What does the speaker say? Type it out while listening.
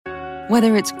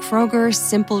Whether it's Kroger's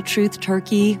Simple Truth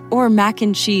Turkey or mac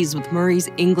and cheese with Murray's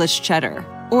English Cheddar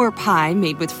or pie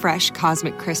made with fresh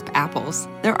Cosmic Crisp apples,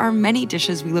 there are many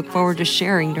dishes we look forward to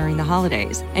sharing during the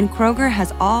holidays. And Kroger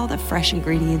has all the fresh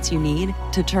ingredients you need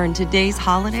to turn today's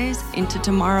holidays into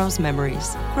tomorrow's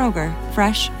memories. Kroger,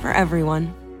 fresh for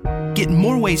everyone. Get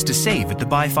more ways to save at the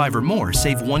Buy 5 or More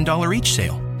Save $1 each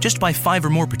sale. Just buy 5 or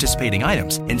more participating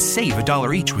items and save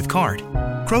 $1 each with card.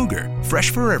 Kroger, fresh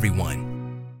for everyone.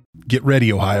 Get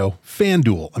ready, Ohio.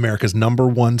 FanDuel, America's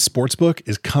 #1 sportsbook,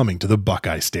 is coming to the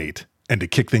Buckeye State. And to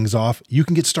kick things off, you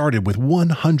can get started with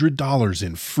 $100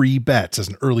 in free bets as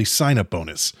an early sign-up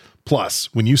bonus. Plus,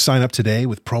 when you sign up today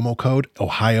with promo code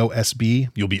OhioSB,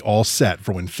 you'll be all set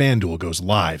for when FanDuel goes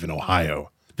live in Ohio.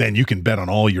 Then you can bet on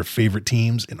all your favorite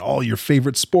teams and all your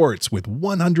favorite sports with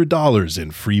 $100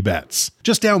 in free bets.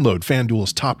 Just download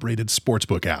FanDuel's top-rated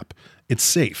sportsbook app. It's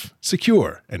safe,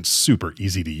 secure, and super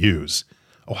easy to use.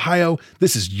 Ohio,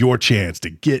 this is your chance to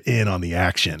get in on the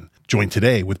action. Join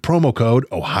today with promo code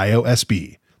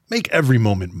OhioSB. Make every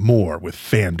moment more with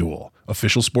FanDuel,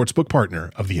 official sportsbook partner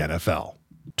of the NFL.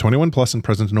 21 plus and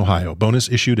present in Ohio. Bonus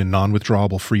issued in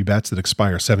non-withdrawable free bets that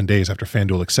expire 7 days after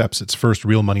FanDuel accepts its first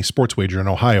real money sports wager in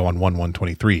Ohio on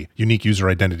 1/1/23. Unique user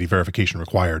identity verification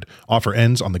required. Offer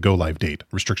ends on the go-live date.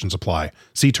 Restrictions apply.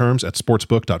 See terms at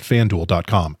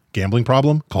sportsbook.fanduel.com. Gambling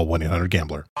problem? Call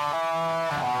 1-800-GAMBLER.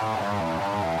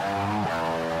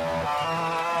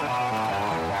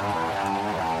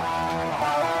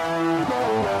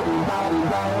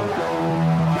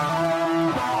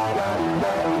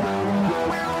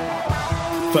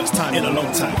 First time in a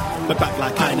long time, but back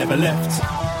like I never left.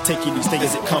 Taking each day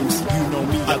as it comes, you know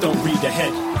me, I don't read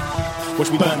ahead.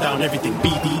 Watch me burn down everything,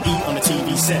 BDE on a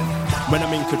TV set. When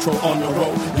I'm in control on the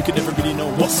road, you can never really know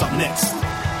what's up next.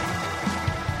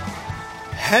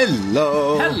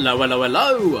 Hello. Hello, hello,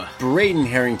 hello. Braden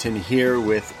Harrington here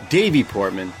with Davey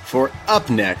Portman for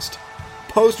upNXT,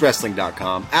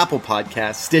 postwrestling.com, Apple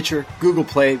Podcasts, Stitcher, Google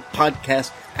Play,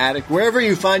 Podcast Addict, wherever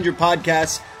you find your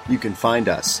podcasts, you can find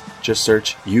us. Just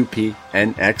search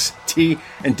UPNXT.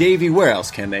 And Davey, where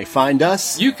else can they find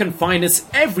us? You can find us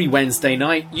every Wednesday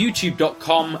night,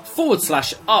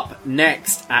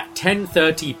 youtube.com/upnext at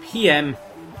 10:30 p.m.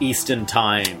 Eastern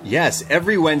Time. Yes,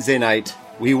 every Wednesday night,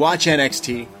 we watch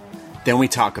NXT, then we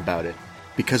talk about it.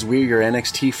 Because we're your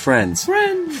NXT friends.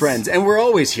 Friends. And we're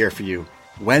always here for you.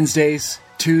 Wednesdays,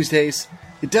 Tuesdays,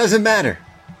 it doesn't matter.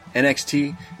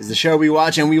 NXT is the show we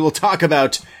watch and we will talk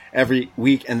about every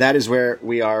week, and that is where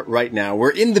we are right now.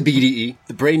 We're in the BDE,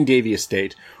 the Braden Davey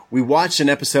estate. We watched an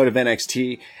episode of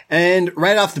NXT, and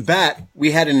right off the bat,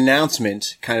 we had an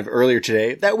announcement kind of earlier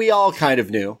today that we all kind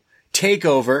of knew.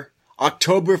 Takeover,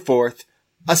 October 4th,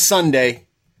 a Sunday.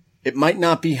 It might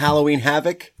not be Halloween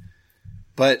Havoc,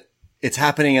 but it's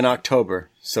happening in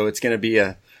October, so it's going to be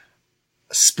a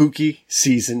spooky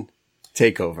season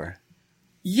takeover.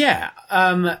 Yeah,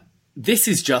 this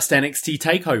is just NXT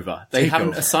TakeOver. They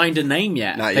haven't assigned a name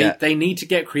yet. Not yet. They need to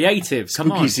get creative.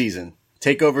 Come on. Spooky season.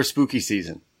 TakeOver spooky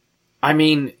season. I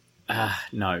mean,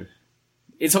 no.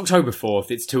 It's October 4th.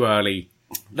 It's too early.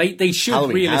 They should,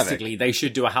 Halloween realistically, Havoc. They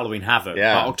should do a Halloween Havoc.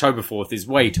 Yeah. But October 4th is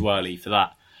way too early for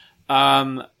that.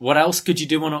 What else could you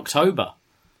do on October?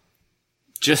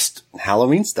 Just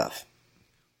Halloween stuff.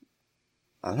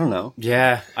 I don't know.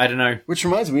 Yeah, I don't know. Which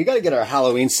reminds me, we got to get our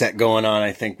Halloween set going on,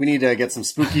 I think. We need to get some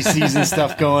spooky season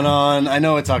stuff going on. I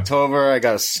know it's October. I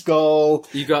got a skull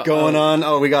going on.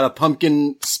 Oh, we got a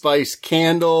pumpkin spice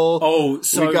candle. Oh,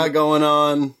 so we got going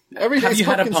on. Have you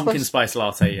had a pumpkin spice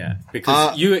latte yet?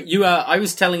 Because I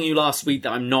was telling you last week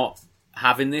that I'm not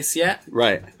having this yet.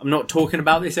 Right. I'm not talking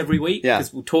about this every week. Yeah.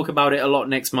 Because we'll talk about it a lot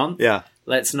next month. Yeah.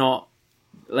 Let's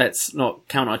not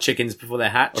count our chickens before they're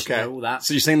hatched. Okay. All that.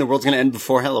 So you're saying the world's going to end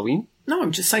before Halloween? No,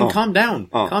 I'm just saying calm down.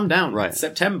 Calm down. Right. It's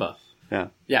September. Yeah.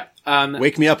 Yeah.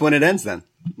 Wake me up when it ends then.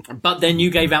 But then you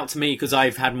gave out to me because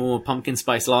I've had more pumpkin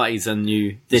spice lattes than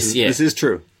you this year. This is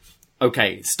true.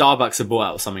 Okay, Starbucks have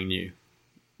brought out something new.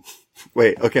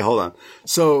 Wait, okay, hold on.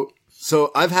 So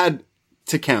I've had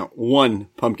to count one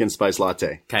pumpkin spice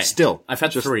latte. Okay. Still. I've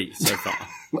had 3 so far.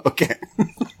 Okay.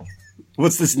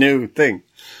 What's this new thing?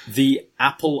 The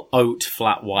apple oat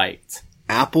flat white.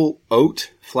 Apple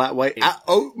oat flat white?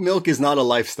 Oat milk is not a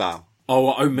lifestyle.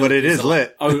 Oh, oat milk. But it is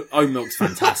lit. Oat milk's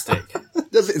fantastic.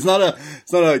 It's not a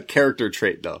character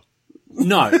trait though.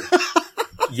 No. Not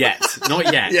yet.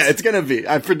 Yeah, it's gonna be.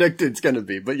 I predict it's gonna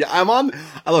be. But yeah,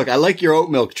 look, I like your oat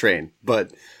milk train,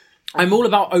 but I'm all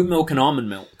about oat milk and almond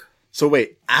milk. So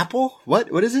wait, apple?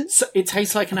 What is it? So it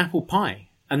tastes like an apple pie.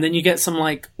 And then you get some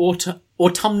like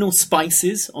autumnal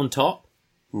spices on top.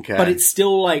 Okay. But it's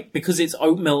still like, because it's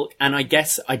oat milk, and I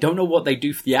guess, I don't know what they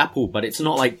do for the apple, but it's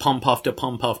not like pump after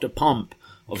pump after pump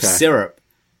of syrup.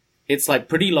 It's like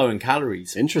pretty low in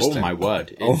calories. Interesting. Oh my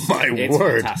word. It's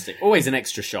fantastic. Always an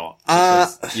extra shot.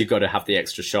 Because you got to have the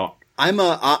extra shot.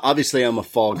 Obviously I'm a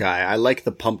fall guy. I like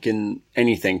the pumpkin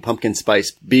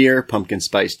spice beer, pumpkin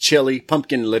spice chili,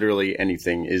 pumpkin literally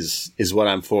anything is what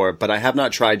I'm for. But I have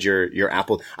not tried your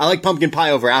apple. I like pumpkin pie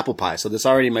over apple pie, so this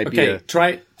already might be try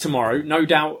it tomorrow. No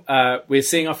doubt, we're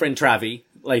seeing our friend Travi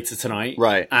later tonight.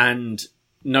 Right. And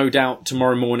no doubt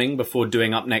tomorrow morning before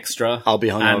doing UpNXT. I'll be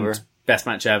hungover. And best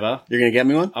match ever. You're gonna get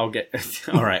me one?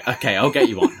 Alright, okay, I'll get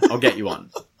you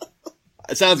one.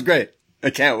 It sounds great. I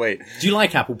can't wait. Do you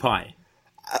like apple pie?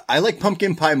 I like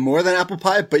pumpkin pie more than apple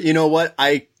pie, but you know what?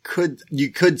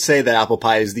 You could say that apple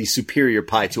pie is the superior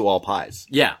pie to all pies.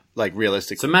 Yeah. Like,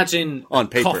 realistically. So imagine on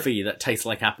paper. Coffee that tastes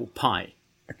like apple pie.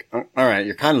 All right,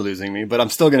 you're kind of losing me, but I'm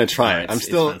still going to try it. I'm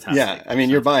still, fantastic. I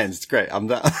mean, you're buying. It's great. I'm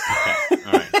done. Okay,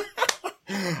 all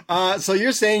right. So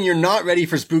you're saying you're not ready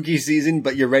for spooky season,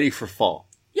 but you're ready for fall.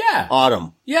 Yeah.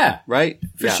 Autumn. Yeah. Right?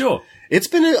 For sure. It's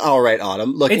been an alright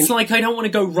autumn. Look, it's like I don't want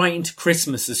to go right into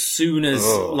Christmas as soon as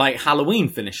like Halloween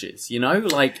finishes, you know?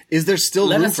 Like, is there still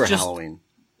room for Halloween?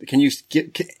 Can you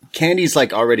candy's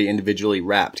like already individually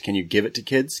wrapped. Can you give it to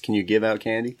kids? Can you give out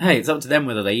candy? Hey, it's up to them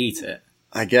whether they eat it.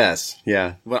 I guess,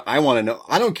 yeah. Well, I want to know.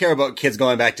 I don't care about kids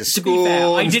going back to school. To be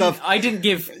fair, and stuff. I didn't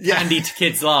give candy to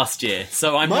kids last year,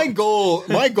 so I'm my goal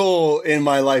in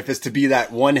my life is to be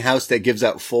that one house that gives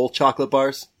out full chocolate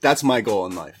bars. That's my goal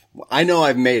in life. I know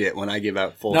I've made it when I give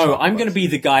out full. No, I'm going to be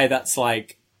the guy that's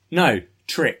like, no,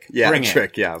 trick. Yeah, bring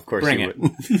trick. It. Yeah, of course bring you it.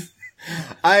 would.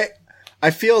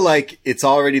 I feel like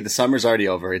the summer's already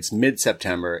over. It's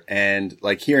mid-September, and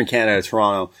like here in Canada,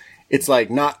 Toronto, it's like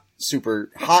not super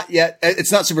hot yet.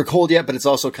 It's not super cold yet, but it's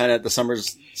also kind of, the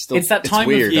summer's still, it's that time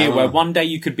of year where one day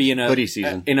you could be in a hoodie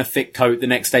season, in a thick coat, the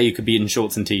next day you could be in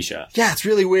shorts and t-shirt. Yeah, it's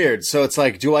really weird. So it's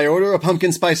like, do I order a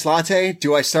pumpkin spice latte?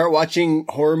 Do I start watching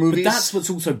horror movies? But that's what's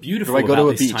also beautiful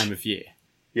about this beach? Time of year.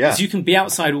 Yeah. Because you can be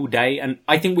outside all day, and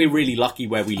I think we're really lucky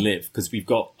where we live, because we've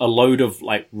got a load of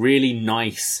like really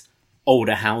nice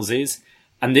older houses.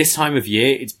 And this time of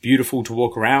year, it's beautiful to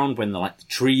walk around when the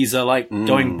trees are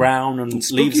going brown and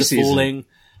leaves are falling.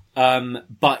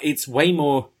 But it's way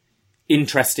more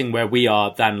interesting where we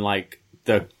are than like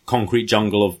the concrete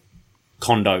jungle of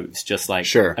condos, just like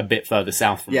a bit further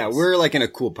south from us. Yeah, we're like in a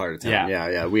cool part of town. Yeah,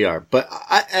 yeah, we are. But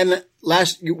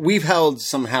we've held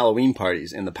some Halloween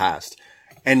parties in the past,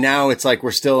 and now it's like we're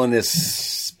still in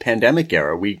this pandemic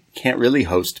era. We can't really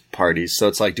host parties. So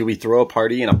it's like, do we throw a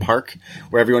party in a park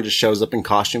where everyone just shows up in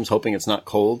costumes hoping it's not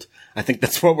cold? I think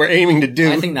that's what we're aiming to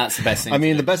do. I think that's the best thing. I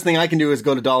mean, the best thing I can do is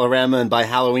go to Dollarama and buy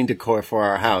Halloween decor for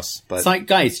our house. But it's like,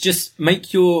 guys, just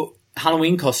make your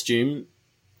Halloween costume,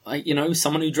 like, you know,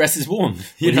 someone who dresses warm,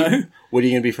 you know? What are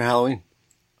you going to be for Halloween?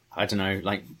 I don't know,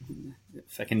 like,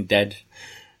 fucking dead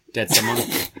someone.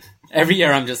 Every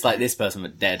year I'm just like, this person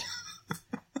was dead.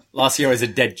 Last year I was a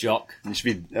dead jock. You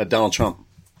should be Donald Trump.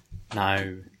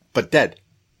 No. But dead.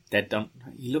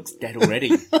 He looks dead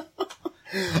already.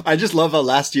 I just love how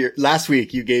last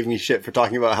week you gave me shit for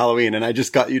talking about Halloween, and I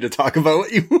just got you to talk about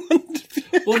what you want to be.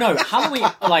 Well, no, Halloween,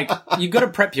 like, you gotta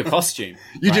prep your costume.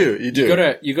 You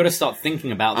do. You gotta start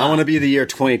thinking about that. I want to be the year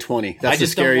 2020. That's the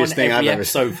scariest thing I've ever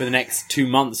seen. Episode for the next 2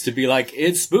 months to be like,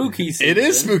 it's spooky season. It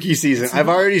is spooky season. I've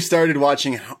already started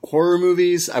watching horror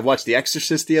movies. I watched The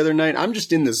Exorcist the other night. I'm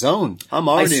just in the zone. I'm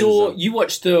already in the zone. You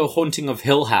watched The Haunting of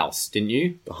Hill House, didn't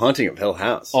you? The Haunting of Hill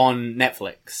House. On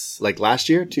Netflix. Like last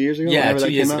year? 2 years ago? Yeah,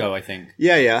 2 years ago, I think.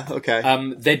 Yeah,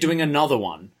 okay. They're doing another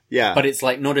one. Yeah. But it's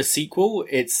like not a sequel.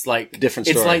 It's like different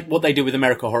story. It's like what they do with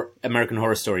American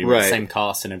Horror Story, with the same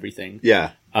cast and everything.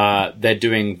 Yeah. They're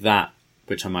doing that,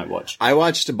 which I might watch. I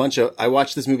watched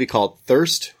this movie called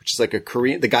Thirst, which is like a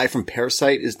Korean, the guy from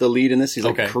Parasite is the lead in this. He's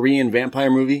like a Korean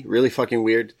vampire movie. Really fucking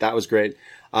weird. That was great.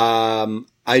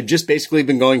 I've just basically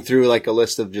been going through like a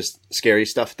list of just scary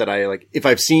stuff that I like. If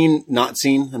I've not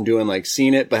seen, I'm doing like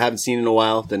seen it, but haven't seen in a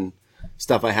while, then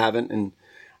stuff I haven't. And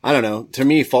I don't know. To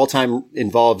me, fall time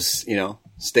involves, you know,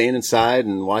 staying inside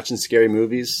and watching scary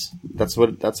movies. That's what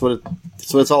it's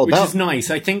all about. Which is nice.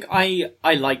 I think I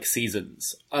like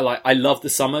seasons. I love the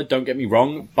summer, don't get me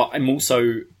wrong, but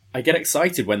I get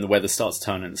excited when the weather starts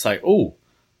turning. It's like, oh,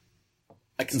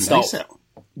 I can start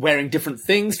wearing different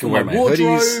things from my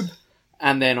wardrobe, hoodies.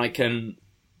 And then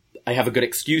I have a good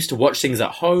excuse to watch things at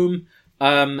home.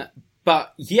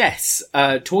 But yes,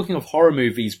 talking of horror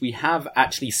movies, we have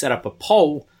actually set up a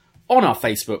poll on our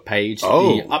Facebook page, the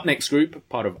upNXT group,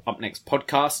 part of upNXT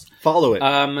podcast. Follow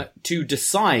it. To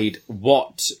decide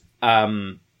what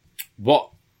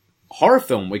horror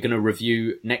film we're going to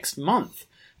review next month.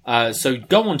 So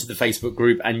go onto the Facebook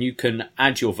group and you can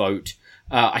add your vote.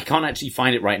 I can't actually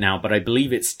find it right now, but I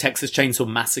believe it's Texas Chainsaw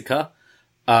Massacre.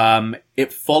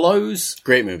 It Follows.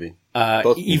 Great movie.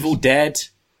 Evil Dead.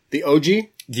 The OG?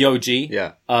 The OG.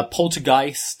 Yeah.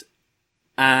 Poltergeist.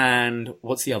 And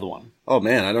what's the other one? Oh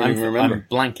man, I don't even remember. I'm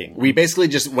blanking. We basically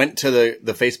just went to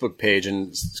the Facebook page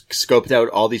and scoped out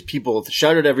all these people,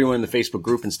 shouted everyone in the Facebook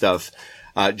group and stuff.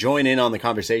 Join in on the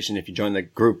conversation if you join the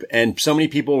group. And so many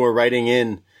people were writing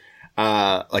in,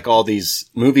 like all these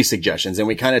movie suggestions, and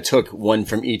we kind of took one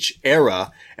from each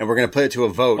era and we're going to put it to a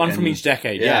vote. One from each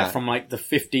decade. Yeah. From like the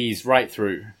 50s right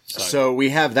through. So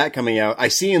we have that coming out. I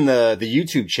see in the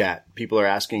YouTube chat, people are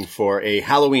asking for a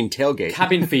Halloween tailgate.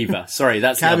 Cabin Fever. Sorry,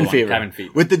 that's Cabin Fever. Cabin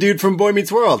Fever. With the dude from Boy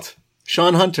Meets World,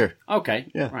 Sean Hunter. Okay.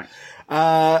 Yeah. Right.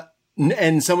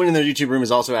 And someone in their YouTube room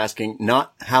is also asking,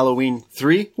 not Halloween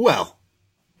 3? Well,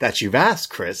 that you've asked,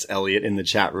 Chris Elliott, in the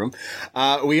chat room.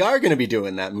 We are going to be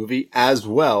doing that movie as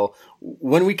well.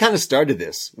 When we kind of started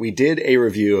this, we did a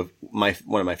review of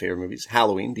one of my favorite movies,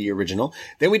 Halloween, the original.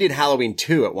 Then we did Halloween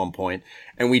 2 at one point,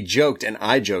 and we joked, and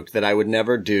I joked, that I would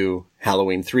never do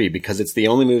Halloween 3 because it's the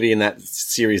only movie in that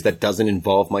series that doesn't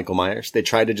involve Michael Myers. They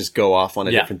try to just go off on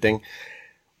a different thing.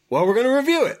 Well, we're going to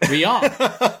review it. We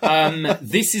are.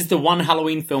 This is the one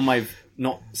Halloween film I've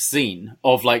not seen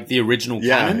of like the original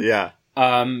canon. Yeah.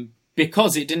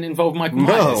 Because it didn't involve Michael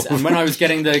Myers. And when I was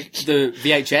getting the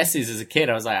VHSs as a kid,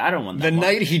 I was like, I don't want that. The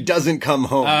night he doesn't come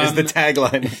home is the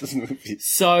tagline of this movie.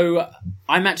 So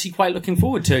I'm actually quite looking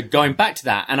forward to going back to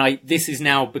that. And this has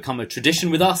now become a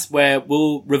tradition with us where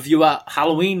we'll review a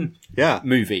Halloween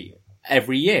movie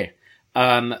every year.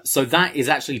 So that is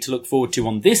actually to look forward to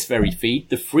on this very feed,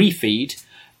 the free feed.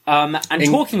 And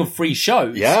talking of free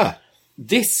shows. Yeah.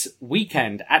 This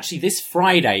weekend, actually this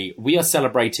Friday, we are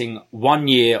celebrating 1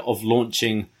 year of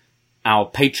launching our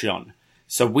Patreon.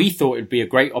 So we thought it'd be a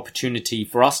great opportunity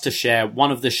for us to share one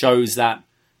of the shows that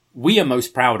we are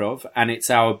most proud of, and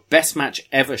it's our Best Match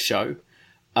Ever show.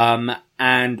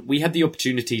 And we had the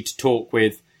opportunity to talk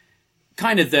with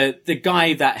kind of the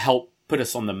guy that helped put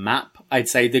us on the map. I'd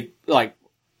say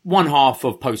one half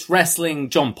of Post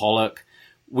Wrestling, John Pollock.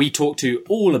 We talked to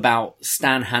all about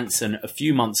Stan Hansen a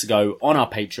few months ago on our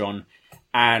Patreon,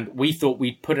 and we thought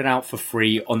we'd put it out for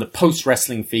free on the Post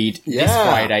Wrestling feed this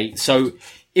Friday. So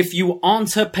if you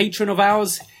aren't a patron of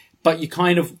ours, but you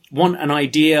kind of want an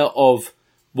idea of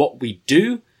what we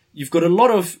do, you've got a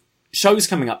lot of shows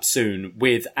coming up soon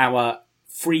with our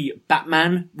free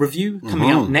Batman review coming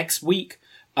out next week.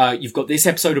 You've got this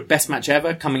episode of Best Match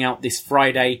Ever coming out this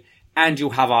Friday, and you'll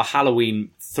have our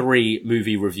Halloween 3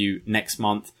 movie review next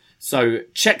month. So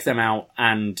check them out.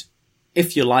 And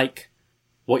if you like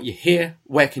what you hear,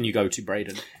 where can you go to,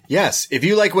 Braden? Yes. If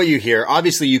you like what you hear,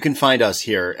 obviously you can find us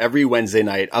here every Wednesday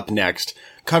night, upNXT,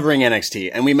 covering NXT.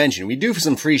 And we mentioned we do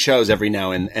some free shows every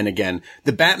now and again.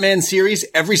 The Batman series,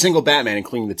 every single Batman,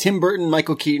 including the Tim Burton,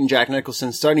 Michael Keaton, Jack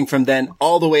Nicholson, starting from then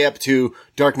all the way up to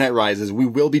Dark Knight Rises, we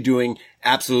will be doing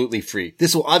absolutely free.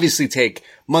 This will obviously take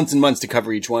months and months to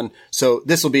cover each one. So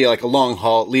this will be like a long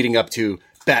haul leading up to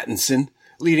Battinson,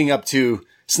 leading up to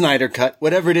Snyder Cut,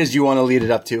 whatever it is you want to lead it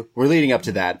up to. We're leading up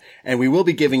to that. And we will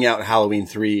be giving out Halloween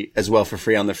 3 as well for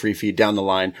free on the free feed down the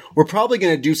line. We're probably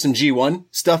going to do some G1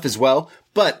 stuff as well,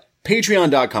 but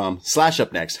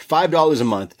patreon.com/upnext, $5 a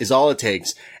month is all it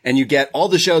takes. And you get all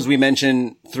the shows we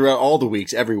mention throughout all the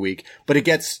weeks, every week, but it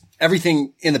gets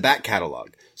everything in the back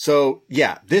catalog. So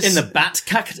yeah, in the Bat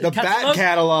catalog? Bat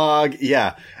catalog,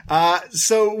 yeah.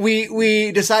 So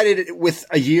we decided with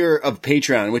a year of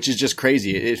Patreon, which is just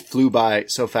crazy. It flew by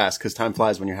so fast because time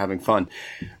flies when you're having fun.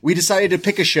 We decided to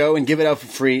pick a show and give it out for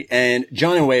free. And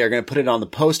John and Wei are going to put it on the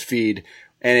post feed.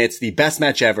 And it's the Best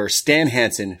Match Ever, Stan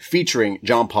Hansen featuring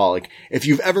John Pollock. If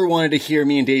you've ever wanted to hear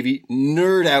me and Davey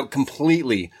nerd out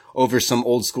completely over some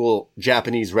old school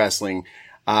Japanese wrestling,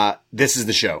 this is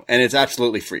the show, and it's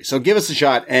absolutely free. So give us a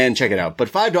shot and check it out. But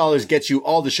 $5 gets you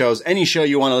all the shows. Any show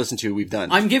you want to listen to, we've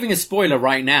done. I'm giving a spoiler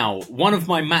right now. One of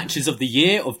my matches of the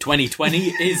year of 2020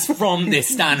 is from this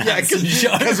Stan Hansen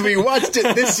show. Because we watched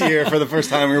it this year for the first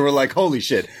time. We were like, holy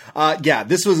shit.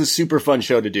 This was a super fun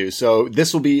show to do. So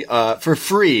this will be, for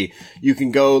free. You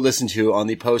can go listen to on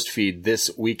the post feed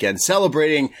this weekend,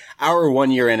 celebrating our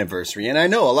 1 year anniversary. And I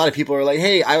know a lot of people are like,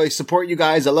 hey, I always support you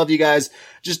guys. I love you guys.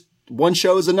 Just one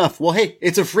show is enough. Well, hey,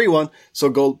 it's a free one, so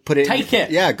go put it. Take it.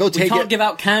 Yeah, go take it. We can't give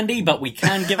out candy, but we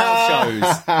can give out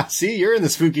shows. See, you're in the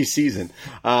spooky season.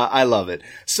 I love it.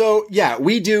 So yeah,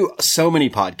 we do so many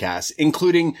podcasts,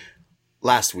 including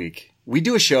last week. We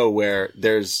do a show where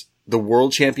there's the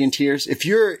world champion tiers. If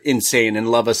you're insane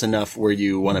and love us enough where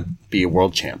you want to be a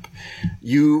world champ,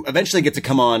 you eventually get to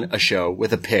come on a show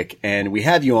with a pick, and we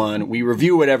have you on. We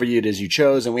review whatever it is you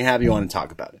chose, and we have you on and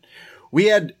talk about it. We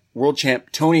had world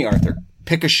champ Tony Arthur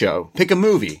pick a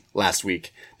movie last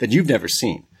week that you've never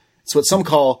seen. It's what some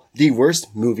call the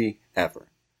worst movie ever.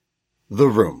 The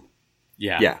Room.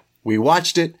 Yeah. Yeah. We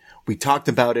watched it. We talked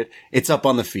about it. It's up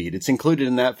on the feed. It's included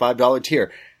in that $5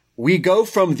 tier. We go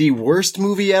from the worst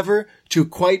movie ever to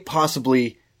quite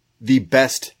possibly the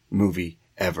best movie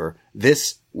ever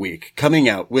this week. Coming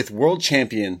out with world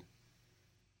champion.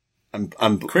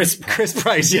 I'm Chris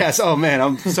Price. Yes. Oh man.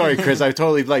 I'm sorry, Chris. I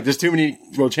totally there's too many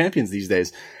world champions these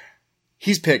days.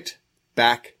 He's picked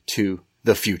Back to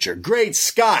the Future. Great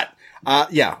Scott.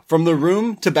 From The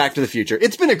Room to Back to the Future.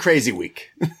 It's been a crazy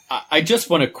week. I just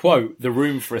want to quote The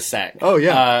Room for a sec. Oh,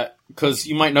 yeah. Because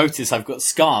you might notice I've got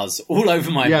scars all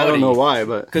over my body. Yeah, I don't know why,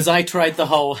 but... Because I tried the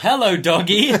whole, hello,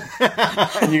 doggy.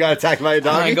 And you got attacked by a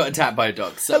doggy? I got attacked by a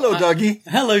dog. So hello, doggy.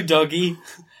 Hello, doggy.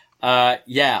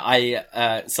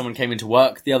 Someone came into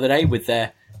work the other day with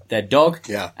their dog.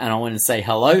 Yeah. And I went and say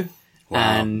hello. Wow.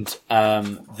 And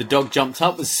the dog jumped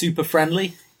up, was super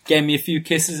friendly, gave me a few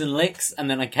kisses and licks, and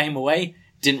then I came away,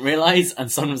 didn't realize,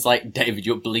 and someone was like, David,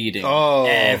 you're bleeding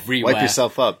everywhere. Wipe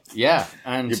yourself up. Yeah.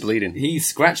 And you're bleeding. He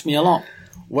scratched me a lot.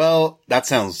 Well, that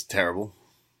sounds terrible.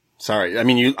 Sorry. I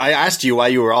mean, I asked you why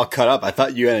you were all cut up. I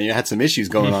thought you had some issues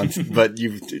going on, but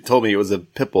you told me it was a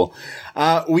pit bull.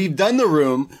 We've done The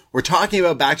Room. We're talking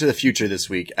about Back to the Future this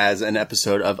week as an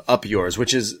episode of Up Yours,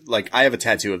 which is I have a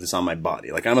tattoo of this on my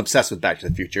body. I'm obsessed with Back to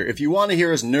the Future. If you want to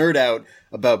hear us nerd out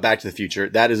about Back to the Future,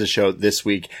 that is a show this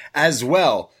week as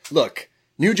well. Look,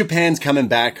 New Japan's coming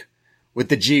back with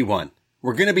the G1.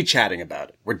 We're going to be chatting about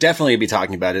it. We're definitely going to be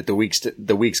talking about it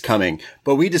the weeks coming,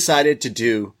 but we decided to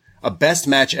do a best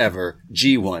match ever,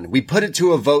 G1. We put it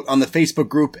to a vote on the Facebook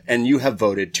group, and you have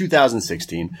voted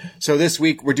 2016. So this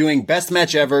week, we're doing best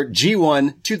match ever,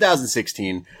 G1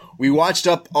 2016. We lined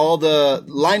up all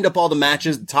the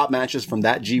matches, the top matches from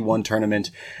that G1 tournament.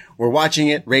 We're watching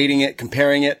it, rating it,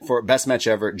 comparing it for best match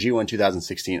ever, G1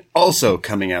 2016. Also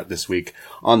coming out this week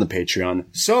on the Patreon.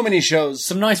 So many shows.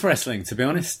 Some nice wrestling, to be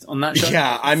honest, on that show.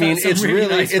 Yeah, I mean, it's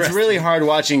really hard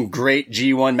watching great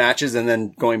G1 matches and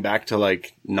then going back to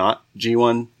not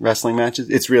G1 wrestling matches.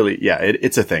 It's really,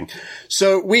 it's a thing.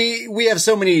 So we have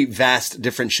so many vast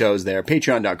different shows there.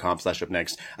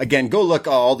 Patreon.com/upNXT. Again, go look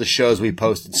at all the shows we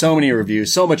posted. So many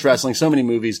reviews, so much wrestling, so many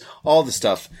movies, all the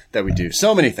stuff that we do.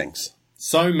 So many things.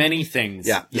 So many things.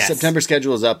 Yeah. The September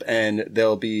schedule is up, and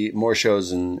there'll be more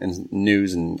shows and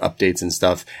news and updates and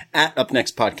stuff. At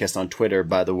upNXT Podcast on Twitter,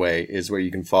 by the way, is where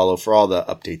you can follow for all the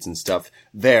updates and stuff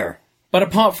there. But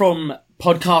apart from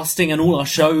podcasting and all our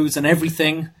shows and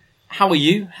everything, how are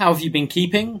you? How have you been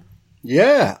keeping?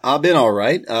 Yeah, I've been all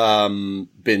right.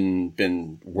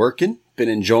 Been working, been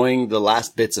enjoying the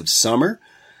last bits of summer.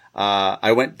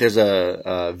 There's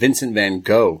a Vincent van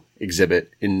Gogh exhibit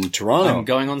in Toronto. I'm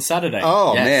going on Saturday.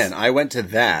 Oh, yes. Man. I went to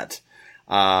that,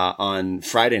 on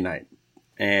Friday night,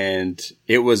 and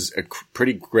it was a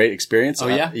pretty great experience. Oh,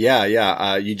 yeah?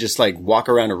 Yeah. You just walk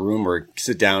around a room or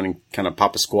sit down and kind of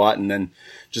pop a squat and then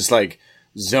just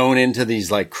zone into these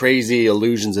crazy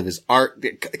illusions of his art.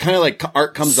 Kind of like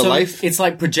art comes to life. It's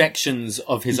like projections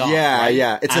of his art. Yeah, right?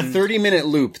 yeah. It's a 30-minute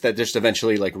loop that just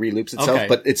eventually reloops itself,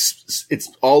 but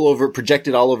it's all over,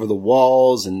 projected all over the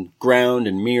walls and ground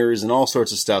and mirrors and all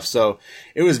sorts of stuff. So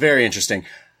it was very interesting,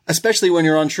 especially when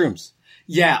you're on shrooms.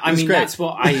 Yeah, I mean, that's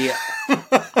what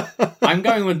I'm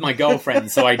going with my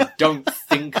girlfriend, so I don't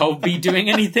think I'll be doing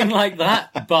anything like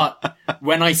that. But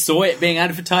when I saw it being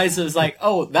advertised, I was like,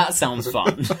 oh, that sounds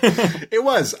fun. It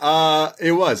was.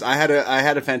 I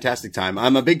had a fantastic time.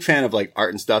 I'm a big fan of art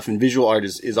and stuff, and visual art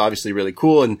is obviously really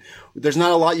cool. And there's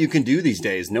not a lot you can do these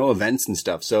days, no events and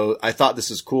stuff. So I thought this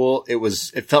was cool.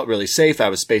 It felt really safe. I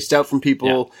was spaced out from people.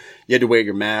 Yeah. You had to wear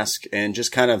your mask and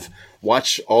just kind of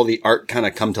watch all the art kind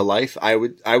of come to life. I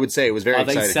would say it was very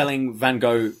exciting. Are they selling Van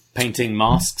Gogh painting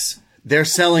masks? They're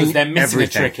selling they're missing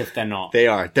everything. A trick if they're not. They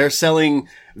are. They're selling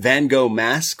Van Gogh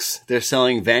masks. They're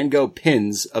selling Van Gogh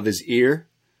pins of his ear.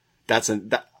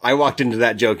 I walked into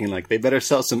that joking they better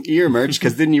sell some ear merch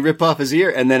because didn't you rip off his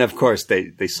ear? And then of course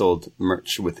they sold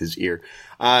merch with his ear.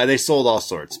 They sold all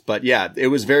sorts. But yeah, it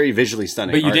was very visually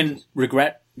stunning. But you didn't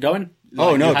regret going?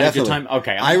 Oh no, you had definitely. A good time?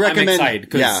 Okay, I recommend. I'm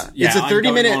excited It's a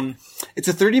 30-minute. It's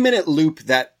a 30-minute loop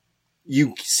that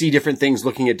you see different things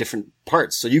looking at different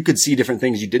parts. So you could see different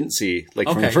things you didn't see, like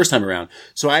from the first time around.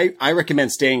 So I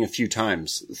recommend staying a few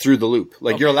times through the loop.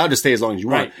 Like you're allowed to stay as long as you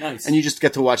want. Nice. And you just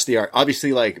get to watch the art.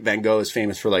 Obviously, like Van Gogh is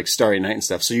famous for like Starry Night and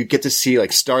stuff. So you get to see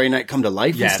like Starry Night come to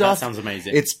life and stuff. Yeah, that sounds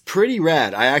amazing. It's pretty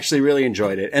rad. I actually really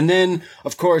enjoyed it. And then,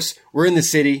 of course, we're in the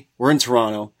city. We're in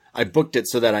Toronto. I booked it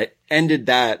so that I ended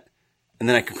that and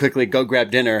then I could quickly go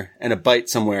grab dinner and a bite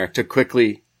somewhere to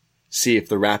quickly see if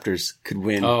the Raptors could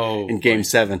win in Game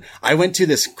 7. I went to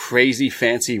this crazy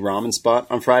fancy ramen spot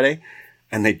on Friday,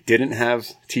 and they didn't have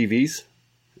TVs.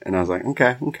 And I was like,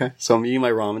 okay. So I'm eating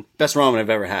my ramen. Best ramen I've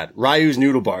ever had. Ryu's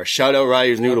Noodle Bar. Shout out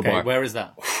Ryu's Noodle Bar. Where is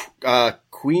that?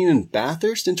 Queen and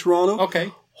Bathurst in Toronto.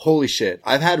 Okay. Holy shit.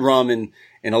 I've had ramen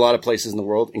in a lot of places in the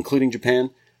world, including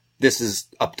Japan. This is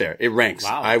up there. It ranks.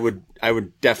 Wow. I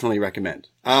would definitely recommend.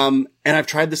 And I've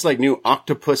tried this like new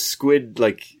octopus squid,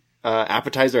 like,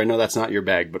 appetizer. I know that's not your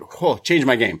bag, but changed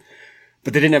my game.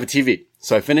 But they didn't have a TV.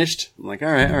 So I finished. I'm like,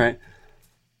 all right.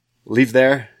 Leave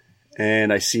there.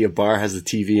 And I see a bar has the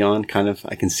TV on, kind of.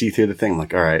 I can see through the thing. I'm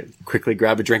like, all right, quickly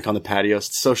grab a drink on the patio.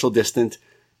 Social distant.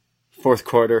 Fourth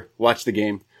quarter. Watch the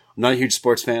game. I'm not a huge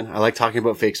sports fan. I like talking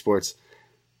about fake sports.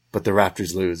 But the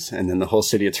Raptors lose. And then the whole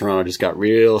city of Toronto just got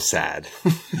real sad.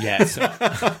 Yeah. So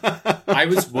I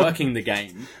was working the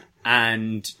game.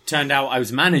 And turned out I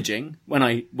was managing when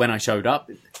I showed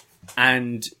up,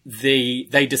 and they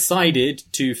decided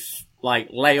to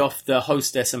lay off the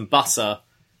hostess and busser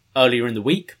earlier in the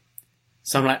week.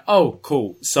 So I'm like, oh,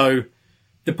 cool. So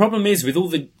the problem is with all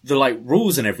the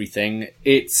rules and everything,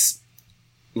 it's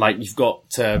like you've got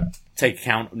to take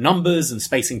account of numbers and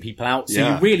spacing people out. So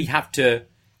you really have to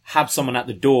have someone at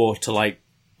the door to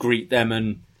greet them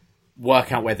and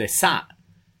work out where they're sat.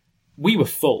 We were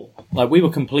full. We were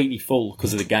completely full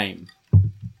because of the game.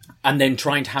 And then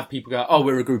trying to have people go, oh,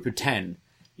 we're a group of 10.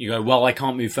 You go, well, I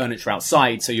can't move furniture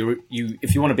outside. So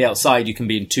if you want to be outside, you can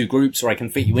be in 2 groups, or I can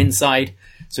fit you inside.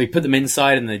 So we put them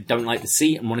inside and they don't like the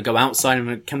seat and want to go outside. And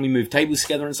like, can we move tables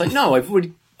together? And it's like, no, I've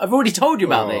already told you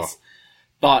about this.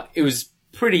 But it was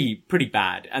pretty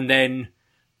bad. And then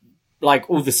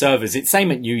all the servers, it's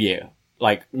same at New Year.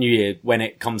 New Year, when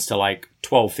it comes to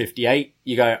 12:58,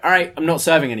 you go, all right, I'm not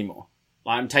serving anymore.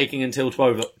 I'm taking until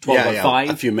 12:05.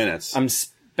 A few minutes. I'm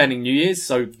spending New Year's,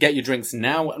 so get your drinks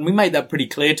now. And we made that pretty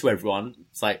clear to everyone.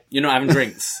 It's you're not having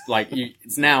drinks.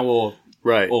 It's now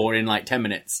or in 10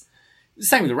 minutes. The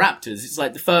same with the Raptors. It's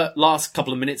the last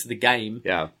couple of minutes of the game.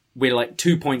 Yeah. We're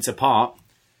 2 points apart.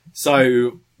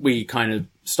 So we kind of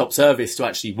stop service to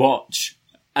actually watch.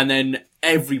 And then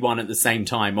everyone at the same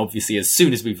time, obviously, as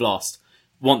soon as we've lost,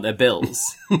 want their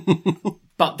bills.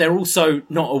 But they're also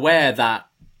not aware that,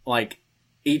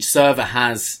 each server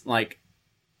has,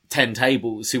 10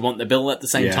 tables who want their bill at the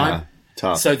same time.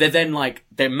 Tough. So they're then,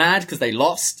 they're mad because they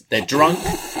lost, they're drunk,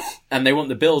 and they want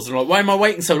the bills. They're like, why am I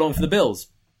waiting so long for the bills?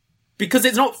 Because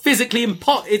it's not physically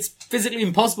it's physically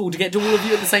impossible to get to all of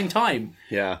you at the same time.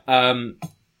 Yeah.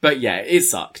 But yeah, it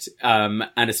sucked. And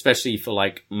especially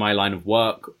for, my line of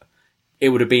work, it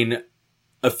would have been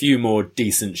a few more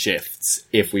decent shifts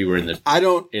if we were in the... I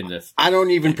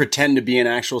don't even pretend to be an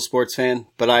actual sports fan,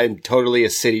 but I'm totally a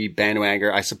city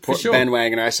bandwagoner. I support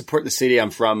bandwagoner. I support the city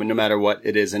I'm from, and no matter what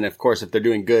it is. And of course, if they're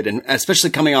doing good, and especially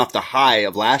coming off the high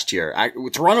of last year,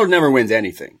 Toronto never wins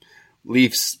anything.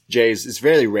 Leafs, Jays, it's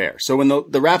very rare. So when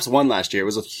the Raps won last year, it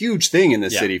was a huge thing in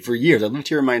this city for years. I lived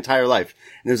here my entire life.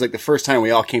 And it was the first time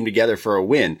we all came together for a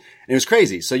win. And it was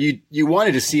crazy. So you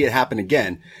wanted to see it happen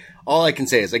again. All I can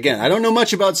say is, again, I don't know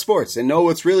much about sports and know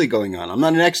what's really going on. I'm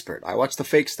not an expert. I watch the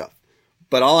fake stuff.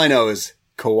 But all I know is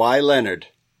Kawhi Leonard,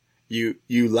 you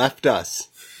left us.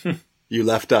 You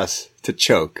left us to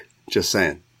choke. Just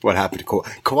saying. What happened to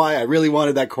Kawhi? Kawhi, I really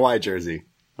wanted that Kawhi jersey.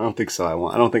 I don't think so.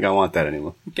 I don't think I want that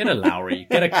anymore. Get a Lowry.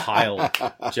 Get a Kyle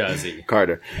jersey.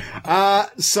 Carter.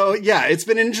 So yeah, it's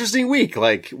been an interesting week.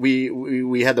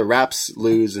 We had the Raps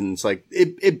lose, and it's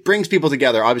it brings people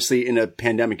together. Obviously, in a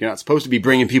pandemic, you're not supposed to be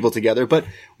bringing people together, but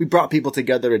we brought people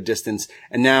together at a distance,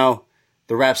 and now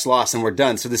the Raps lost and we're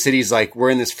done. So the city's we're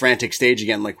in this frantic stage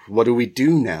again. What do we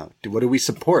do now? What do we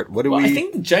support? I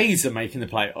think the Jays are making the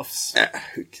playoffs.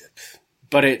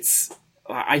 But it's...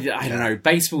 I don't know.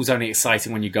 Baseball's only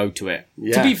exciting when you go to it.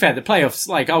 Yeah. To be fair, the playoffs,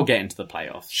 I'll get into the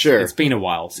playoffs. Sure. It's been a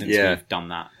while since we've done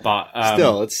that. But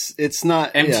still, it's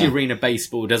not... Empty arena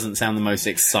baseball doesn't sound the most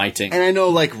exciting. And I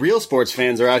know, real sports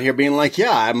fans are out here being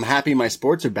I'm happy my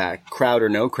sports are back. Crowd or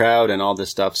no crowd and all this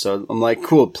stuff. So I'm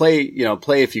cool, play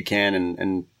if you can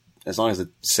and as long as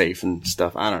it's safe and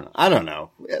stuff. I don't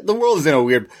know. The world is in a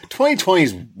weird... 2020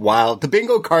 is wild. The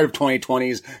bingo card of 2020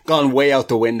 has gone way out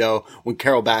the window when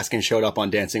Carol Baskin showed up on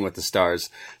Dancing with the Stars.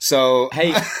 So...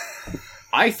 Hey,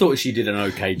 I thought she did an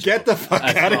okay job. Get the fuck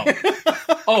out of here.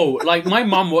 Oh, like, my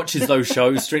mum watches those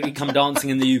shows, Strictly Come Dancing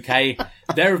in the UK.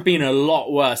 There have been a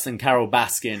lot worse than Carol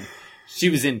Baskin. She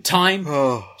was in Time.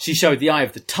 Oh. She showed the eye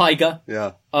of the tiger.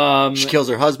 Yeah. She kills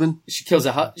her husband. She kills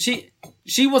her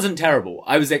She wasn't terrible.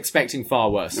 I was expecting far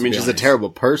worse. I mean, she's a terrible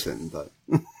person, but...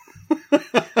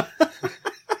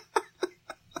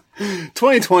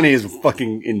 2020 is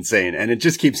fucking insane, and it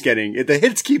just keeps getting... The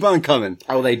hits keep on coming.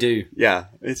 Oh, they do. Yeah,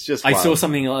 it's just wild. I saw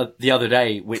something the other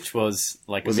day, which was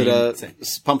like... Was it a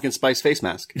pumpkin spice face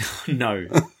mask? No.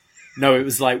 No, it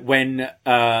was like when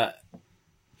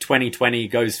 2020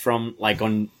 goes from, like,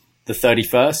 on the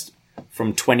 31st,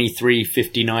 from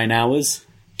 23:59 hours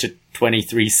to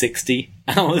 23:60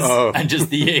 hours, and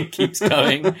just the year keeps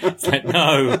going. It's like,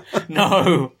 no,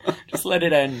 just let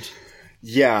it end.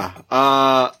 Yeah,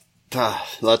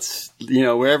 let's,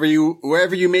 wherever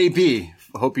you may be,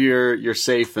 hope you're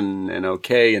safe and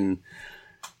okay, and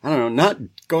I don't know, not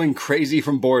going crazy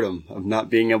from boredom of not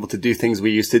being able to do things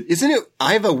we used to. Isn't it?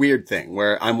 I have a weird thing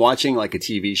where I'm watching like a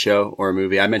TV show or a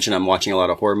movie. I mentioned I'm watching a lot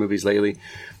of horror movies lately,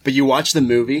 but you watch the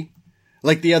movie.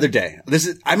 Like the other day,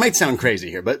 I might sound crazy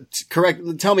here, but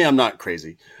tell me I'm not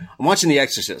crazy. I'm watching The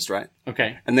Exorcist, right?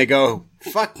 Okay. And they go,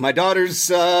 fuck, my daughter's,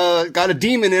 got a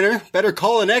demon in her. Better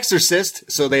call an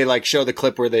exorcist. So they like show the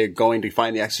clip where they're going to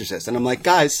find the exorcist. And I'm like,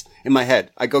 guys, in my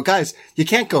head, I go, guys, you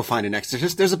can't go find an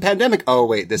exorcist. There's a pandemic. Oh,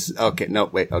 wait,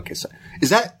 okay,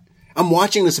 sorry. I'm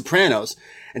watching The Sopranos.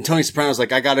 And Tony Soprano's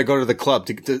like, I gotta go to the club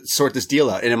to sort this deal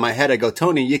out. And in my head, I go,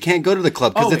 Tony, you can't go to the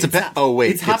club because it's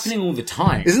it's happening all the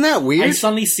time. Isn't that weird? I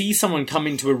suddenly see someone come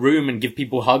into a room and give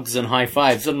people hugs and high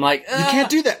fives. I'm like, you can't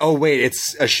do that. Oh wait,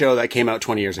 it's a show that came out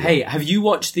 20 years ago. Hey, have you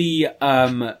watched have you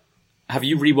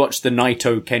rewatched the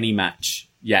Naito Kenny match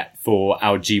yet for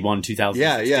our G1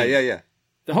 2016? Yeah.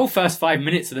 The whole first 5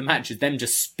 minutes of the match is them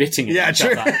just spitting at each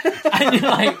other. And you're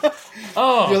like,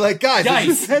 oh. You're like, guys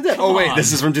oh, wait,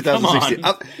 this is from 2016.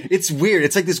 It's weird.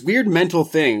 It's like this weird mental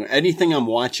thing. Anything I'm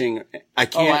watching, I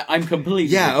can't. I'm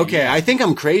completely. Yeah, okay. I think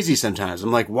I'm crazy sometimes.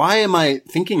 I'm like, why am I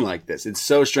thinking like this? It's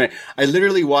so strange. I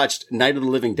lliterally watched Night of the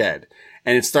Living Dead.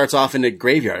 And it starts off in a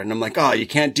graveyard, and I'm like, oh, you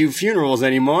can't do funerals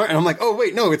anymore. And I'm like, oh,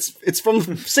 wait, no, it's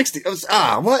from 60.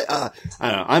 What? I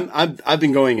don't know. I've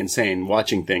been going insane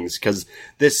watching things because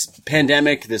this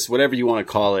pandemic, this whatever you want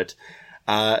to call it,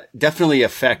 definitely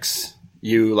affects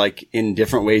you like in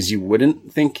different ways you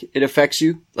wouldn't think it affects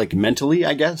you, like mentally,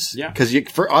 I guess. Yeah. Because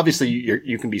obviously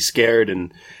you can be scared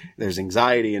and there's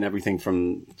anxiety and everything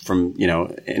from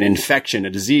an infection, a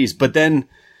disease, but then.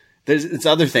 It's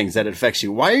other things that affects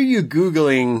you. Why are you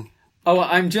Googling? Oh,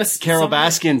 I'm just Carol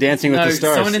Baskin Dancing with the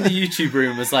Stars. Someone in the YouTube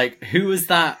room was like, "Who was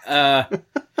that?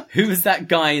 Who was that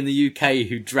guy in the UK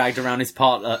who dragged around his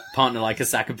partner like a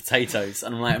sack of potatoes?"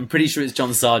 And I'm like, I'm pretty sure it's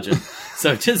John Sargent.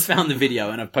 So I just found the video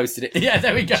and I've posted it. Yeah,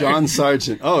 there we go. John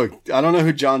Sargent. Oh, I don't know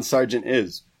who John Sargent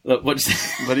is. Look,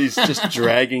 but he's just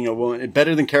dragging a woman.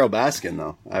 Better than Carol Baskin,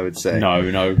 though, I would say.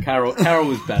 No. Carol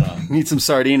was better. Need some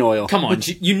sardine oil. Come on,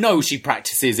 she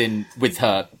practices with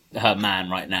her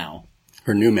man right now.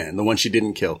 Her new man, the one she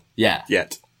didn't kill. Yeah.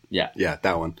 Yet. Yeah. Yeah,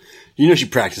 that one. You know she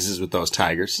practices with those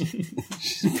tigers.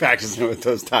 She's practicing with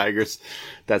those tigers.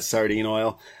 That's sardine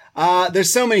oil.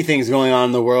 There's so many things going on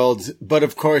in the world, but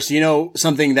of course,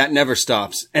 something that never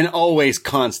stops and always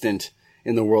constant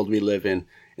in the world we live in.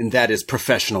 And that is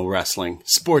professional wrestling,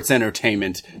 sports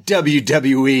entertainment,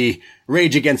 WWE,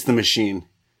 Rage Against the Machine.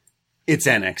 It's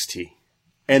NXT.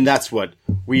 And that's what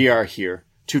we are here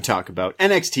to talk about.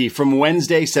 NXT from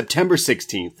Wednesday, September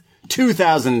 16th,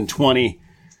 2020.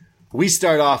 We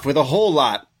start off with a whole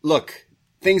lot. Look,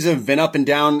 things have been up and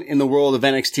down in the world of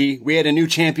NXT. We had a new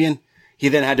champion. He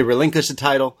then had to relinquish the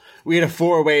title. We had a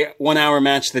 4-way 1-hour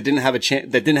match that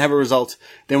didn't have a result.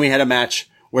 Then we had a match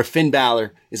where Finn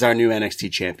Balor is our new NXT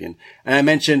champion. And I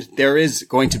mentioned there is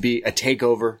going to be a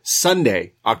takeover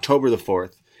Sunday, October the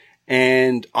 4th.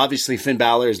 And obviously Finn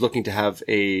Balor is looking to have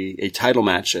a title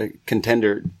match, a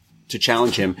contender to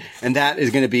challenge him. And that is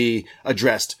going to be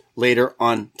addressed later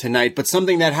on tonight. But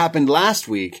something that happened last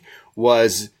week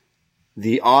was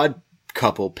the odd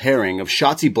couple pairing of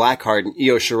Shotzi Blackheart and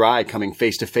Io Shirai coming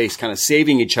face to face, kind of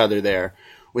saving each other there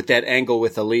with that angle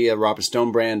with Aaliyah, Robert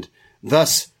Stonebrand.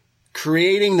 Thus,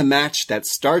 creating the match that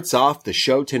starts off the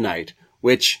show tonight,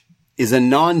 which is a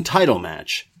non-title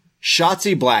match.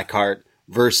 Shotzi Blackheart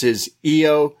versus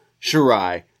Io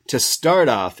Shirai to start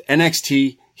off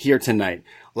NXT here tonight.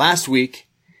 Last week,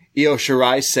 Io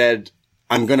Shirai said,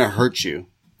 "I'm going to hurt you."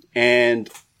 And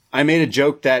I made a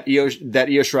joke that Io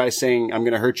Shirai saying, I'm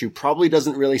going to hurt you probably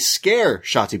doesn't really scare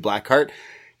Shotzi Blackheart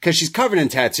because she's covered in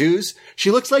tattoos.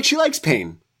 She looks like she likes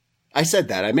pain. I said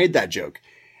that. I made that joke.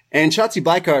 And Shotzi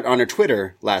Blackheart on her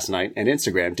Twitter last night and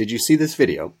Instagram, did you see this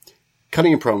video?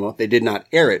 Cutting a promo. They did not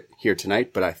air it here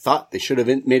tonight, but I thought they should have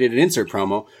made it an insert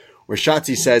promo where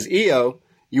Shotzi says, Io,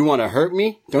 you want to hurt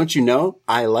me? Don't you know?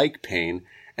 I like pain.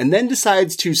 And then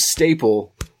decides to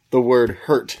staple the word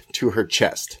hurt to her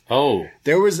chest. Oh.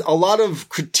 There was a lot of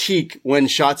critique when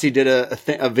Shotzi did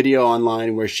a video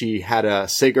online where she had a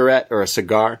cigarette or a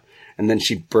cigar and then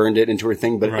she burned it into her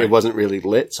thing, but it wasn't really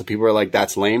lit. So people were like,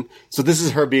 that's lame. So this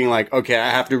is her being like, okay, I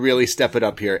have to really step it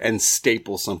up here and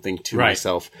staple something to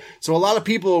myself. So a lot of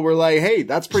people were like, hey,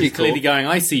 that's pretty cool. Clearly going,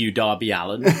 I see you, Darby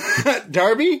Allin.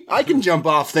 Darby, I can jump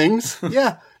off things.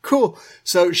 Yeah, cool.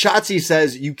 So Shotzi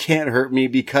says, you can't hurt me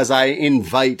because I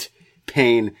invite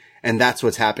pain. And that's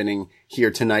what's happening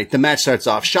here tonight. The match starts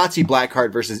off Shotzi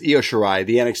Blackheart versus Io Shirai,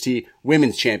 the NXT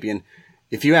Women's Champion.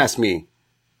 If you ask me,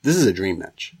 this is a dream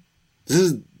match. This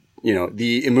is,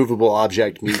 the immovable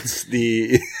object meets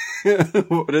the,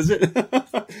 what is it?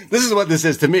 This is what this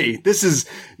is to me. This is,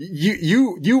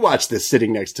 you watched this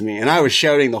sitting next to me and I was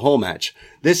shouting the whole match.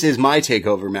 This is my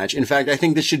takeover match. In fact, I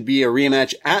think this should be a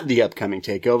rematch at the upcoming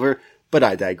takeover, but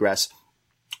I digress.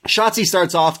 Shotzi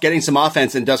starts off getting some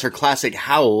offense and does her classic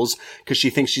howls because she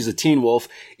thinks she's a teen wolf.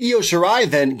 Io Shirai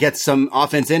then gets some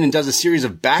offense in and does a series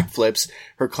of backflips,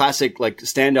 her classic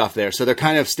standoff there. So they're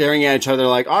kind of staring at each other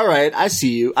like, all right, I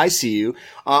see you.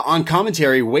 On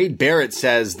commentary, Wade Barrett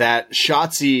says that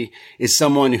Shotzi is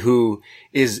someone who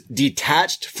is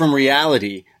detached from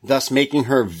reality, thus making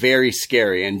her very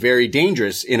scary and very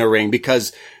dangerous in a ring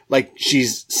because like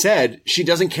she's said, she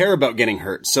doesn't care about getting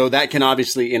hurt. So that can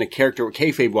obviously, in a character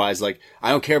kayfabe wise, like,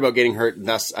 I don't care about getting hurt,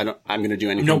 thus I'm going to do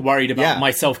anything. I'm not worried about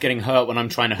myself getting hurt when I'm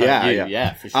trying to hurt you.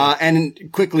 Yeah, for sure. And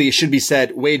quickly, it should be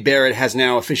said, Wade Barrett has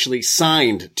now officially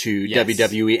signed to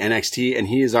WWE NXT, and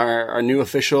he is our new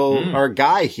official, our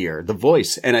guy here, the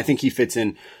voice. And I think he fits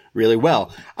in really well.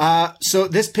 So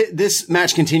this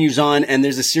match continues on and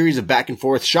there's a series of back and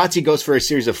forth. Shotzi goes for a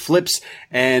series of flips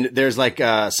and there's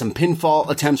some pinfall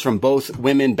attempts from both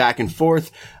women back and forth.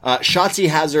 Shotzi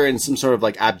has her in some sort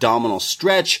of abdominal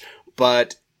stretch,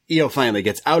 but Io finally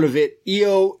gets out of it.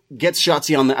 Io gets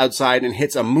Shotzi on the outside and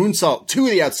hits a moonsault to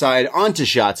the outside onto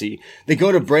Shotzi. They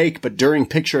go to break, but during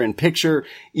picture-in-picture,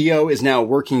 Io is now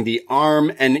working the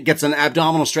arm and gets an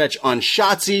abdominal stretch on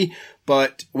Shotzi.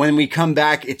 But when we come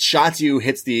back, it's Shotzi who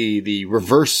hits the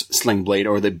reverse sling blade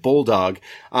or the bulldog.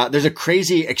 There's a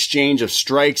crazy exchange of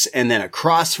strikes and then a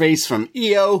crossface from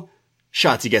Io.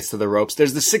 Shotzi gets to the ropes.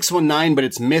 There's the 619, but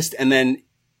it's missed and then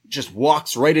just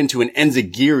walks right into an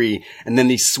enziguri and then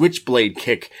the switchblade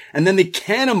kick and then the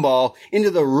cannonball into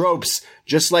the ropes.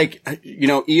 Just like,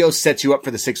 Io sets you up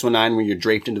for the 619 when you're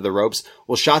draped into the ropes.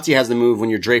 Well, Shotzi has the move when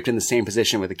you're draped in the same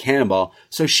position with a cannonball.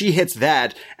 So she hits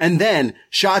that. And then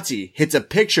Shotzi hits a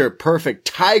picture perfect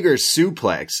tiger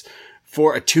suplex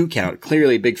for a 2 count.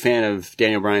 Clearly a big fan of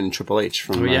Daniel Bryan and Triple H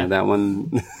from that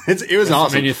one. It was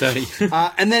awesome.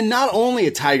 And then not only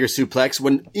a tiger suplex,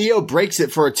 when Io breaks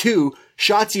it for a 2,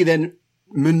 Shotzi then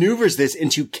maneuvers this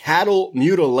into cattle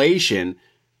mutilation.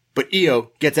 But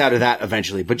Io gets out of that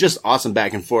eventually, but just awesome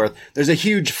back and forth. There's a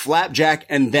huge flapjack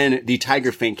and then the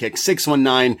tiger feint kick,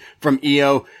 619 from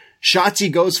Io. Shotzi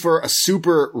goes for a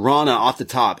super Rana off the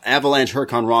top, avalanche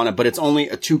Hurricane Rana, but it's only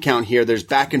a 2 count here. There's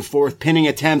back and forth pinning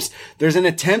attempts. There's an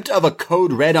attempt of a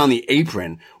code red on the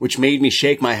apron, which made me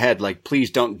shake my head like,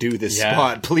 please don't do this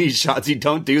spot. Please, Shotzi,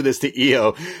 don't do this to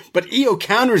Io. But Io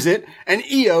counters it and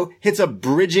Io hits a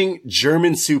bridging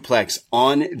German suplex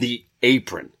on the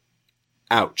apron.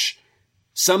 Ouch.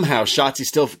 Somehow, Shotzi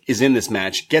still is in this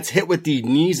match, gets hit with the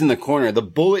knees in the corner, the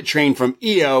bullet train from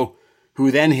Io,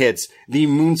 who then hits the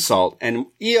moonsault. And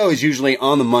Io is usually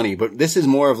on the money, but this is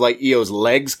more of Io's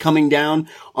legs coming down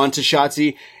onto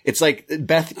Shotzi. It's like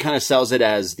Beth kind of sells it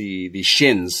as the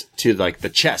shins to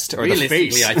the chest or the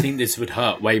face. I think this would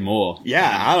hurt way more.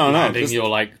 I don't know. Landing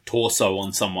your torso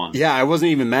on someone. Yeah, I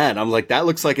wasn't even mad. I'm like, that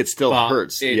looks like it still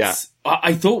hurts.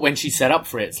 I thought when she set up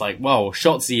for it, it's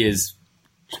Shotzi is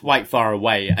quite far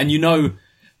away. And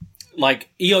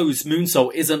Io's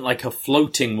moonsault isn't a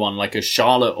floating one, like a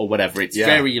Charlotte or whatever. It's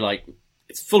very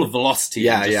it's full of velocity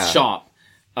and just sharp.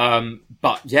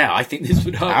 But I think this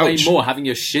would hurt way more, having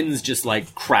your shins just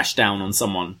crash down on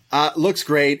someone. Looks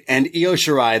great. And Io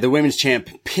Shirai, the women's champ,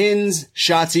 pins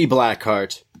Shotzi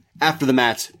Blackheart. After the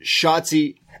match,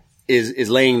 Shotzi is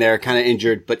laying there kind of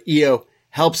injured, but Io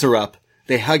helps her up.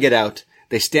 They hug it out.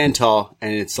 They stand tall,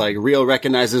 and it's real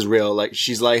recognizes real.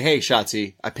 She's like, hey,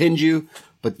 Shotzi, I pinned you,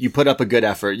 but you put up a good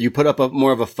effort. You put up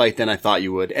more of a fight than I thought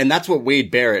you would. And that's what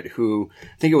Wade Barrett, who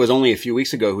I think it was only a few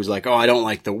weeks ago, who's like, oh, I don't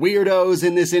like the weirdos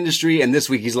in this industry. And this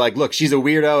week he's like, look, she's a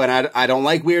weirdo and I don't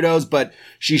like weirdos, but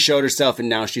she showed herself and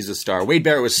now she's a star. Wade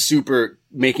Barrett was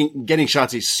getting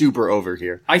Shotzi super over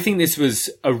here. I think this was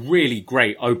a really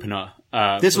great opener.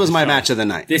 This was my match of the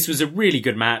night. This was a really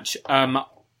good match.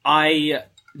 I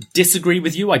disagree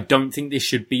with you. I don't think this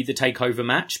should be the takeover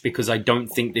match because I don't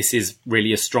think this is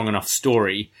really a strong enough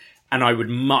story. And I would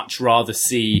much rather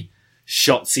see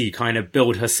Shotzi kind of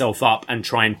build herself up and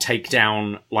try and take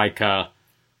down like a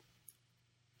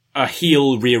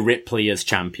heel Rhea Ripley as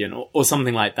champion or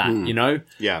something like that, you know?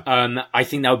 Yeah. I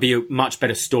think that would be a much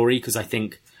better story because I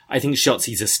think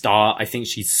Shotzi's a star. I think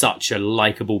she's such a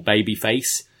likable baby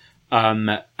face.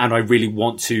 And I really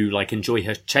want to like enjoy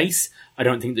her chase. I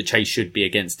don't think the chase should be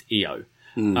against Io.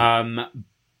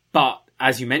 But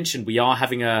as you mentioned, we are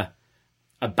having a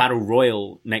battle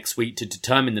royal next week to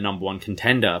determine the number one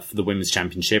contender for the women's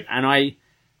championship. And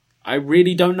I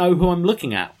really don't know who I'm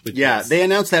looking at. Yeah, they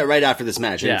announced that right after this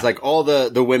match. And it's like all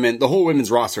the women, the whole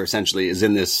women's roster essentially is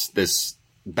in this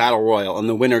battle royal and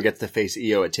the winner gets to face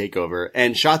Io at TakeOver.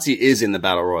 And Shotzi is in the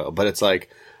battle royal, but it's like,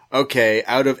 okay,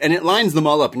 and it lines them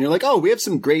all up and you're like, oh, we have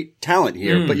some great talent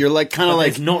here, but you're like kind of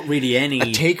like, there's not really any a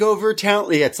TakeOver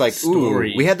talent. Yeah, it's like,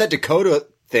 story. Ooh, we had that Dakota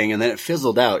thing and then it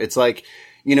fizzled out. It's like,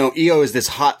 you know, Io is this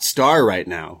hot star right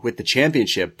now with the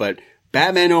championship, but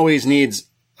Batman always needs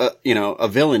a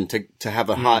villain to have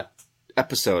a hot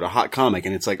episode, a hot comic.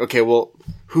 And it's like, okay, well,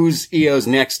 who's Io's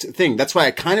next thing? That's why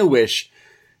I kind of wish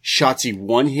Shotzi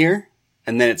won here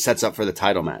and then it sets up for the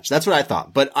title match. That's what I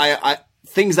thought. But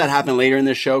things that happen later in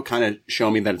this show kind of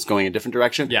show me that it's going a different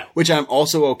direction, which I'm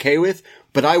also okay with.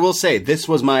 But I will say this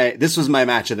was my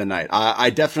match of the night.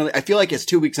 I feel like it's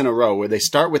 2 weeks in a row where they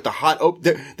start with the hot,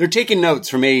 they're taking notes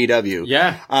from AEW.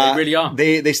 Yeah, they really are.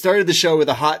 They started the show with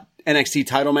a hot NXT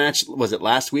title match. Was it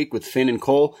last week with Finn and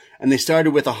Cole? And they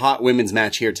started with a hot women's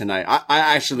match here tonight. I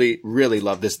actually really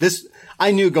love this. This,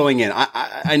 I knew going in.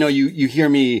 I know you hear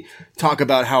me talk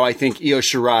about how I think Io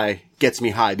Shirai gets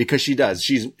me high because she does.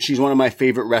 She's one of my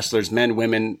favorite wrestlers, men,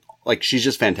 women. Like she's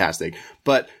just fantastic.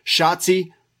 But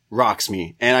Shotzi rocks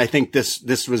me. And I think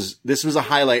this was a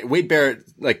highlight. Wade Barrett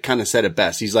like kind of said it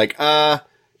best. He's like,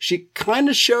 she kind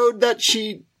of showed that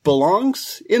she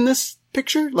belongs in this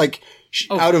picture. Like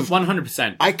out of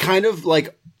 100%. I kind of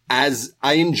like, as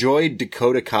I enjoyed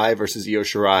Dakota Kai versus Io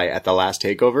Shirai at the last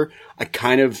TakeOver, I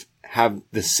kind of have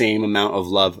the same amount of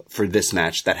love for this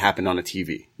match that happened on a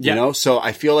TV, you know? So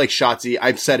I feel like Shotzi,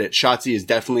 I've said it, Shotzi is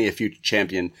definitely a future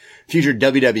champion, future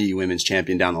WWE women's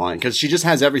champion down the line because she just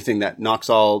has everything that knocks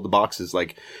all the boxes.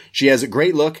 Like she has a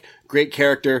great look, great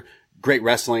character, great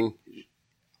wrestling.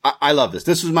 I love this.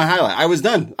 This was my highlight. I was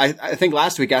done. I think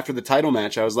last week after the title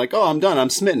match, I was like, oh, I'm done.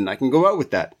 I'm smitten. I can go out with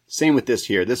that. Same with this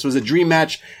here. This was a dream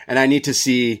match and I need to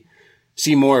see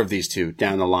more of these two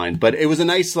down the line. But it was a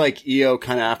nice, like, Io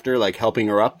kind of after, like, helping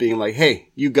her up, being like, hey,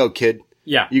 you go, kid.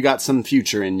 Yeah. You got some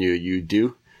future in you. You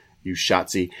do. You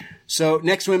Shotzi. So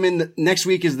next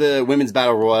week is the women's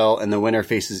battle royal and the winner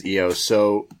faces Io.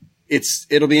 So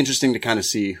it'll be interesting to kind of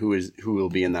see who will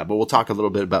be in that. But we'll talk a little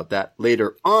bit about that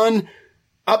later on.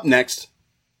 Up next,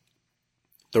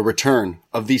 the return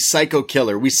of the Psycho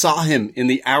Killer. We saw him in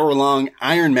the hour-long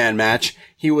Iron Man match.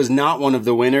 He was not one of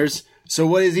the winners. So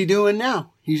what is he doing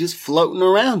now? He's just floating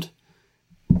around.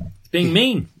 Being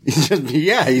mean.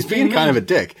 He's being kind of a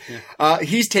dick. Yeah.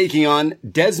 He's taking on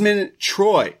Desmond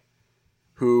Troy,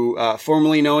 who,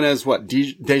 formerly known as what?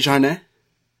 Desjardins?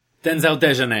 Denzel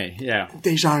Desjardins, yeah.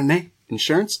 Desjardins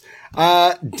Insurance.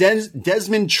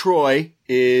 Desmond Troy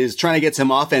is trying to get some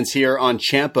offense here on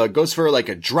Ciampa. Goes for like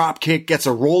a drop kick, gets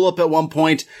a roll up at one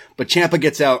point, but Ciampa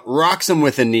gets out, rocks him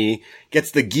with a knee,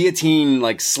 gets the guillotine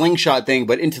like slingshot thing,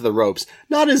 but into the ropes.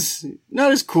 Not as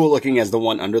cool looking as the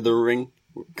one under the ring.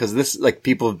 Cause this, like,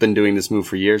 people have been doing this move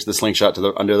for years, the slingshot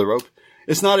under the rope.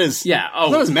 It's not as,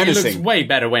 not as menacing. It looks way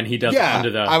better when he does it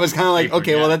under the I was kind of like, apron,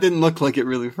 okay, well that didn't look like it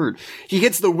really hurt. He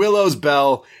hits the Willow's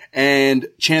bell and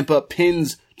Ciampa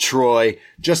pins Troy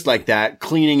just like that,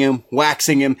 cleaning him,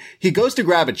 waxing him. He goes to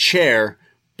grab a chair,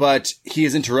 but he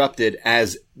is interrupted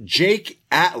as Jake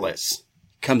Atlas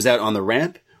comes out on the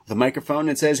ramp with a microphone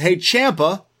and says, hey,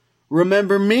 Ciampa,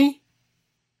 remember me?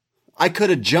 I could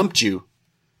have jumped you,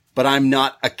 but I'm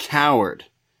not a coward.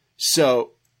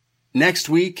 So next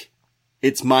week,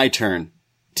 it's my turn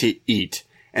to eat,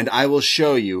 and I will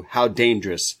show you how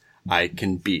dangerous I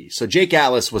can be. So Jake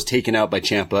Atlas was taken out by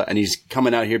Ciampa, and he's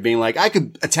coming out here being like, I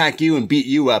could attack you and beat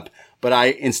you up, but I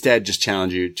instead just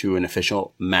challenge you to an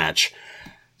official match.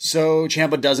 So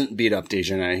Ciampa doesn't beat up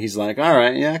Dejanay. He's like, all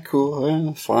right, yeah,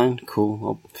 cool, fine, cool.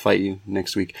 I'll fight you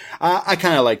next week. I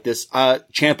kind of like this.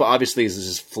 Ciampa obviously is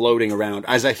just floating around,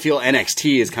 as I feel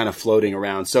NXT is kind of floating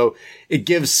around. So it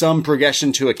gives some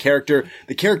progression to a character.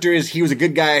 The character is he was a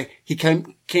good guy. He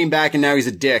came back and now he's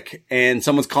a dick, and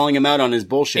someone's calling him out on his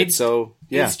bullshit.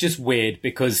 It's just weird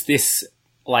because this,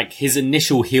 like, his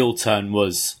initial heel turn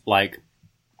was like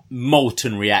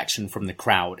molten reaction from the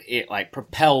crowd. It like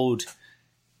propelled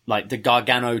like the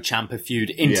Gargano Ciampa feud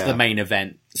into the main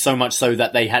event, so much so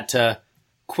that they had to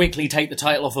quickly take the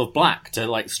title off of Black to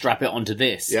like strap it onto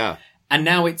this. Yeah. And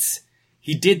now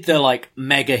he did the like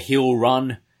mega heel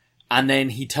run, and then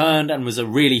he turned and was a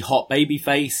really hot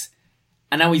babyface,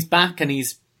 and now he's back and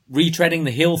he's retreading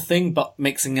the heel thing, but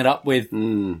mixing it up with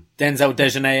Denzel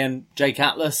Dejanay and Jake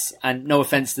Atlas. And no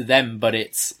offense to them, but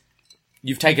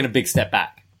you've taken a big step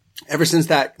back. Ever since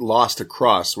that loss to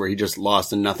Cross, where he just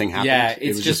lost and nothing happened, it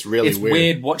was just really weird. It's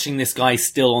weird watching this guy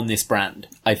still on this brand,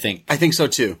 I think. I think so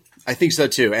too.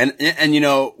 And you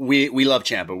know, we love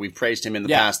Ciampa. We've praised him in the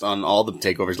past on all the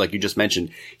takeovers, like you just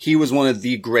mentioned. He was one of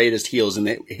the greatest heels in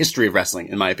the history of wrestling,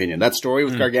 in my opinion. That story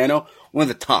with Gargano, one of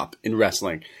the top in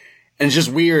wrestling. And it's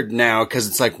just weird now, because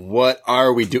it's like, what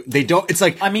are we doing? We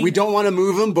don't want to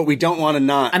move him, but we don't want to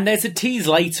not. And there's a tease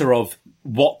later of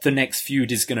what the next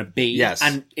feud is going to be. Yes.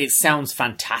 And it sounds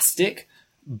fantastic,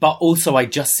 but also I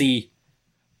see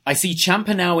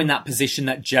Ciampa now in that position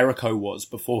that Jericho was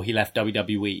before he left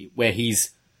WWE, where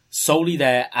he's solely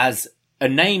there as a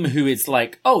name who is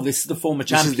like, oh, this is the former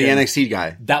champion. This is the NXT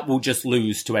guy. That will just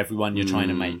lose to everyone you're trying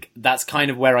to make. That's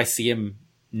kind of where I see him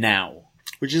now.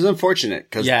 Which is unfortunate,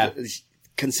 because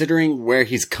considering where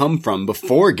he's come from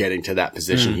before getting to that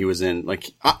position he was in,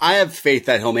 like, I have faith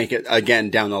that he'll make it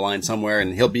again down the line somewhere,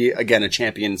 and he'll be again a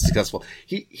champion, successful.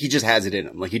 He just has it in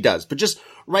him, like he does. But just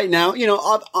right now, you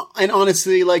know, and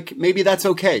honestly, like, maybe that's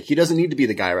okay. He doesn't need to be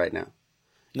the guy right now.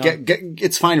 No.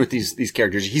 It's fine with these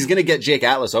characters. He's gonna get Jake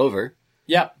Atlas over.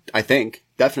 Yeah. I think.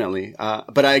 Definitely.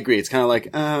 But I agree. It's kind of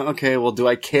like, okay, well, do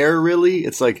I care really?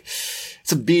 It's like,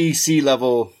 it's a B, C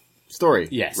level story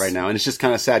right now. And it's just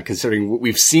kind of sad considering what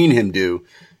we've seen him do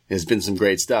has been some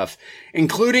great stuff,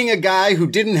 including a guy who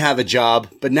didn't have a job,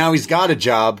 but now he's got a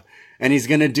job and he's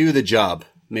going to do the job.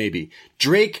 Maybe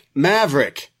Drake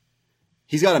Maverick.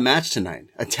 He's got a match tonight,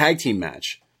 a tag team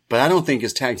match, but I don't think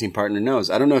his tag team partner knows.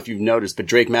 I don't know if you've noticed, but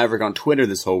Drake Maverick on Twitter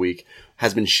this whole week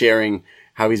has been sharing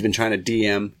how he's been trying to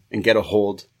DM and get a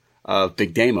hold of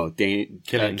Big Damo,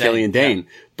 Killian Dane.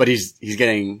 But he's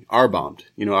getting R-bombed.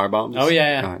 You know R-bombs? Oh,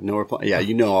 yeah. No reply. Yeah,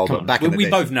 you know all about back in the day.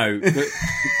 We both know.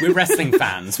 We're wrestling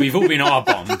fans. We've all been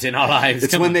R-bombed in our lives.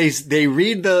 It's when they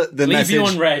read the message. Leave you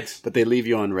on red. But they leave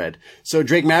you on red. So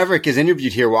Drake Maverick is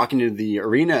interviewed here walking into the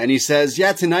arena, and he says,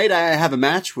 yeah, tonight I have a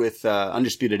match with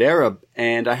Undisputed Era,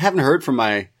 and I haven't heard from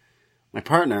my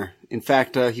partner. In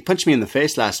fact, he punched me in the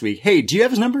face last week. Hey, do you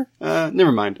have his number?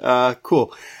 Never mind.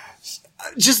 Cool.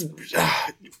 Just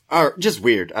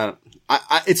weird.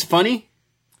 It's funny,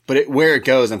 but where it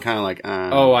goes, I'm kind of like,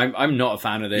 I'm not a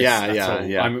fan of this.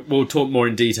 Yeah. We'll talk more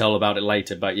in detail about it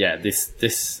later, but yeah,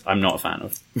 this I'm not a fan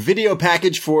of. Video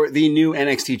package for the new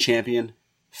NXT champion,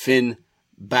 Finn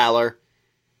Balor.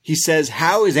 He says,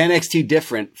 how is NXT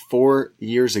different 4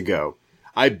 years ago?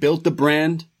 I built the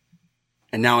brand,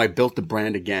 and now I built the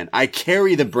brand again. I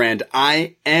carry the brand.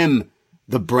 I am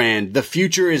the brand. The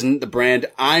future isn't the brand.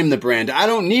 I'm the brand. I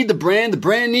don't need the brand. The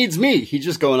brand needs me. He's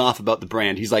just going off about the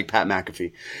brand. He's like Pat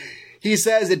McAfee. He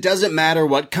says it doesn't matter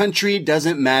what country,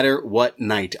 doesn't matter what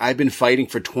night. I've been fighting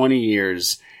for 20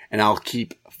 years and I'll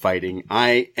keep fighting.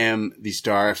 I am the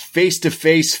star. Face to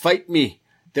face, fight me.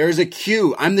 There's a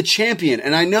queue. I'm the champion.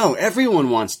 And I know everyone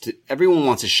wants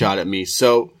a shot at me.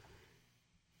 So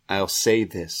I'll say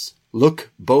this. Look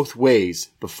both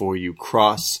ways before you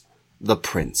cross the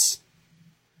prince.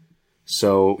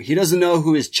 So he doesn't know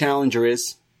who his challenger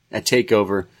is at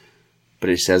TakeOver, but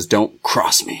he says, don't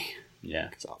cross me. Yeah.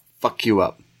 Because I'll fuck you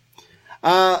up.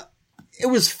 It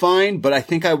was fine, but I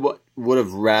think I would have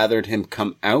rathered him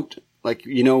come out. Like,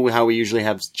 you know how we usually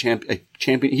have a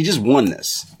champion? He just won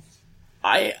this.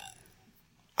 I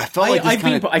felt like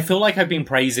I feel like I've been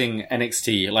praising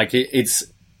NXT. Like,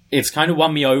 it's kind of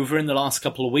won me over in the last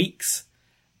couple of weeks.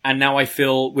 And now I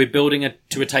feel we're building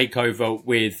to a TakeOver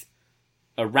with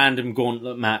a random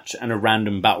gauntlet match and a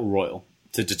random battle royal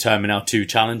to determine our two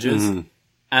challengers. Mm-hmm.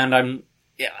 And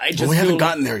we haven't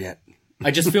gotten there yet.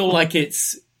 I just feel like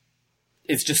it's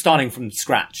just starting from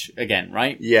scratch again,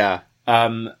 right? Yeah.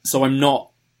 So I'm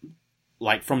not,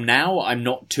 like, from now, I'm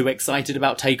not too excited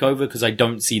about TakeOver because I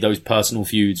don't see those personal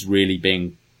feuds really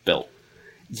being built.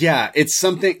 Yeah, it's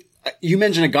something, you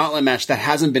mentioned a gauntlet match that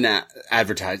hasn't been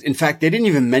advertised. In fact, they didn't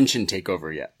even mention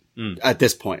TakeOver yet at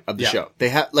this point of the show.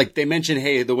 They they mentioned,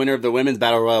 hey, the winner of the women's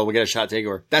battle royal will get a shot at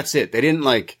TakeOver. That's it. They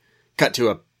didn't cut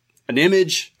to an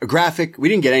image, a graphic. We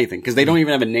didn't get anything because they don't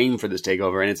even have a name for this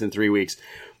TakeOver, and it's in 3 weeks.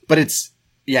 But it's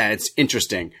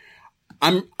interesting.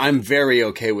 I'm very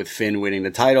okay with Finn winning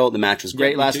the title. The match was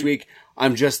great last week.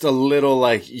 I'm just a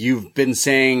little you've been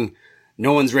saying,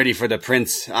 no one's ready for the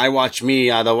prince. I watch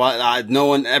me.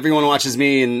 Everyone watches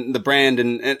me and the brand.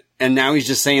 And now he's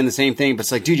just saying the same thing.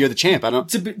 But it's dude, you're the champ.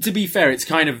 To be fair, it's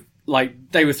kind of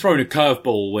like they were throwing a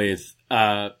curveball with,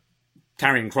 Karrion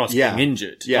Kross being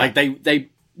injured. Yeah. They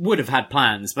would have had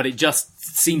plans, but it just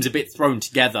seems a bit thrown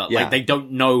together. Yeah. They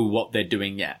don't know what they're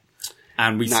doing yet.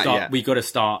 And we got to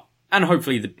start. And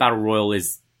hopefully the battle royal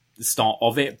is the start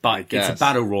of it, but it's a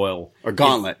battle royal. Or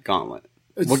gauntlet.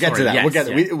 We'll get to that. Yes, we'll get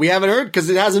there. We haven't heard because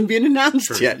it hasn't been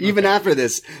announced yet. Even after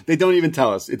this, they don't even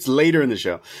tell us. It's later in the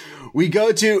show. We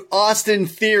go to Austin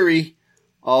Theory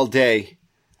all day.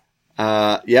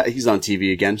 He's on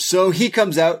TV again. So he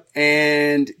comes out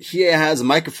and he has a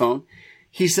microphone.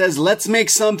 He says, let's make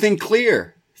something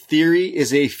clear. Theory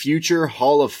is a future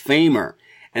Hall of Famer.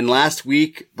 And last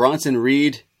week, Bronson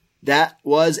Reed, that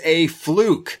was a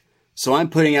fluke. So I'm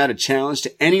putting out a challenge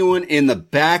to anyone in the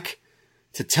back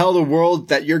to tell the world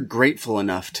that you're grateful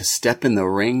enough to step in the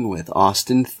ring with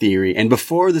Austin Theory. And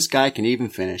before this guy can even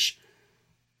finish,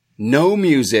 no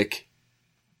music,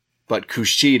 but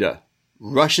Kushida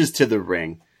rushes to the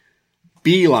ring,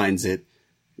 beelines it,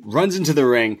 runs into the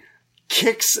ring,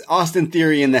 kicks Austin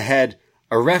Theory in the head.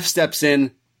 A ref steps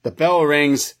in, the bell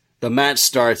rings, the match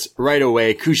starts right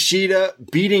away.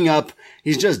 Kushida beating up.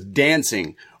 He's just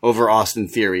dancing over Austin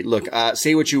Theory. Look,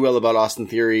 say what you will about Austin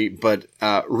Theory, but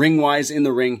ring-wise in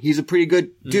the ring, he's a pretty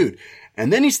good dude.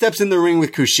 And then he steps in the ring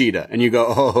with Kushida, and you go,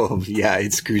 oh, yeah,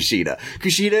 it's Kushida.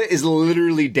 Kushida is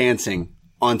literally dancing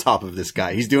on top of this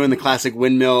guy. He's doing the classic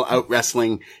windmill,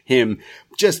 out-wrestling him,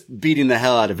 just beating the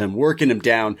hell out of him, working him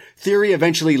down. Theory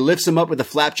eventually lifts him up with a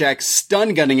flapjack,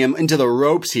 stun gunning him into the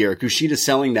ropes here. Kushida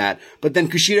selling that. But then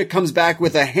Kushida comes back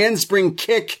with a handspring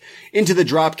kick into the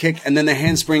drop kick, and then the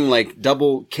handspring,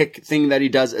 double kick thing that he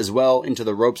does as well into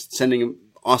the ropes, sending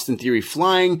Austin Theory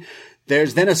flying.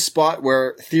 There's then a spot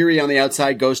where Theory on the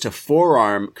outside goes to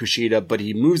forearm Kushida, but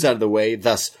he moves out of the way,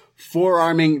 thus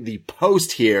forearming the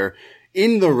post here.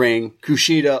 In the ring,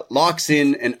 Kushida locks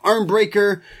in an arm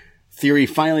breaker. Theory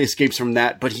finally escapes from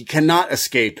that, but he cannot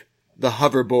escape the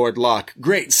hoverboard lock.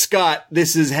 Great Scott,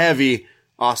 this is heavy.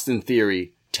 Austin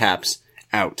Theory taps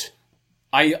out.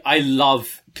 I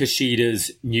love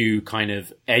Kushida's new kind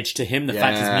of edge to him. The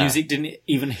fact his music didn't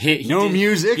even hit.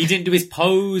 Music. He didn't do his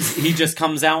pose. He just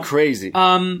comes out. Crazy.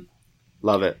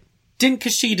 Love it. Didn't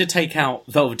Kushida take out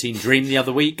Velveteen Dream the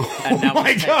other week? And now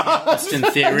he's taking out Austin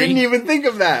Theory. I didn't even think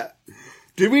of that.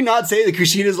 Did we not say that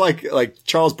Kushida's like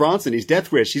Charles Bronson? He's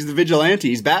Death Wish. He's the vigilante.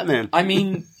 He's Batman. I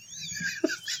mean,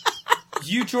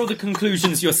 you draw the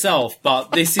conclusions yourself,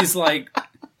 but this is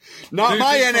not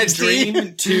my NXT.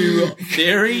 Dream to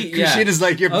Theory.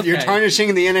 Kushida's you're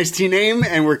tarnishing the NXT name,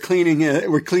 and we're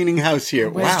cleaning house here.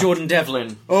 Where's Jordan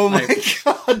Devlin? Oh my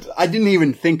god! I didn't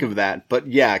even think of that. But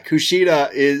yeah,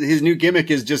 Kushida his new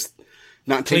gimmick is just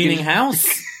not cleaning house.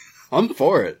 I'm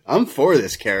for it. I'm for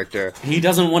this character. He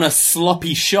doesn't want a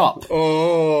sloppy shop.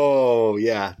 Oh,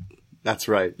 yeah. That's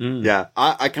right. Yeah.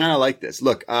 I kind of like this.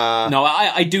 Look, no,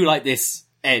 I do like this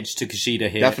edge to Kushida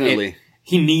here. Definitely.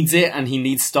 He needs it, and he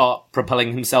needs to start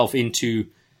propelling himself into,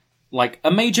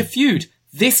 a major feud.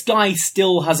 This guy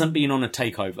still hasn't been on a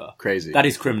takeover. Crazy. That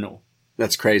is criminal.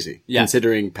 That's crazy. Yeah.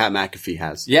 Considering Pat McAfee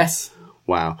has. Yes.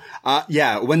 Wow.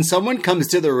 When someone comes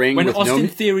to the ring when Austin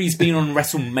Theory's been on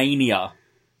WrestleMania...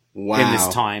 Wow. In this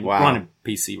time. Wow. Granted,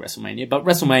 PC WrestleMania, but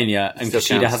WrestleMania and Still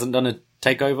Kushida counts. hasn't done a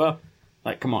takeover.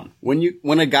 Come on.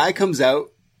 When a guy comes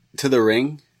out to the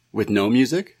ring with no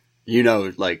music,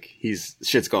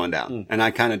 shit's going down. And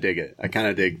I kind of dig it. I kind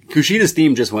of dig. Kushida's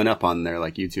theme just went up on their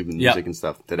YouTube and music and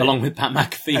stuff today. Along with Pat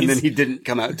McAfee's. And then he didn't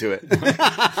come out to it.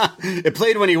 It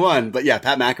played when he won, but yeah,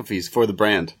 Pat McAfee's For the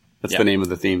Brand. That's the name of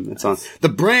the theme. It's on The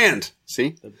Brand.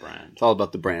 See? The Brand. It's all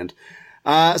about the brand.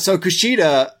 So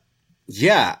Kushida,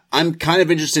 yeah, I'm kind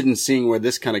of interested in seeing where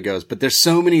this kind of goes, but there's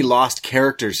so many lost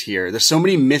characters here. There's so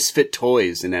many misfit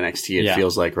toys in NXT, it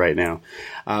feels like right now.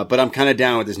 But I'm kind of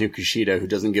down with this new Kushida who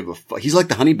doesn't give a fuck. He's like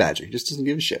the honey badger. He just doesn't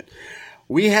give a shit.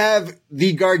 We have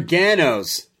the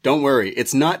Garganos. Don't worry.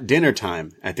 It's not dinner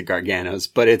time at the Garganos,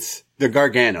 but it's the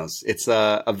Garganos. It's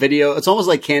a video. It's almost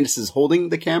like Candice is holding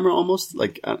the camera almost.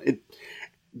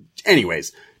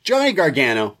 Anyways, Johnny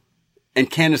Gargano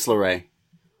and Candice LeRae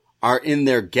are in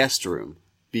their guest room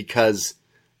because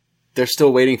they're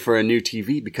still waiting for a new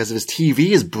TV because his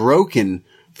TV is broken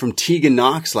from Tegan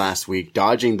Knox last week,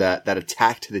 dodging that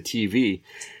attack to the TV.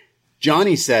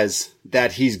 Johnny says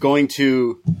that he's going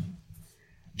to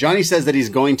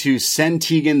send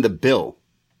Tegan the bill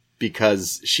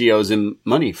because she owes him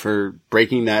money for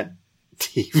breaking that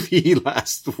TV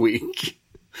last week.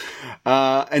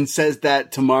 And says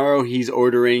that tomorrow he's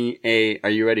ordering are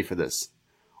you ready for this?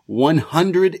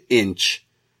 100-inch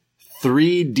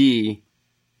 3D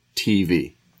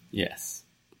TV. Yes.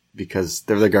 Because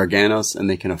they're the Garganos and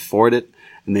they can afford it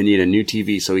and they need a new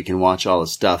TV so he can watch all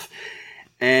his stuff.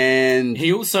 And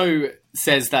he also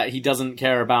says that he doesn't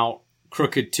care about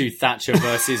Crooked Tooth Thatcher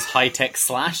versus High Tech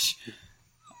Slash.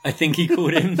 I think he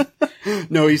called him.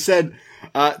 No, he said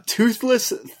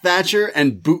Toothless Thatcher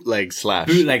and Bootleg Slash.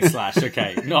 Bootleg Slash,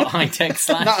 okay. Not High Tech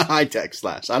Slash. Not High Tech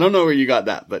Slash. I don't know where you got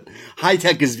that, but High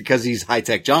Tech is because he's High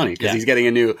Tech Johnny, because he's getting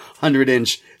a new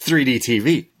 100-inch 3D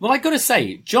TV. Well, I gotta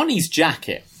say, Johnny's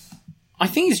jacket, I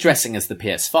think he's dressing as the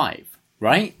PS5,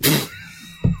 right?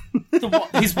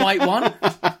 His white one.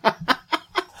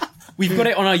 We've got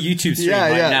it on our YouTube stream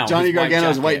right now. Johnny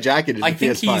Gargano's white jacket is the PS5. I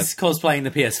think he's cosplaying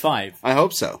the PS5. I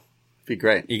hope so. Be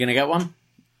great. You gonna get one?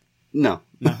 No.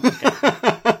 Okay.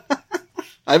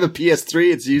 I have a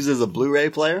PS3. It's used as a Blu-ray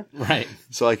player. Right.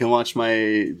 So I can watch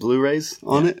my Blu-rays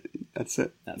on it. That's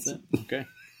it. Okay.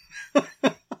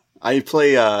 I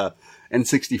play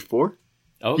N64.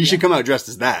 Oh, you should come out dressed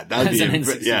as that. That'd be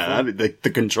N64. that'd be the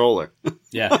controller.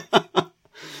 Yeah.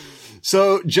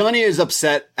 So Johnny is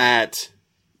upset at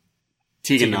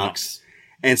Tegan Knox,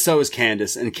 and so is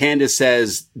Candice. And Candice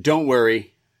says, "Don't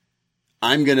worry,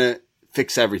 I'm gonna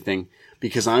fix everything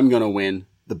because I'm gonna win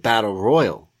the Battle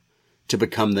Royal to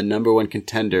become the #1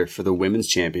 contender for the Women's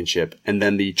Championship, and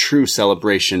then the true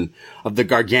celebration of the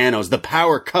Garganos, the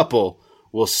power couple,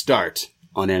 will start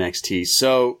on NXT."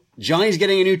 So Johnny's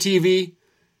getting a new TV.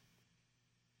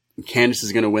 And Candice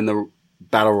is gonna win the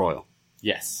Battle Royal.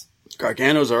 Yes.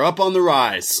 Garganos are up on the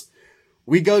rise.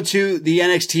 We go to the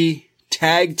NXT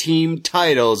Tag Team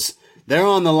titles. They're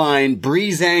on the line.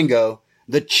 Breezango,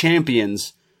 the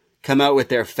champions, come out with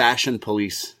their Fashion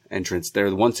Police entrance.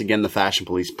 They're once again the Fashion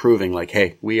Police, proving like,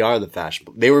 hey, we are the Fashion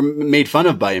Police. They were made fun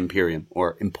of by Imperium,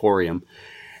 or Emporium.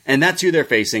 And that's who they're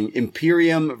facing.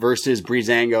 Imperium versus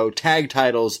Breezango. Tag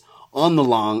titles on the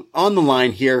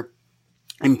line here.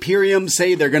 Imperium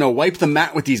say they're going to wipe the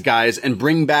mat with these guys and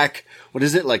bring back,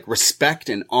 like respect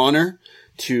and honor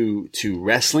to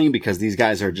wrestling, because these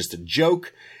guys are just a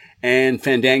joke. And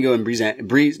Fandango and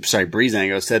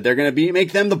Breezango said they're going to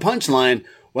make them the punchline.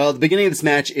 Well, at the beginning of this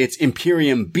match, it's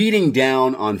Imperium beating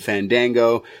down on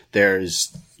Fandango.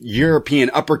 There's European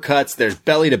uppercuts. There's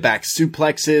belly to back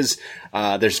suplexes.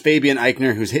 There's Fabian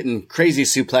Eichner, who's hitting crazy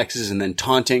suplexes and then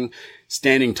taunting,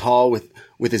 standing tall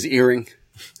with his earring.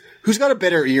 Who's got a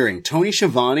better earring, Tony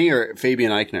Schiavone or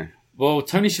Fabian Eichner? Well,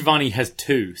 Tony Schiavone has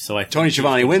two, so I think Tony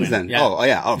Schiavone wins then. Yeah. Oh,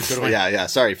 yeah. Oh, yeah.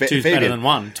 Sorry. Two's Fabian. better than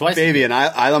one. Twice. Fabian,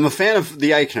 I'm a fan of the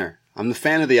Eichner. I'm the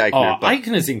fan of the Eichner. Oh,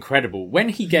 Eichner's incredible.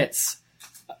 When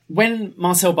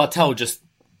Marcel Bartel just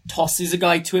tosses a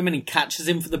guy to him and he catches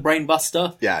him for the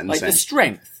brainbuster. Yeah, insane. Like, the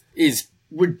strength is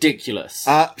ridiculous.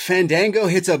 Fandango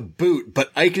hits a boot,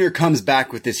 but Eichner comes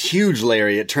back with this huge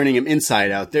lariat, turning him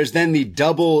inside out. There's then the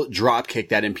double drop kick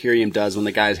that Imperium does when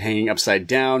the guy's hanging upside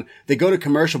down. They go to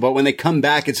commercial, but when they come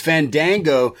back, it's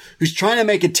Fandango who's trying to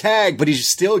make a tag, but he's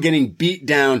still getting beat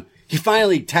down. He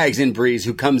finally tags in Breeze,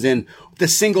 who comes in with a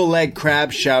single leg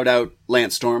crab. Shout out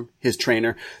Lance Storm, his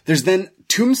trainer. There's then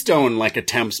tombstone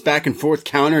attempts, back and forth,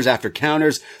 counters after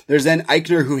counters. There's then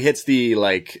Eichner who hits the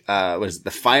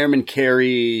the fireman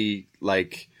carry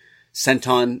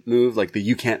senton move, the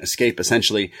you can't escape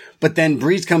essentially. But then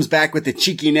Breeze comes back with the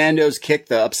cheeky Nando's kick,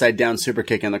 the upside down super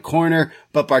kick in the corner,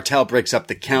 but Bartel breaks up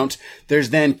the count.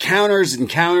 There's then counters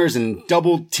and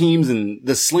double teams and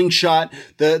the slingshot.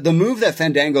 The move that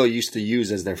Fandango used to use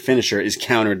as their finisher is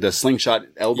countered, the slingshot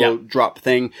elbow drop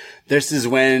thing. This is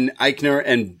when Eichner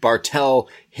and Bartel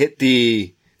hit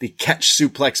the catch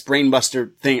suplex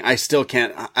brainbuster thing. I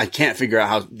can't figure out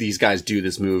how these guys do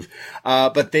this move.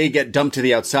 But they get dumped to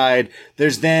the outside.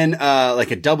 There's then,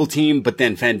 a double team, but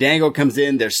then Fandango comes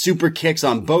in. There's super kicks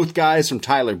on both guys from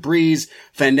Tyler Breeze.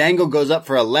 Fandango goes up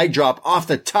for a leg drop off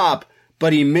the top,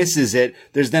 but he misses it.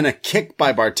 There's then a kick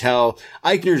by Bartel.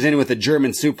 Eichner's in with a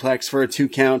German suplex for a 2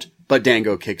 count, but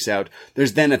Dango kicks out.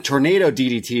 There's then a tornado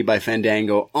DDT by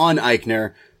Fandango on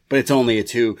Eichner, but it's only a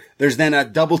 2. There's then a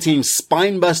double team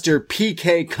spinebuster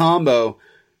PK combo.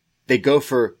 They go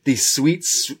for the street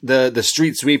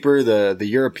sweeper, the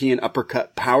European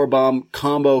uppercut powerbomb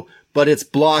combo, but it's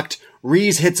blocked.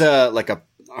 Reese hits a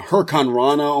Hurricane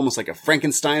Rana, almost like a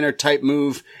Frankensteiner type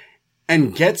move.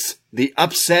 and gets the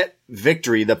upset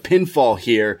victory, the pinfall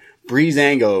here.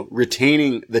 Breezango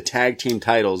retaining the tag team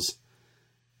titles.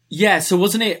 Yeah, so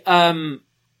wasn't it...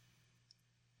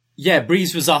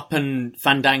 Breeze was up and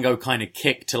Fandango kind of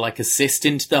kicked to like assist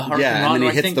into the Hurricane Rana. Yeah, and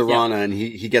then he hits the Rana and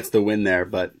he gets the win there.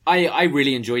 But I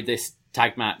really enjoyed this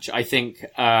tag match. I think,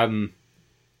 I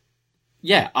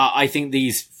think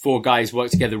these four guys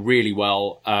work together really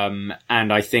well. And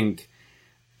I think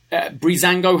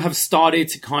Breezango have started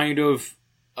to kind of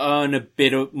earn a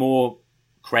bit of more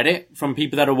credit from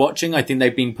people that are watching. I think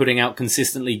they've been putting out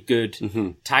consistently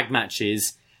good tag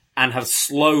matches and have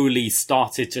slowly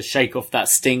started to shake off that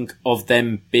stink of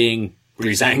them being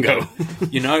Breezango,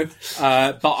 you know?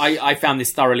 But I found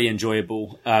this thoroughly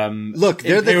enjoyable. Look,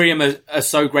 Imperium are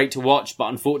so great to watch, but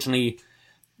unfortunately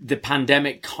the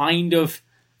pandemic kind of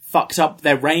fucked up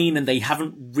their reign and they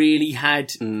haven't really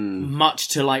had much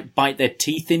to like bite their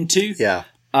teeth into. Yeah.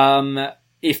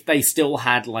 If they still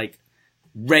had like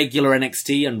regular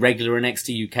NXT and regular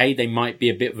NXT UK, they might be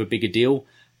a bit of a bigger deal.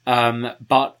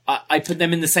 But I put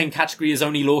them in the same category as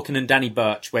Oney Lorcan and Danny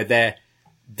Burch, where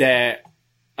they're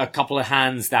a couple of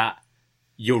hands that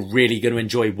you're really going to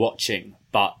enjoy watching,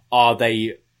 but are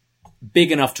they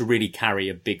big enough to really carry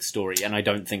a big story? And I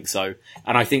don't think so.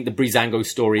 And I think the Breezango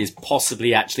story is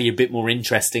possibly actually a bit more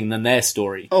interesting than their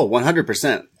story. Oh,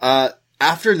 100%.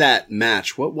 After that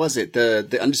match, what was it?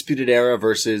 The Undisputed Era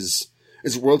versus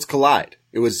Worlds Collide.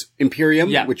 It was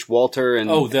Imperium, which Walter and...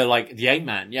 Oh, the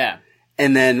 8-man, yeah.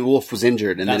 And then Wolf was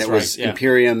injured, and That's then it was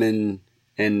Imperium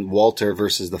and Walter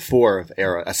versus the 4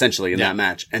 Era, essentially, in that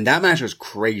match. And that match was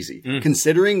crazy.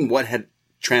 Considering what had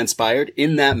transpired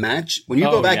in that match, when you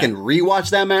go back and rewatch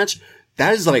that match,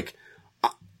 that is like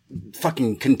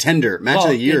fucking contender, match of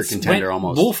the year contender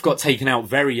almost. Wolf got taken out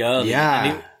very early. Yeah.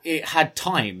 And it had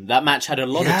time. That match had a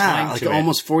lot of time to it.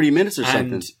 Almost 40 minutes or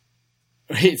something.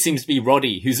 It seems to be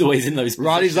Roddy who's always in those positions.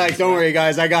 Roddy's like, don't worry,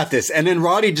 guys, I got this. And then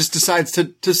Roddy just decides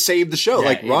to save the show.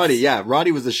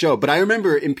 Roddy was the show. But I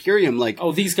remember Imperium,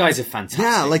 these guys are fantastic.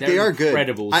 Yeah, they are good.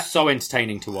 Incredible. So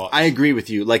entertaining to watch. I agree with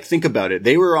you. Think about it.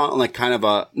 They were on kind of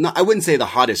I wouldn't say the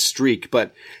hottest streak,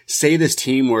 but say this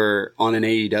team were on an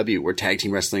AEW where tag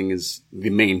team wrestling is the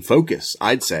main focus,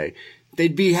 I'd say.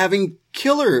 They'd be having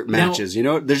killer matches, you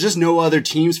know? There's just no other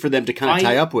teams for them to kind of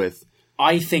tie up with.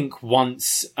 I think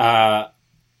once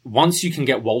you can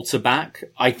get Walter back,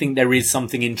 I think there is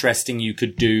something interesting you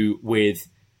could do with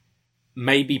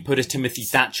maybe put a Timothy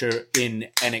Thatcher in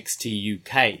NXT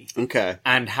UK. Okay.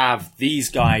 And have these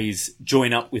guys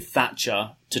join up with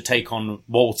Thatcher to take on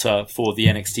Walter for the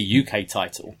NXT UK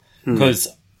title. Because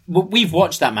we've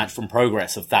watched that match from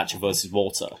Progress of Thatcher versus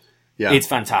Walter. Yeah. It's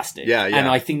fantastic. Yeah. And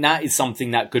I think that is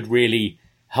something that could really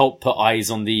help put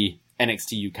eyes on the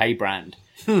NXT UK brand.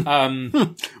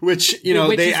 Which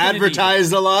they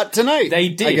advertised a lot tonight. They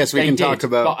did. I guess we can talk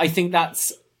about. But I think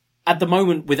that's, at the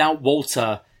moment, without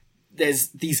Walter,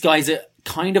 these guys are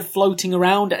kind of floating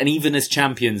around, and even as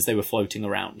champions, they were floating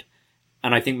around.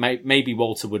 And I think maybe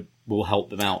Walter will help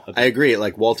them out a bit. I agree.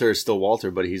 Walter is still Walter,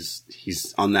 but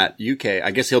he's on that UK. I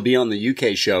guess he'll be on the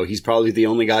UK show. He's probably the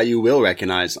only guy you will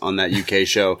recognize on that UK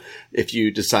show if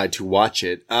you decide to watch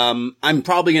it. I'm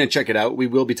probably going to check it out. We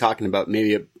will be talking about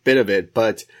maybe a bit of it,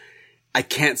 but I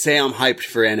can't say I'm hyped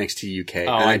for NXT UK.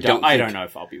 Oh, I don't know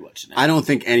if I'll be watching it. I don't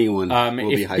think anyone will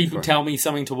be hyped for it. If people tell me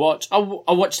something to watch, I'll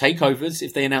watch takeovers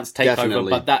if they announce takeover. Definitely.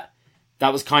 But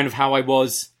that was kind of how I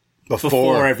was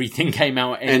before everything came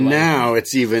out anyway. And now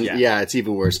it's even, it's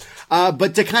even worse.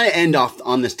 But to kind of end off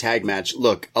on this tag match,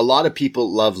 look, a lot of people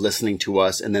love listening to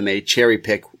us and then they cherry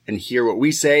pick and hear what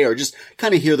we say or just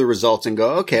kind of hear the results and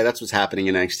go, okay, that's what's happening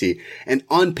in NXT. And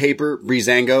on paper,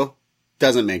 Breezango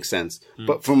doesn't make sense.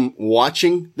 But from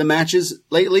watching the matches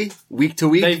lately, week to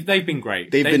week, they've been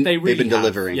great. They've been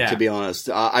delivering, yeah. To be honest.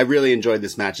 I really enjoyed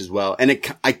this match as well. And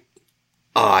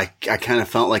I kind of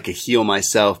felt like a heel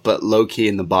myself, but low key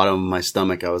in the bottom of my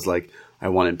stomach, I was like, I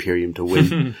want Imperium to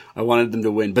win. I wanted them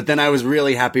to win. But then I was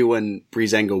really happy when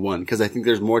Breezango won, because I think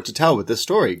there's more to tell with this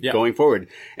story going forward.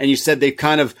 And you said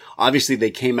they've obviously they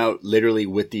came out literally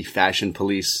with the Fashion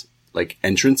Police,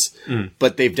 entrance,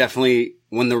 but they've definitely,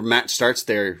 when the match starts,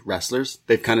 they're wrestlers.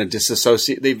 They've kind of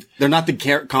disassociated. They're not the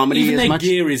comedy even as their much.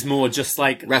 Gear is more just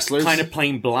wrestlers, kind of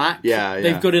plain black. Yeah.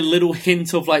 They've got a little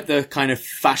hint of the kind of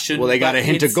fashion. Well, they got a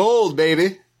hint of gold,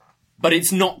 baby. But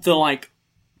it's not the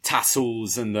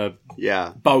tassels and the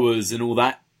boas and all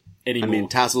that anymore. I mean,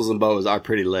 tassels and boas are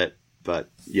pretty lit, but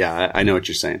yeah, I know what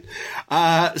you're saying.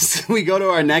 So we go to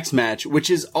our next match, which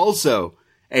is also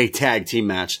a tag team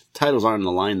match. Titles aren't on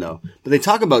the line though, but they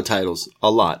talk about titles a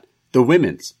lot. The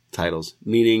women's titles,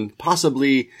 meaning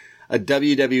possibly a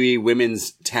WWE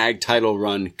Women's Tag Title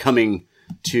run coming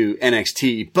to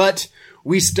NXT. But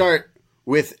we start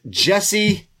with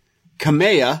Jessie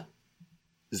Kamea.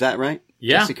 Is that right?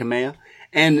 Yeah. Jessie Kamea.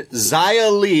 And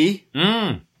Xia Li.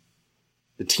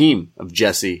 The team of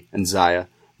Jessie and Xia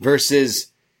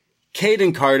versus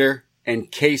Kaden Carter and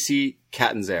Casey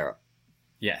Catanzaro.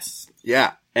 Yes.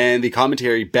 Yeah. And the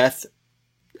commentary, Beth,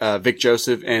 Vic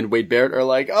Joseph, and Wade Barrett are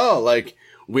like,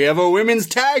 we have a women's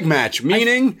tag match,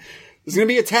 meaning there's going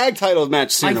to be a tag title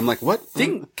match soon. I'm like, what? I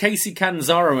think Casey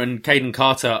Catanzaro and Kaden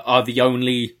Carter are the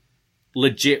only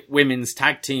legit women's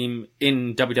tag team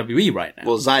in WWE right now.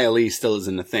 Well, Xia Li still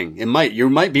isn't a thing. You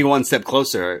might be one step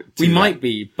closer. We might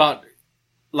be, but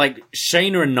like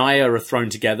Shayna and Nia are thrown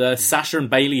together. Sasha and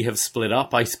Bayley have split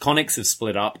up. Iconics have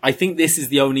split up. I think this is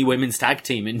the only women's tag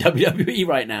team in WWE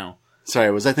right now.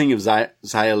 Sorry, was I thinking of Xia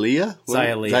Li?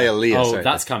 Xia Li. Oh, sorry.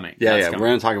 that's coming. Yeah, that's yeah. coming. We're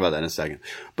going to talk about that in a second.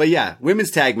 But yeah,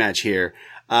 women's tag match here.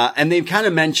 And they've kind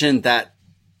of mentioned that,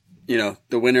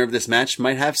 the winner of this match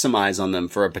might have some eyes on them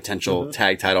for a potential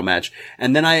tag title match.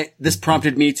 And then this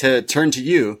prompted me to turn to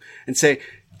you and say,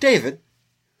 David,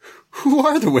 who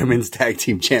are the women's tag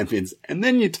team champions? And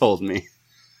then you told me.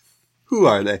 Who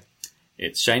are they?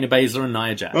 It's Shayna Baszler and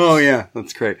Nia Jax. Oh, yeah.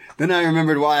 That's great. Then I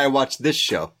remembered why I watched this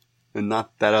show and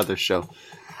not that other show.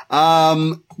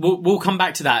 We'll come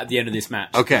back to that at the end of this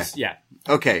match. Okay. Yeah.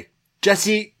 Okay.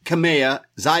 Jessie Kamea,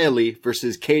 Xia Li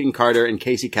versus Kaden Carter and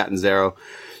Casey Catanzaro.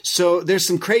 So there's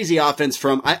some crazy offense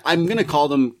from, I'm going to call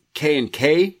them K and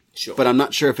K. Sure. But I'm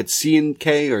not sure if it's C and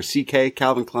K or CK,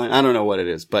 Calvin Klein. I don't know what it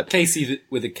is, but Casey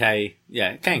with a K.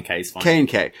 Yeah, K and K is fine. K and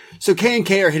K. So K and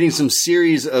K are hitting some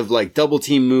series of like double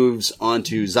team moves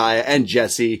onto Xia and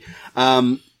Jessie.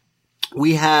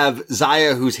 We have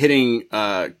Xia who's hitting,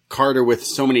 Carter with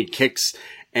so many kicks,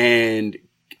 and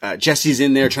Jessie's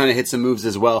in there trying to hit some moves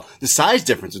as well. The size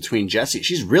difference between Jessie,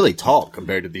 she's really tall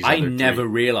compared to these other I never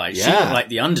three. realized. Yeah. She looked like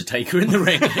the Undertaker in the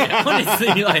ring.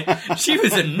 Honestly, like, she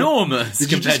was enormous.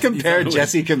 Did you just compare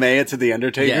Jessie Kamea to the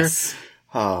Undertaker? Yes.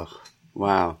 Oh,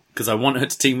 wow. Because I want her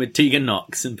to team with Tegan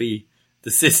Nox and be the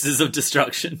Sisters of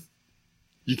Destruction.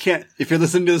 You can't, if you're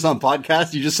listening to this on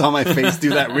podcast, you just saw my face do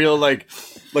that real, like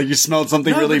you smelled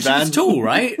something really but bad. She was tall,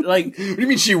 right? Like, what do you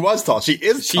mean she was tall? She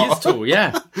is tall. She is tall,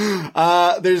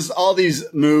 yeah. There's all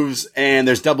these moves, and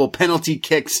there's double penalty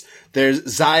kicks. There's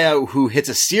Xia, who hits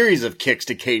a series of kicks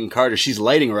to Kaden Carter. She's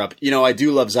lighting her up. I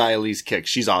do love Xia Li's kicks.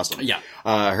 She's awesome. Yeah.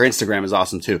 Her Instagram is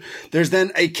awesome, too. There's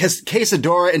then a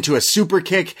quesadora into a super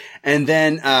kick, and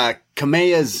then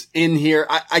Kamea's in here.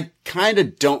 I kind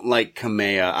of don't like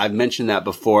Kamea. I've mentioned that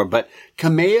before, but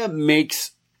Kamea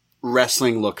makes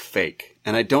wrestling look fake.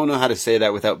 And I don't know how to say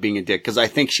that without being a dick, because I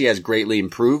think she has greatly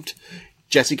improved,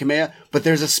 Jessie Kamea. But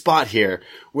there's a spot here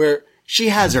where she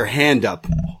has her hand up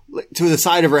to the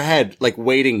side of her head, like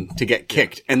waiting to get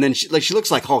kicked. And then she looks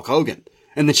like Hulk Hogan.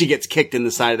 And then she gets kicked in the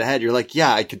side of the head. You're like,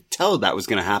 yeah, I could tell that was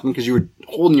going to happen because you were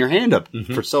holding your hand up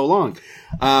for so long.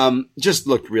 Just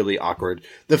looked really awkward.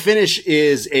 The finish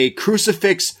is a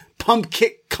crucifix pump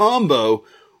kick combo,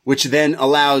 which then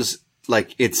allows,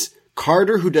 it's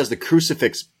Carter who does the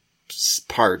crucifix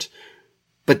part,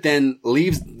 but then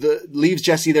leaves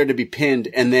Jessie there to be pinned,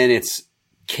 and then it's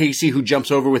Casey who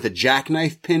jumps over with a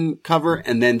jackknife pin cover,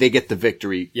 and then they get the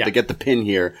victory. Yeah. They get the pin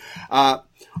here.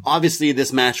 Obviously,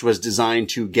 this match was designed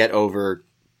to get over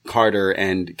Carter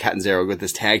and Catanzaro with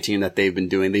this tag team that they've been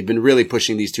doing. They've been really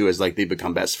pushing these two as they've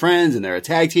become best friends, and they're a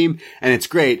tag team, and it's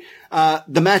great.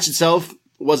 The match itself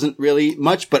wasn't really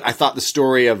much, but I thought the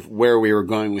story of where we were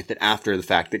going with it after the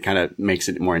fact, that kind of makes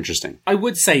it more interesting. I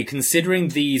would say, considering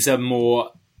these are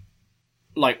more,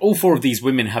 all four of these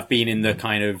women have been in the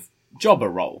kind of jobber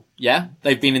role, yeah?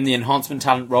 They've been in the enhancement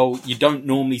talent role. You don't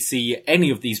normally see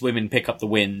any of these women pick up the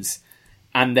wins,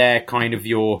 and they're kind of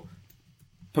your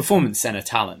performance center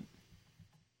talent.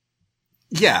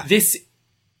 Yeah. This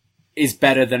is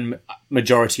better than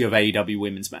majority of AEW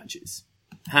women's matches.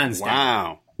 Hands down.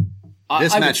 Wow.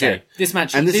 This match here. This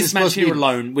match here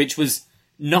alone, which was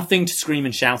nothing to scream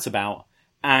and shout about.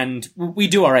 And we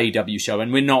do our AEW show,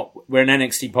 and we're an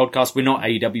NXT podcast. We're not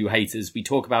AEW haters. We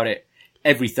talk about it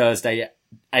every Thursday at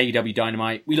AEW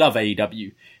Dynamite. We love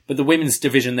AEW. But the women's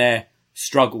division there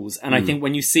struggles. And I think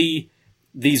when you see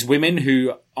these women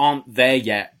who aren't there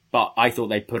yet, but I thought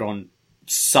they put on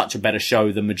such a better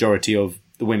show than majority of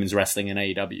the women's wrestling in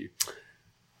AEW.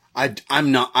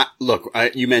 I'm not,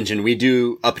 you mentioned we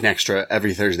do upNXT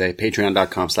every Thursday,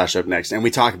 patreon.com/upNXT, and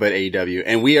we talk about AEW,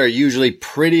 and we are usually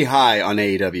pretty high on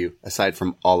AEW, aside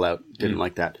from All Out. Didn't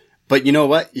like that. But you know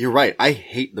what? You're right. I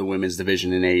hate the women's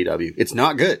division in AEW. It's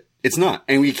not good. It's not.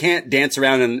 And we can't dance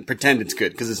around and pretend it's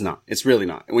good, because it's not. It's really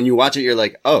not. When you watch it, you're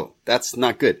like, oh, that's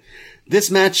not good. This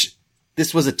match,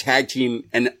 this was a tag team,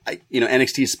 and,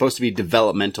 NXT is supposed to be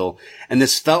developmental, and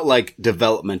this felt like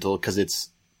developmental because it's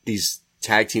these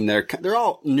tag team that they're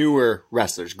all newer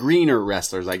wrestlers, greener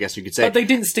wrestlers, I guess you could say. But they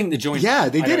didn't stink the joint. Yeah,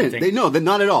 they didn't.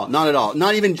 Not at all. Not at all.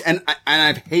 Not even, and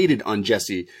I've hated on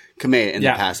Jessie Kamea in the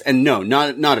past. And no,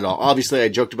 not at all. Obviously, I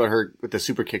joked about her with the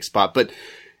super kick spot, but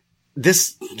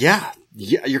this,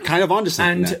 you're kind of onto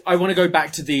something. And I want to go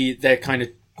back to they're kind of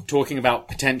talking about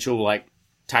potential, like,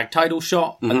 tag title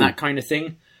shot and that kind of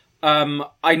thing.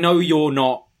 I know you're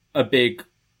not a big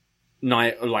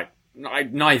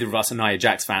neither of us are Nia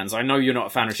Jax fans. I know you're not a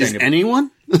fan of Shayna. Is anyone?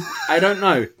 I don't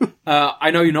know.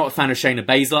 I know you're not a fan of Shayna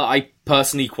Baszler. I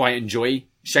personally quite enjoy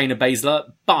Shayna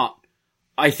Baszler, but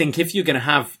I think if you're going to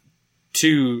have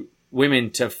two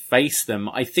women to face them,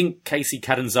 I think Casey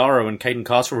Catanzaro and Kaden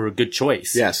Carter are a good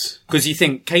choice. Yes. Because you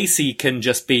think Casey can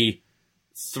just be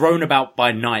thrown about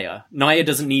by Nia. Nia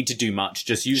doesn't need to do much.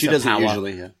 Just use her power.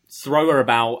 Usually, yeah. Throw her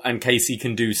about, and Casey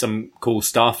can do some cool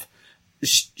stuff.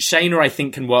 Shayna, I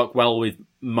think, can work well with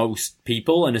most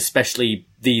people, and especially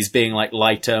these being like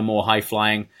lighter, more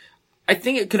high-flying. I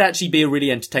think it could actually be a really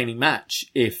entertaining match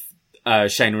if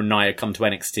Shayna and Nia come to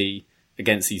NXT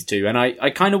against these two. And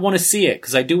I kind of want to see it,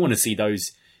 because I do want to see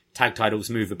those tag titles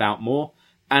move about more.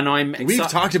 And I'm excited. We've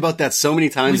talked about that so many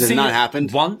times, it's not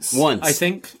happened. Once, I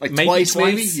think. Like maybe twice,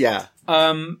 maybe? Yeah.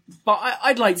 But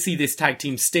I'd like to see this tag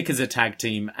team stick as a tag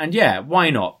team. And yeah,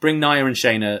 why not? Bring Nia and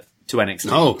Shayna to NXT.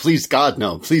 No, please, God,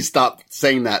 no. Please stop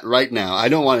saying that right now. I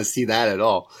don't want to see that at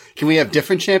all. Can we have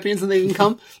different champions and they can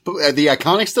come? But are the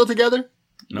Iconics still together?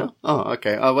 No. Oh,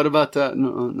 okay. What about,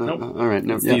 no. Nope. All right.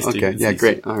 No. Yeah, okay. Yeah,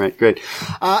 great. All right, great.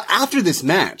 After this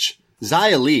match,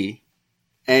 Xia Li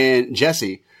and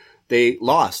Jessie, they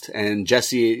lost, and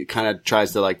Jessie kind of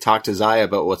tries to like talk to Xia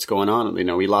about what's going on.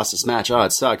 We lost this match. Oh,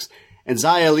 it sucks. And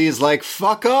Xia Li is like,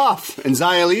 fuck off. And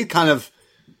Xia Li, kind of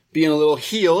being a little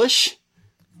heelish,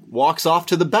 walks off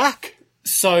to the back.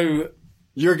 So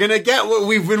you're gonna get what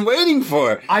we've been waiting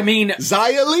for. I mean,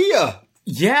 Xia Li.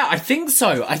 Yeah, I think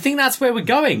so. I think that's where we're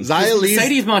going.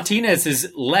 Mercedes Martinez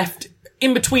has left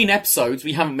in between episodes.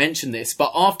 We haven't mentioned this,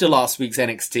 but after last week's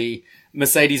NXT,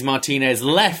 Mercedes Martinez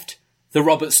left the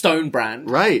Robert Stone brand.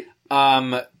 Right.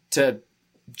 To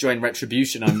join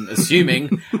Retribution, I'm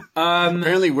assuming.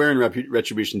 Apparently we're in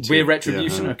Retribution too. We're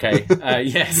Retribution? Yeah. Okay.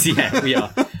 Yes, we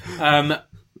are.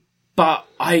 But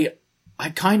I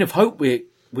kind of hope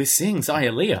we're seeing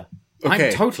Xia Li. Okay.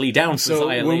 I'm totally down for Xia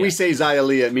Li. So when we say Xia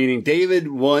Li, meaning David,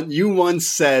 you once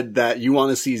said that you want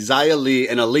to see Xia Li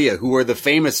and Aaliyah, who are the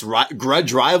famous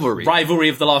grudge rivalry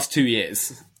of the last 2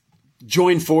 years,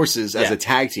 join forces as a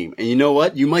tag team. And you know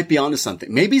what? You might be onto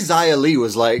something. Maybe Xia Li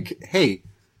was like, hey,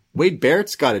 Wade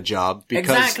Barrett's got a job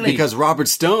because Robert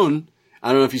Stone,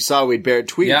 I don't know if you saw Wade Barrett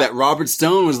tweet that Robert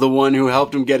Stone was the one who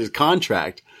helped him get his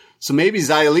contract. So maybe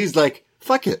Xia Li's like,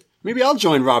 fuck it. Maybe I'll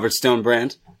join Robert Stone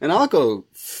brand and I'll go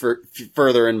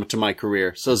further into my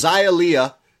career. So Xia Li,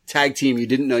 tag team you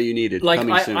didn't know you needed. Like,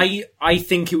 I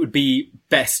think it would be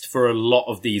best for a lot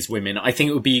of these women. I think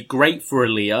it would be great for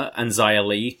Aaliyah and Xia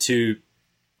Li to,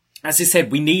 as I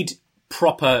said, we need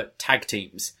proper tag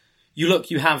teams. You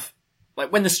have,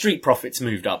 like, when the Street Profits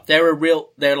moved up, they're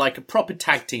like a proper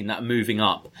tag team that are moving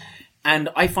up. And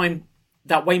I find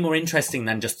that way more interesting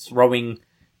than just throwing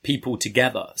people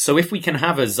together. So if we can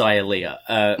have a Xia Li,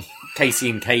 Casey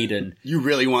and Caden, you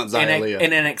really want Xia Li in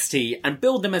NXT, and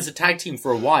build them as a tag team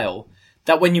for a while,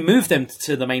 that when you move them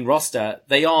to the main roster,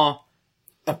 they are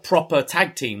a proper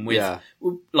tag team with,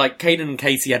 like, Caden and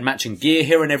Casey had matching gear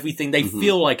here and everything. They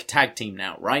feel like a tag team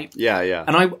now, right? Yeah, yeah.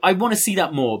 And I want to see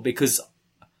that more, because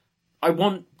I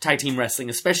want tag team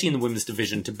wrestling, especially in the women's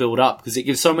division, to build up, because it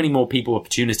gives so many more people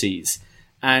opportunities.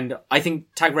 And I think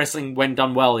tag wrestling, when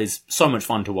done well, is so much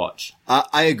fun to watch.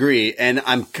 I agree. And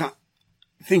I'm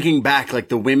thinking back, like,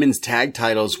 the women's tag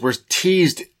titles were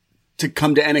teased to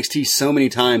come to NXT so many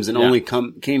times and only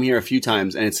came here a few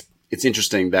times. And it's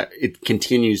interesting that it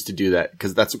continues to do that,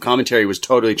 because that's what commentary was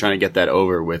totally trying to get that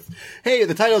over with. Hey,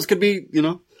 the titles could be,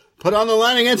 put on the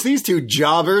line against these two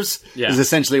jobbers, is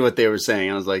essentially what they were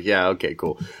saying. I was like, yeah, okay,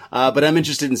 cool. But I'm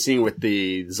interested in seeing with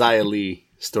the Xia Li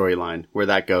storyline where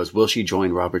that goes. Will she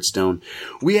join Robert Stone?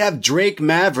 We have Drake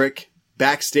Maverick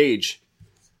backstage.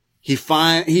 He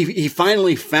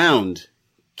finally found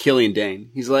Killian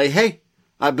Dane. He's like, hey,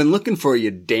 I've been looking for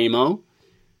you, Damo.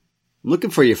 I'm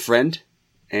looking for your friend.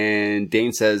 And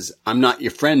Dane says, I'm not your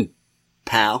friend,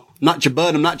 pal. I'm not your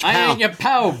bud. I'm not your pal. I ain't your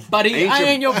pal, buddy. I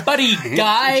ain't your buddy, guy.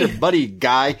 I ain't your buddy,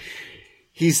 guy.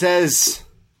 He says,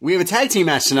 we have a tag team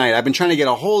match tonight. I've been trying to get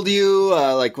a hold of you.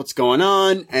 Like, what's going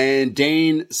on? And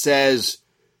Dane says,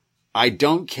 I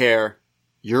don't care.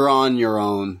 You're on your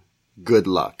own. Good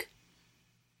luck.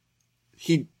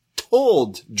 He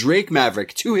told Drake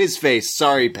Maverick to his face,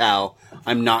 sorry, pal,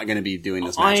 I'm not going to be doing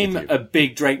this match with you. I'm a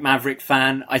big Drake Maverick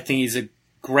fan. I think he's a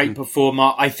great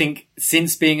performer. I think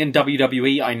since being in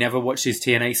WWE, I never watched his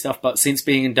TNA stuff, but since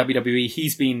being in WWE,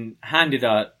 he's been handed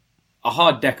a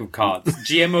hard deck of cards.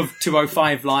 GM of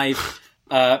 205 Live,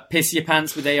 piss your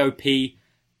pants with AOP.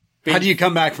 How do you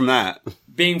come back from that?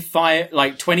 Being fired,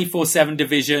 like 24/7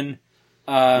 division.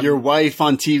 Your wife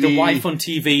on TV. The wife on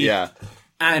TV. Yeah.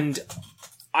 And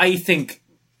I think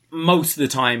most of the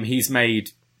time he's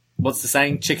made, what's the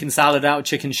saying? Chicken salad out of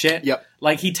chicken shit. Yep.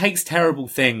 Like, he takes terrible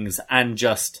things and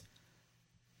just,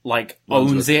 like,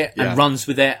 owns it and yeah. runs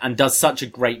with it and does such a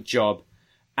great job.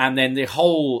 And then the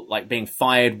whole, like, being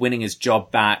fired, winning his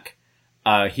job back,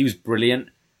 he was brilliant.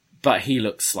 But he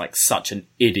looks like such an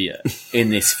idiot in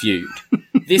this feud.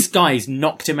 This guy's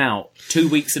knocked him out 2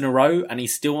 weeks in a row and he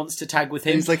still wants to tag with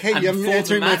him. He's like, hey, and you haven't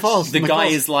answered my calls. The guy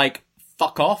is like,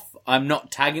 fuck off. I'm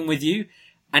not tagging with you.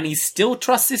 And he still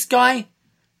trusts this guy?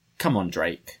 Come on,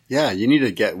 Drake. Yeah, you need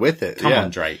to get with it. Come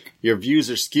on, Drake. Your views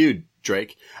are skewed,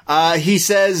 Drake. He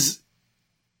says,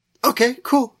 okay,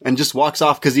 cool. And just walks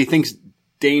off because he thinks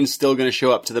Dane's still going to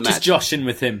show up to the match. Just joshing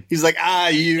with him. He's like,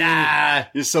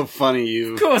 you're so funny,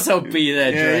 you. Of course I'll be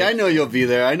there, Drake. Yeah, I know you'll be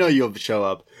there. I know you'll show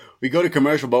up. We go to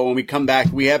commercial, but when we come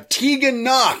back, we have Tegan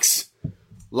Knox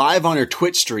live on her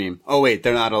Twitch stream. Oh, wait,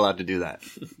 they're not allowed to do that.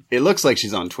 It looks like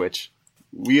she's on Twitch.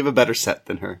 We have a better set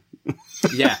than her.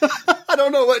 Yeah. I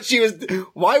don't know what she was.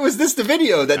 Why was this the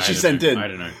video that she sent in? I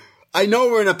don't know. I know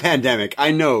we're in a pandemic. I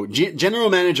know.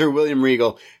 General Manager William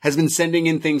Regal has been sending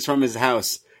in things from his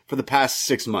house for the past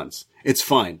 6 months. It's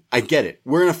fine. I get it.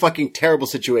 We're in a fucking terrible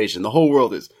situation. The whole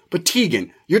world is. But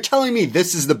Tegan, you're telling me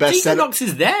this is the best Tegan setup? Knox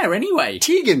is there anyway.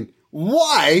 Tegan,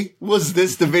 why was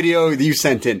this the video that you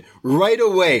sent in? Right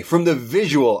away, from the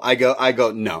visual, I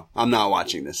go, no, I'm not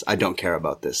watching this. I don't care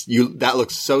about this. That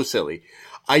looks so silly.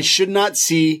 I should not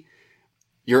see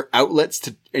your outlets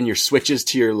and your switches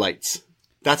to your lights.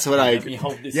 That's what Let me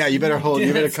hold this. Yeah, you better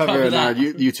cover it on our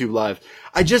YouTube Live.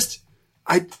 I just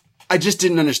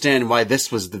didn't understand why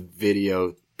this was the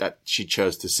video that she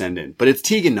chose to send in. But it's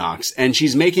Tegan Knox, and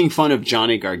she's making fun of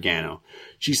Johnny Gargano.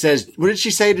 She says, what did she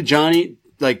say to Johnny?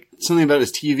 Like, something about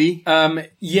his TV?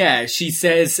 Yeah, she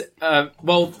says,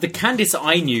 well, the Candice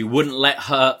I knew wouldn't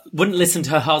listen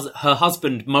to her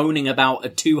husband moaning about a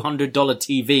 $200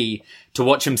 TV to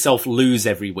watch himself lose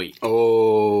every week.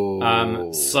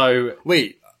 Oh.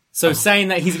 So saying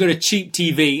that he's got a cheap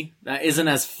TV that isn't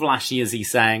as flashy as he's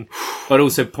saying, but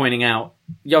also pointing out,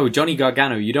 yo, Johnny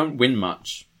Gargano, you don't win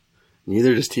much.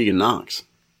 Neither does Tegan Knox.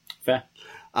 Fair.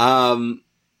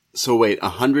 So wait,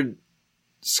 100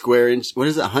 square inch, what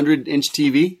is it, 100 inch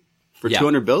TV for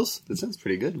 200 bills? That sounds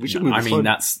pretty good. We should move forward.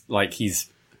 That's like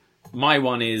my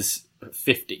one is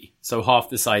 50, so half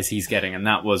the size he's getting, and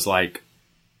that was like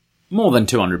more than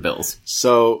 200 bills.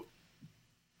 So,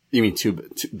 you mean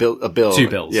a bill? 2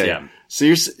 bills, yeah. So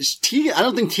Tegan, I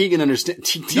don't think Tegan understands.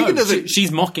 Tegan doesn't.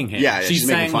 She's mocking him. Yeah, she's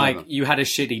saying like, you had a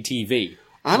shitty TV.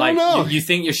 I don't know. You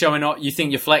think you're showing off, you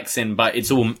think you're flexing, but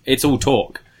it's all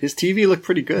talk. His TV looked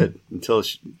pretty good until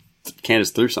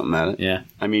Candice threw something at it. Yeah.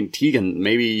 I mean, Tegan,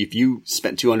 maybe if you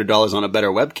spent $200 on a better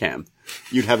webcam,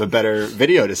 you'd have a better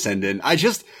video to send in.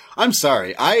 I'm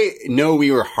sorry. I know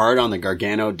we were hard on the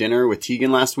Gargano dinner with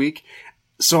Tegan last week,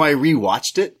 so I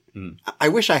rewatched it. I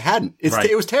wish I hadn't.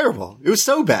 It was terrible. It was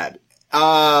so bad.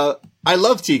 I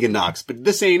love Tegan Knox, but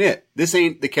this ain't it. This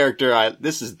ain't the character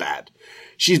this is bad.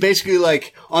 She's basically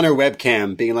like on her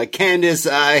webcam being like, Candice,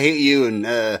 I hate you.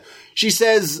 And, she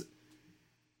says,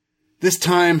 this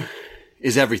time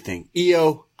is everything.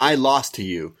 Io, I lost to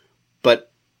you,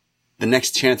 but the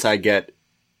next chance I get,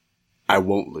 I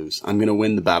won't lose. I'm going to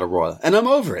win the Battle Royal. And I'm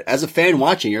over it. As a fan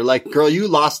watching, you're like, girl, you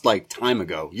lost like time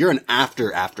ago. You're an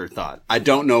afterthought. I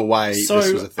don't know why this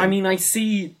was a thing. I mean, I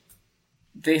see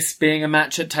this being a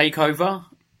match at TakeOver.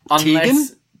 Tegan?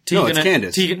 No, it's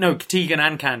Candice. Tegan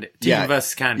and Candice. Tegan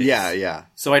versus Candice. Yeah.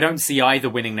 So I don't see either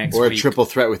winning next week. Or week. a triple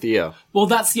threat with Io. Well,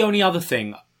 that's the only other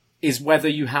thing, is whether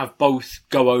you have both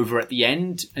go over at the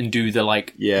end and do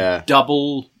the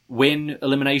double win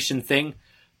elimination thing.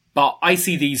 But I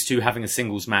see these two having a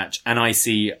singles match, and I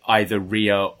see either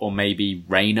Rhea or maybe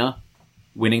Rayna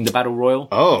winning the Battle Royal.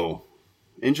 Oh,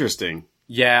 interesting.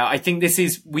 Yeah, I think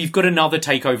we've got another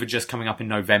takeover just coming up in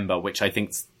November, which I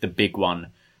think's the big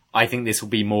one. I think this will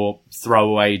be more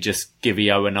throwaway, just give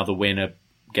Io another win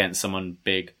against someone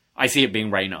big. I see it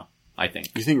being Rayna, I think.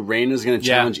 You think Rayna's going to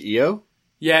challenge Io?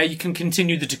 Yeah, you can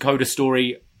continue the Dakota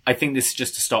story. I think this is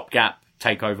just a stopgap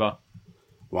takeover.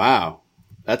 Wow.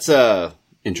 That's a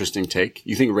interesting take.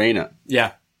 You think Reina?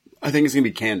 Yeah. I think it's going to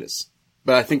be Candice.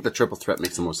 But I think the triple threat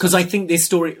makes the most sense. Because I think this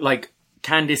story, like,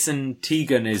 Candice and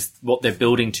Tegan is what they're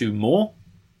building to more.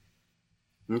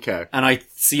 Okay. And I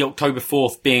see October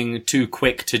 4th being too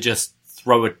quick to just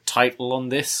throw a title on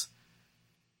this.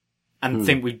 And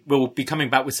think we'll be coming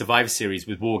back with Survivor Series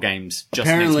with War Games just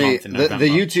Apparently, next month in November.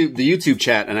 the YouTube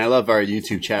chat, and I love our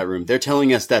YouTube chat room, they're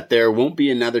telling us that there won't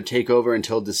be another takeover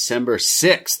until December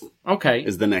 6th. Okay.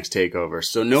 Is the next takeover.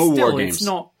 So no Still, War Games. It's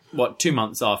not, 2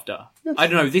 months after? I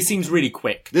don't know. This seems really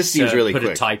quick. This seems really put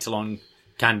quick. A title on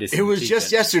Candice. It was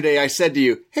just yesterday I said to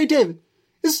you, hey, David,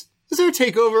 is there a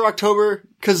takeover October?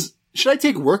 Because should I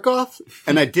take work off?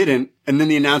 And I didn't. And then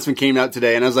the announcement came out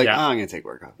today, and I was like, I'm going to take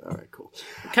work off. All right, cool.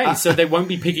 Okay, so they won't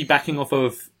be piggybacking off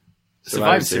of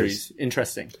Survivor Series.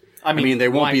 Interesting. I mean they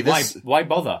won't be this. Why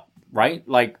bother, right?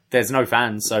 Like, there's no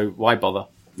fans, so why bother?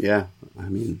 Yeah,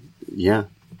 yeah,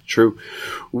 true.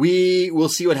 We will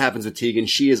see what happens with Tegan.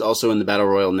 She is also in the Battle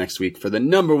Royal next week for the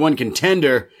number one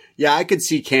contender. Yeah, I could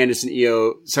see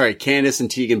Candice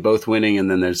and Tegan both winning,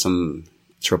 and then there's some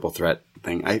triple threat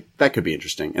thing. That could be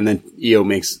interesting. And then Io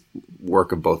makes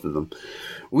work of both of them.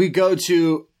 We go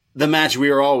to the match we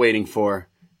are all waiting for.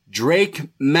 Drake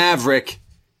Maverick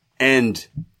and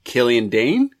Killian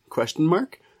Dane, ?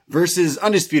 Versus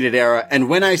Undisputed Era. And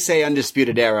when I say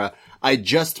Undisputed Era, I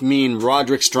just mean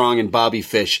Roderick Strong and Bobby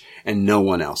Fish and no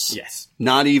one else. Yes.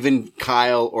 Not even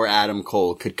Kyle or Adam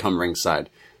Cole could come ringside.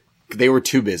 They were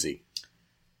too busy.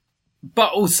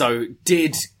 But also,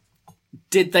 did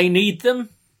they need them?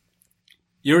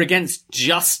 You're against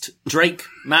just Drake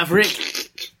Maverick?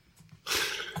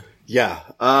 Yeah.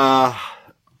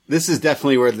 This is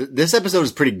definitely where this episode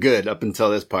is pretty good up until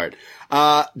this part.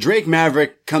 Drake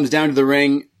Maverick comes down to the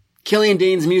ring. Killian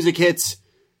Dane's music hits,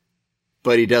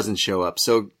 but he doesn't show up.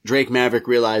 So Drake Maverick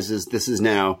realizes this is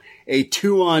now a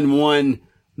 2-on-1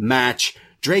 match.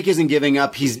 Drake isn't giving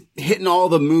up. He's hitting all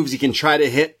the moves he can try to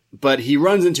hit, but he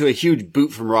runs into a huge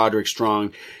boot from Roderick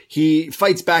Strong. He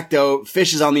fights back though.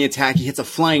 Fish is on the attack. He hits a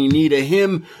flying knee to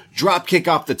him. Drop kick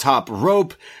off the top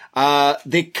rope.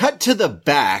 They cut to the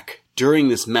back during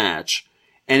this match,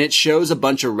 and it shows a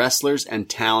bunch of wrestlers and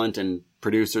talent and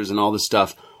producers and all this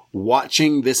stuff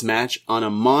watching this match on a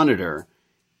monitor,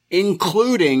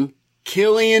 including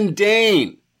Killian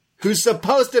Dane, who's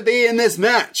supposed to be in this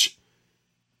match.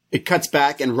 It cuts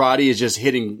back, and Roddy is just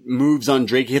hitting moves on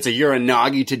Drake. He hits a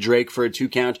Uranagi to Drake for a 2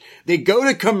 count. They go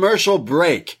to commercial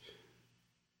break.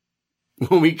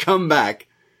 When we come back,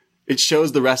 it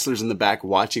shows the wrestlers in the back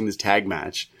watching this tag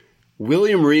match.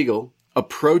 William Regal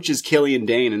approaches Killian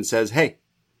Dane and says, hey,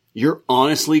 you're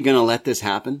honestly going to let this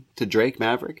happen to Drake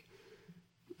Maverick?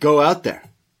 Go out there.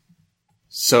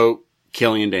 So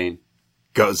Killian Dane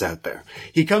goes out there.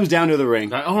 He comes down to the ring.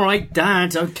 Like, all right,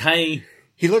 Dad, okay.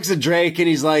 He looks at Drake and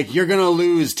he's like, you're going to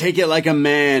lose. Take it like a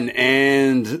man.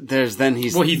 And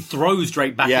he throws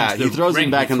Drake back into the ring. He throws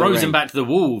him back in the ring. Throws him back to the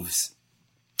wolves.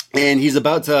 And he's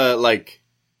about to,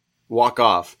 walk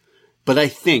off. But I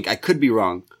think, I could be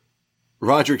wrong,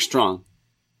 Roderick Strong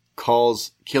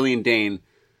calls Killian Dane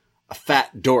a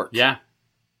fat dork. Yeah.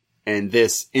 And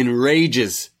this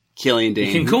enrages Killian Dane.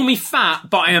 You can call me fat,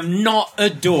 but I am not a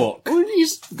dork. Well,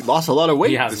 he's lost a lot of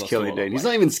weight, this Killian Dane. He's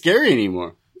not even scary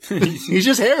anymore. He's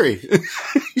just hairy.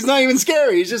 He's not even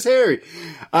scary. He's just hairy.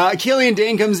 Killian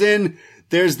Dane comes in.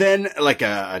 There's then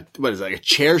a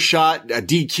chair shot. A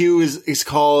DQ is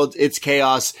called. It's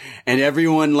chaos. And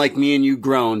everyone like me and you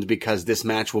groaned because this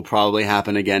match will probably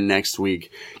happen again next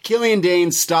week. Killian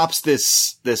Dane stops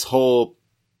this whole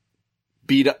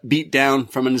beat down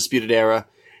from Undisputed Era.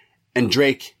 And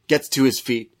Drake gets to his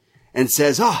feet and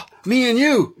says, me and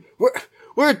you,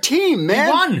 we're a team,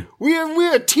 man. We won.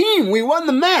 We're a team. We won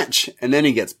the match. And then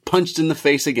he gets punched in the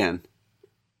face again.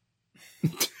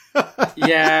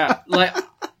 Yeah,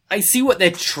 I see what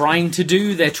they're trying to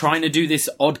do. They're trying to do this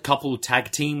odd couple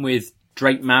tag team with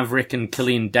Drake Maverick and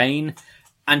Killian Dane.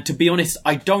 And to be honest,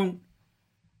 I don't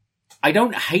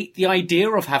hate the idea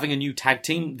of having a new tag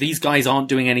team. These guys aren't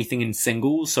doing anything in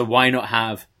singles, so why not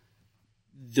have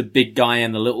the big guy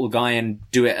and the little guy and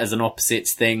do it as an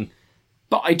opposites thing?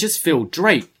 But I just feel,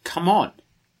 Drake, come on.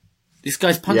 This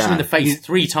guy's punched him in the face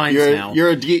 3 times now.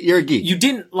 You're a geek. You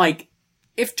didn't,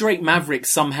 if Drake Maverick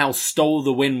somehow stole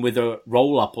the win with a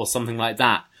roll-up or something like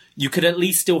that, you could at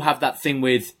least still have that thing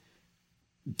with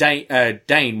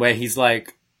Dane where he's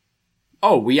like,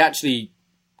 oh, we actually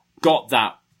got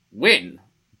that win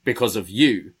because of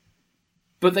you.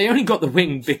 But they only got the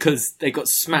win because they got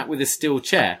smacked with a steel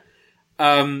chair.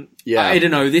 I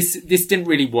don't know. This didn't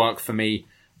really work for me.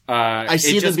 I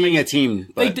see them being a team.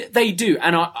 But... They do,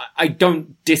 and I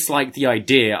don't dislike the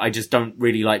idea. I just don't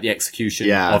really like the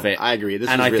execution of it. I agree.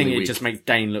 I think it just makes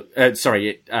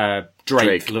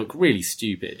Drake look really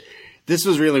stupid. This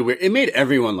was really weird. It made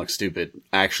everyone look stupid,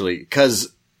 actually,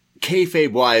 because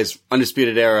kayfabe-wise,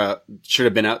 Undisputed Era should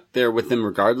have been out there with them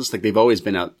regardless. Like, they've always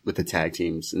been out with the tag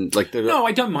teams. And like, no,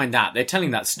 I don't mind that. They're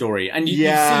telling that story. And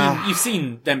you've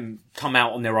seen them come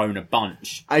out on their own a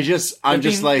bunch.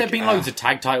 There've been loads of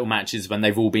tag title matches when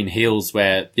they've all been heels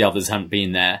where the others haven't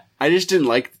been there.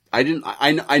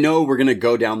 I know we're going to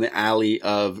go down the alley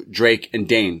of Drake and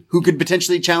Dane, who could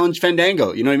potentially challenge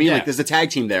Fandango. You know what I mean? Yeah. Like, there's a tag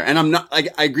team there. And I'm not,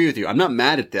 like, I agree with you. I'm not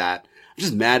mad at that. I'm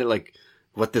just mad at, like,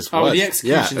 what this was. The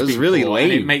execution it was really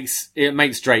lame. It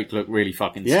makes Drake look really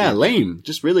fucking stupid. Yeah, lame.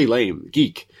 Just really lame.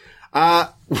 Geek.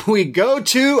 We go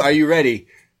to, are you ready?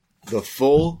 The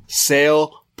Full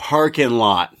Sail Parking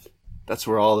Lot. That's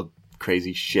where all the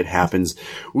crazy shit happens.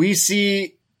 We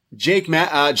see Jake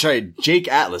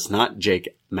Atlas, not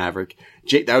Jake Maverick.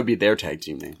 That would be their tag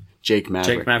team name. Jake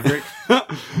Maverick.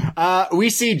 We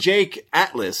see Jake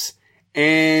Atlas,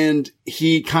 and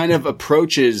he kind of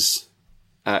approaches,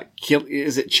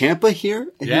 is it Ciampa here?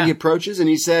 And he approaches and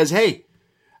he says, hey,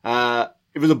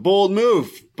 it was a bold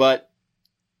move, but,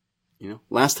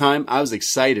 last time I was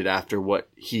excited after what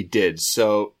he did.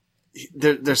 So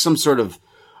there's some sort of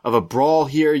a brawl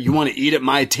here. You want to eat at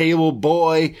my table,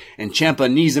 boy? And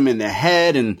Ciampa knees him in the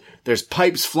head, and there's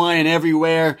pipes flying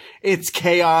everywhere. It's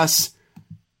chaos.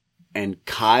 And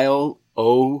Kyle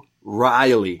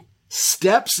O'Reilly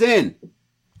steps in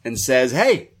and says,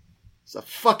 hey, it's a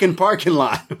fucking parking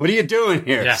lot. What are you doing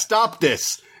here? Yeah. Stop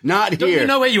this. Not here. Don't you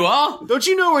know where you are? Don't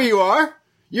you know where you are?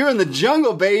 You're in the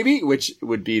jungle, baby, which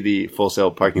would be the Full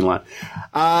Sail Parking Lot.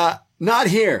 Not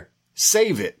here.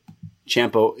 Save it.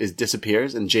 Ciampa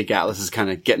disappears, and Jake Atlas is kind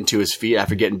of getting to his feet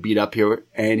after getting beat up here,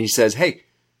 and he says, hey,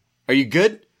 are you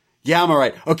good? Yeah, I'm all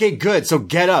right. Okay, good. So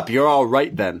get up. You're all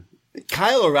right then.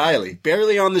 Kyle O'Reilly,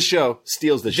 barely on the show,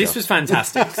 steals the show. This was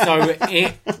fantastic. So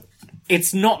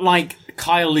it's not like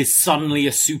Kyle is suddenly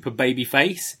a super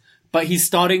babyface, but he's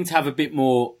starting to have a bit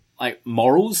more like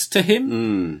morals to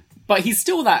him. But he's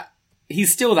still that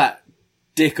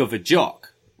dick of a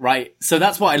jock, right? So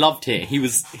that's what I loved here.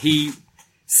 He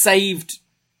saved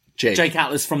Jake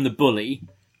Atlas from the bully,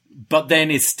 but then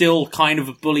is still kind of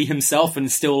a bully himself and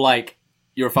still like,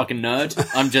 you're a fucking nerd.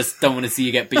 Don't want to see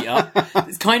you get beat up.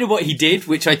 It's kind of what he did,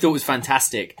 which I thought was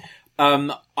fantastic.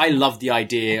 I love the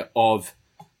idea of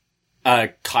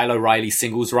Kyle O'Reilly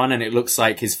singles run, and it looks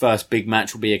like his first big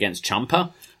match will be against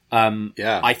Ciampa.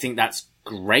 I think that's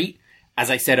great.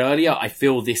 As I said earlier, I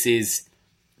feel this is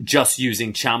just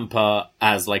using Ciampa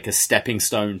as like a stepping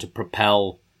stone to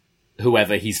propel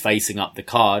whoever he's facing up the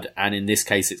card, and in this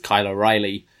case it's Kyle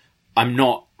O'Reilly. I'm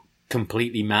not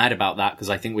completely mad about that because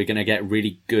I think we're going to get a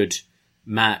really good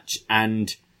match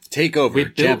and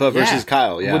takeover Ciampa versus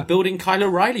Kyle. Yeah, we're building Kyle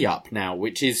O'Reilly up now,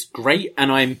 which is great,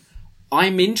 and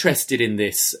I'm interested in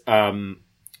this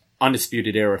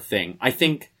Undisputed Era thing. I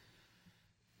think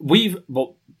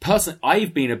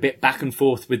I've been a bit back and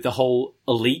forth with the whole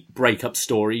Elite breakup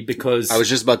story because I was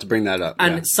just about to bring that up.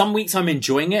 And some weeks I'm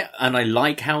enjoying it and I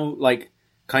like how like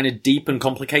kind of deep and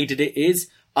complicated it is.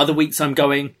 Other weeks I'm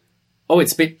going, oh,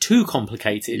 it's a bit too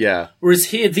complicated. Yeah. Whereas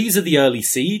here, these are the early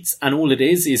seeds, and all it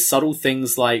is subtle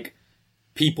things like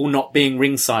people not being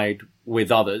ringside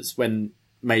with others when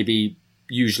maybe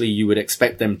usually you would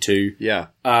expect them to. Yeah.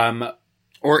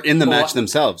 Or in the match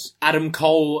themselves. Adam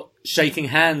Cole shaking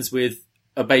hands with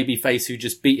a babyface who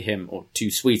just beat him, or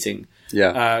Too Sweeting.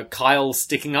 Yeah. Kyle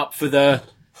sticking up for the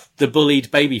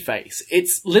bullied babyface.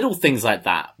 It's little things like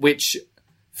that, which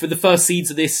for the first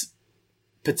seeds of this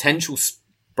potential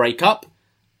breakup,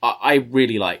 I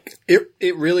really like.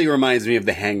 It really reminds me of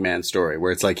the Hangman story,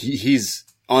 where it's like he's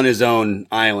on his own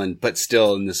island, but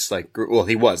still in this like, well,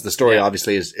 he was. The story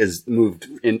obviously is moved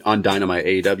in on Dynamite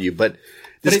AEW, but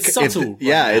it's subtle.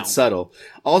 It's subtle.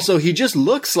 Also, he just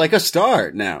looks like a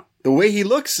star now. The way he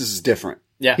looks is different.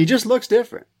 Yeah. He just looks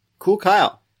different. Cool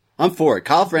Kyle. I'm for it.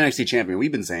 Kyle for NXT champion.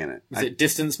 We've been saying it. Is it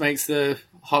distance makes the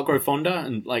heart grow fonder?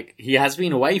 And like, he has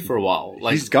been away for a while.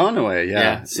 Like, he's gone away,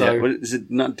 yeah. So what is it?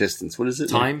 Not distance. What is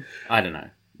it? Time? I don't know.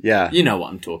 Yeah. You know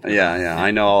what I'm talking about. Yeah. I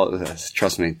know all of this.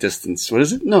 Trust me. Distance. What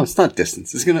is it? No, it's not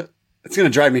distance. It's gonna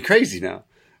drive me crazy now.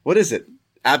 What is it?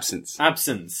 Absence.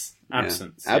 Absinthe?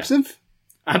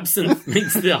 Absinthe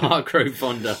makes the heart grow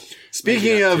fonder.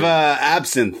 Speaking of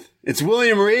absinthe, it's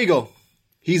William Regal.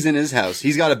 He's in his house.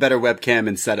 He's got a better webcam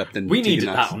and setup than we needed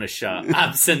that on a shirt.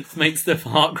 Absinthe makes the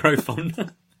heart grow fonder.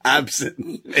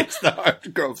 Absinthe makes the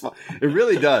heart grow fonder. It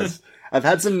really does. I've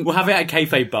had some. We'll have it at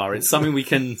Kayfabe Bar. It's something we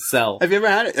can sell. Have you ever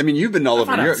had it? I mean, you've been all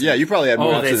over Europe. Yeah, you probably had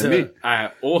more absinthe than me.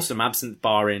 Awesome absinthe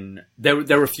bar in. There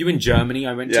were a few in Germany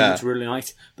I went to, which were really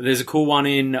nice. But there's a cool one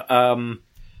in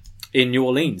New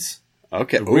Orleans.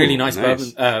 Okay, really nice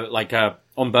bourbon,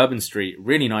 on Bourbon Street.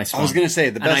 Really nice one. I was going to say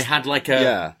the best. And I had like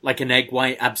an egg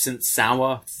white absinthe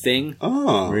sour thing.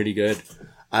 Oh, really good.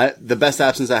 The best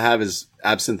absinthe I've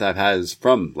had is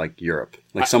from like Europe.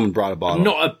 Like someone brought a bottle. I'm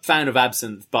not a fan of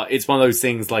absinthe, but it's one of those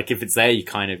things. Like if it's there, you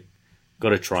kind of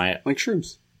got to try it. Like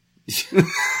shrooms.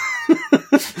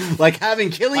 Like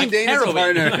having Killian Dane as a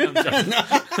partner.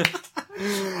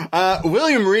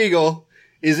 William Regal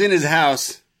is in his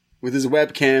house with his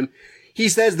webcam. He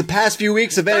says the past few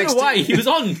weeks of NXT. I don't know why.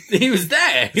 He was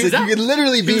there. You could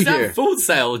literally be here. At Full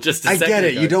Sail just a second I get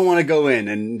it. ago. You don't want to go in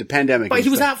and the pandemic. But he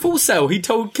was at Full Sail. He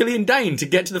told Killian Dane to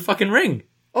get to the fucking ring.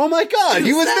 Oh my God.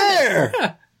 He was there.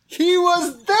 Yeah. He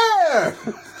was there.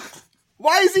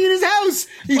 Why is he in his house?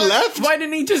 He left? Why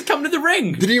didn't he just come to the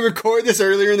ring? Did he record this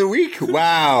earlier in the week?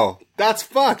 Wow. That's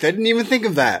fucked. I didn't even think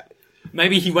of that.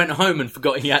 Maybe he went home and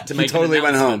forgot he had to make He totally an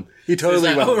went announcement. home. He totally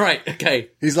went home. Oh, right. Okay.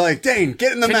 He's like, Dane,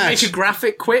 get in the Can match. you make a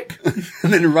graphic quick?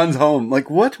 And then he runs home. Like,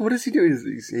 what? What is he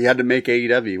doing? He had to make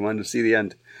AEW. He wanted to see the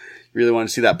end. He really wanted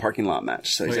to see that parking lot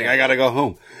match. So he's like, I gotta go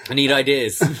home. I need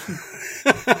ideas.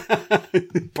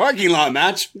 Parking lot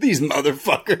match? These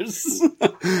motherfuckers.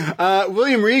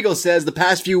 William Regal says the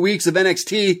past few weeks of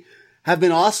NXT have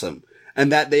been awesome.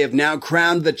 And that they have now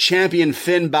crowned the champion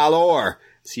Finn Balor,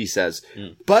 as he says.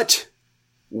 But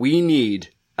we need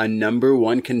a number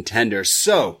one contender.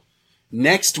 So,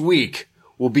 next week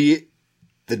will be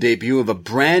the debut of a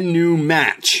brand new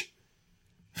match.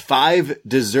 5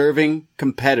 deserving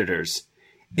competitors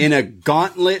in a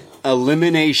gauntlet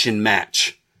elimination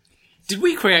match. Did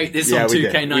we create this on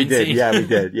 2K19? We did. Yeah, we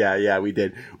did. Yeah, we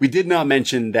did. We did not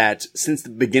mention that since the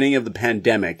beginning of the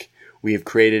pandemic, we have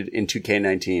created in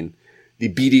 2K19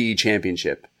 the BDE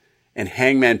Championship. And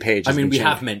Hangman Page has we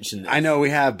have mentioned this. I know we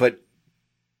have, but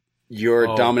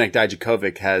Dominic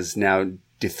Dijakovic has now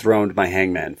dethroned my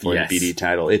Hangman for the BDE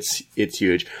title. It's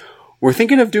huge. We're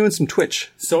thinking of doing some Twitch.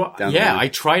 So, I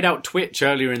tried out Twitch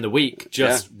earlier in the week,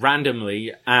 just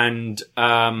randomly, and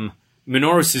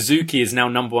Minoru Suzuki is now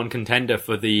number one contender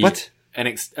for the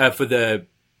for the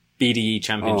BDE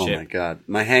Championship. Oh my God.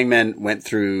 My Hangman went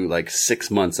through like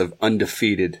 6 months of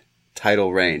undefeated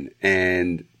title reign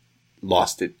and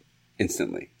lost it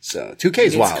instantly. So 2K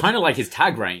is wild. It's kind of like his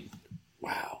tag reign.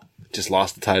 Wow. Just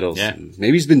lost the titles. Yeah.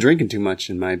 Maybe he's been drinking too much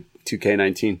in my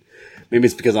 2K19. Maybe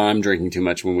it's because I'm drinking too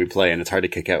much when we play and it's hard to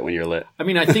kick out when you're lit. I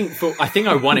mean, I think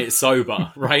I won it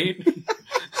sober, right?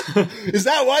 Is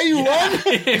that why you won?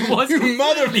 It was you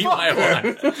motherfucker. Why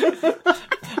I won.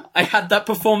 I had that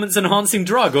performance enhancing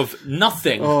drug of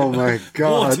nothing. Oh my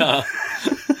God. Water.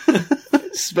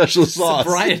 Special sauce.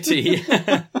 Sobriety.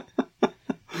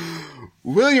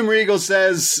 William Regal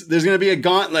says there's going to be a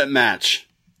gauntlet match.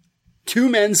 2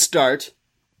 men start,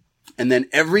 and then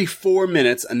every 4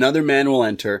 minutes, another man will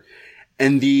enter,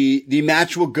 and the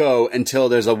match will go until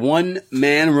there's a 1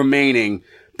 man remaining,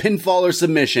 pinfall or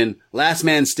submission, last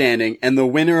man standing, and the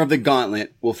winner of the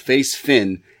gauntlet will face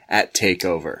Finn at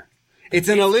TakeOver. It's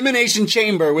an elimination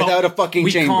chamber without a fucking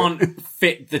chamber. We can't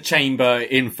fit the chamber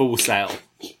in Full Sail,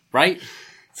 right?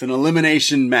 It's an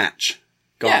elimination match.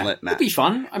 Gauntlet match. It'd be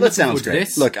fun. That sounds great.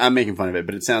 This. Look, I'm making fun of it,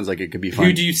 but it sounds like it could be fun.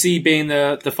 Who do you see being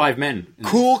the 5 men?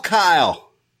 Cool Kyle.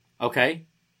 Okay.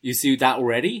 You see that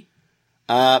already?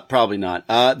 Probably not.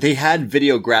 They had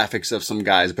video graphics of some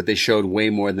guys, but they showed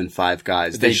way more than 5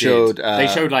 guys. They showed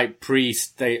like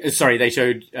Priest. They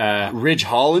showed Ridge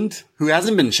Holland, who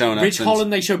hasn't been shown up. Ridge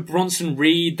Holland. They showed Bronson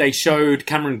Reed. They showed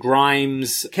Cameron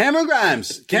Grimes. Cameron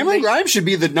Grimes should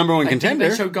be the number one contender.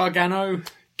 They showed Gargano.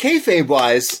 Kayfabe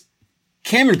wise,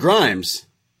 Cameron Grimes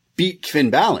beat Finn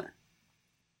Balor,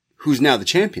 who's now the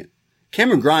champion.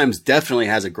 Cameron Grimes definitely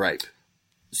has a gripe.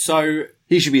 So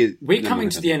he should be. We're coming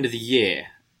to the end of the year,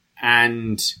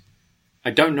 and I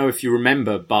don't know if you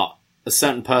remember, but a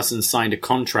certain person signed a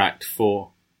contract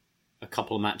for a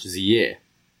couple of matches a year.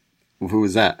 Who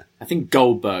was that? I think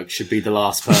Goldberg should be the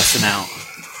last person out.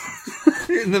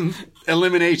 In the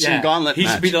elimination gauntlet he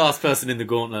match. should be the last person in the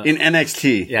gauntlet. In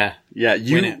NXT. Yeah. Yeah.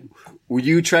 Win it.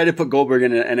 You try to put Goldberg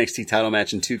in an NXT title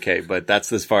match in 2K, but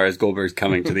that's as far as Goldberg's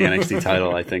coming to the NXT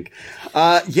title, I think.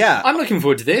 Yeah. I'm looking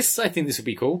forward to this. I think this will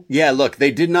be cool. Yeah, look,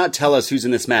 they did not tell us who's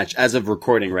in this match as of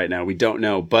recording right now. We don't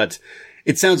know, but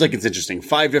it sounds like it's interesting.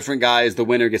 5 different guys. The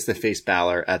winner gets to face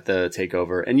Balor at the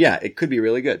TakeOver. And yeah, it could be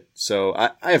really good. So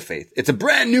I have faith. It's a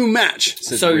brand new match,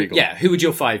 says Regal. Yeah, who would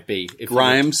your 5 be?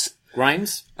 Grimes.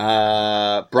 Grimes?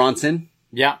 Bronson.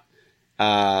 Yeah.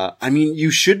 I mean,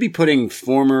 you should be putting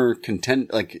former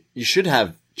you should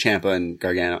have Ciampa and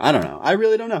Gargano. I don't know. I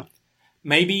really don't know.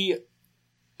 Maybe,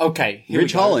 okay.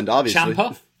 Ridge Holland, obviously.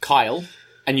 Ciampa, Kyle,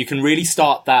 and you can really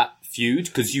start that feud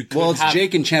because you could it's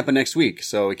Jake and Ciampa next week,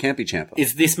 so it can't be Ciampa.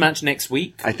 Is this match next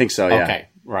week? I think so, yeah. Okay,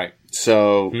 right.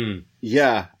 So,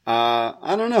 yeah,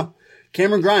 I don't know.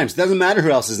 Cameron Grimes. Doesn't matter who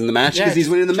else is in the match because he's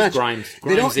winning the match. Grimes.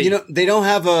 They don't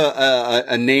have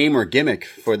a name or gimmick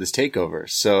for this takeover.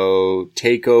 So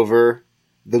take over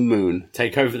the moon.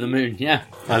 Take over the moon. Yeah,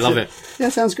 I love it. Yeah,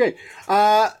 sounds great.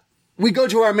 We go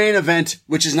to our main event,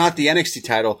 which is not the NXT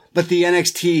title, but the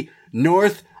NXT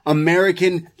North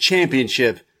American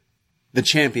Championship. The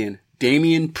champion,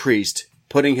 Damian Priest,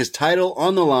 putting his title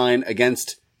on the line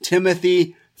against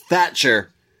Timothy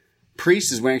Thatcher.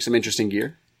 Priest is wearing some interesting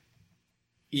gear.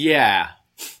 Yeah.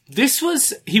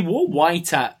 He wore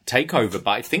white at TakeOver,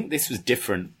 but I think this was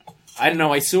different. I don't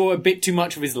know, I saw a bit too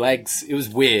much of his legs. It was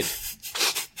weird.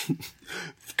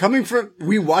 Coming from,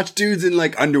 we watch dudes in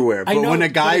like underwear, but when a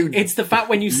guy... It's the fact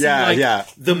when you see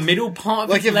the middle part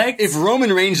of his legs. If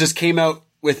Roman Reigns just came out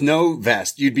with no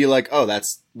vest, you'd be like, oh,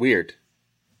 that's weird.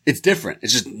 It's different.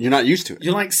 It's just, you're not used to it.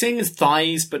 You're like seeing his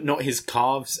thighs, but not his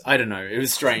calves. I don't know. It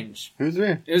was strange. It was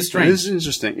weird. It was strange. It was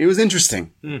interesting. It was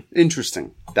interesting.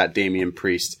 Interesting. That Damian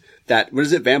Priest. That, what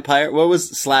is it, Vampire? What was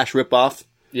Slash ripoff?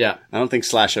 Yeah. I don't think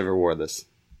Slash ever wore this.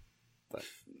 But.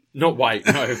 Not white,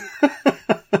 no.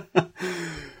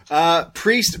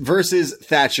 Priest versus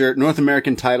Thatcher, North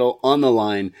American title on the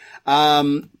line.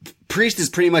 Priest is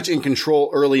pretty much in control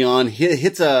early on. He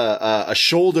hits a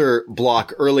shoulder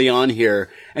block early on here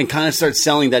and kind of starts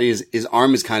selling that his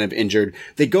arm is kind of injured.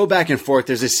 They go back and forth.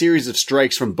 There's a series of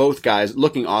strikes from both guys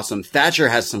looking awesome. Thatcher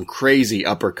has some crazy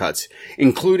uppercuts,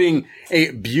 including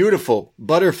a beautiful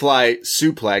butterfly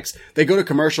suplex. They go to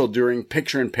commercial during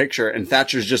picture in picture and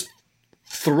Thatcher's just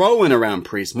throwing around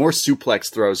Priest. More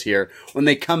suplex throws here. When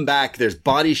they come back, there's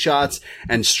body shots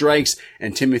and strikes,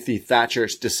 and Timothy Thatcher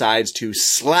decides to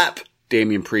slap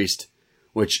Damian Priest,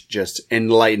 which just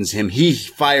enlightens him. He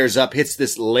fires up, hits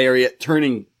this lariat,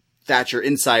 turning Thatcher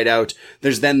inside out.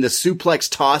 There's then the suplex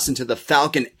toss into the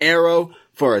Falcon Arrow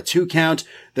for a 2 count.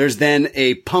 There's then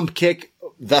a pump kick,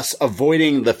 thus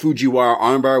avoiding the Fujiwara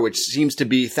armbar, which seems to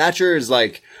be Thatcher is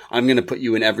like, I'm going to put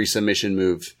you in every submission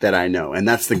move that I know. And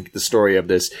that's the story of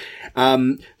this.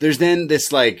 There's then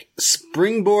this like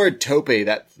springboard tope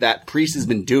that Priest has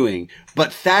been doing,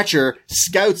 but Thatcher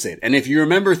scouts it. And if you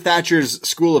remember Thatcher's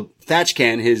School of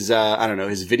Thatchcan,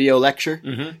 his video lecture,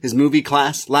 his movie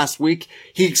class last week,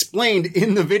 he explained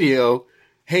in the video,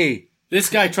 hey, this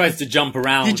guy tries to jump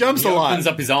around. He jumps a lot. Opens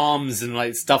up his arms and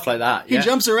like stuff like that. He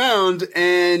jumps around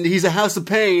and he's a house of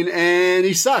pain and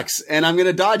he sucks and I'm going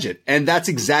to dodge it. And that's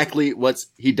exactly what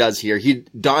he does here. He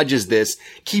dodges this,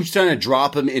 keeps trying to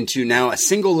drop him into now a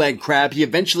single leg crab. He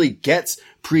eventually gets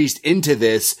Priest into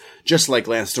this, just like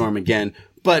Lance Storm again,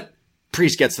 but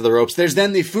Priest gets to the ropes. There's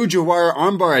then the Fujiwara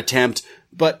armbar attempt,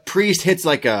 but Priest hits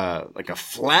like a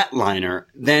flatliner.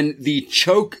 Then the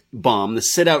choke bomb, the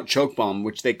sit-out choke bomb,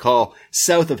 which they call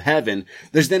South of Heaven.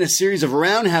 There's then a series of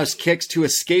roundhouse kicks to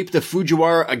escape the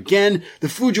Fujiwara again. The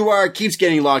Fujiwara keeps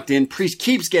getting locked in. Priest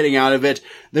keeps getting out of it.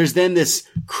 There's then this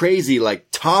crazy, like,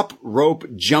 top rope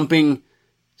jumping,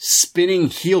 spinning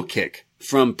heel kick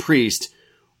from Priest,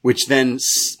 which then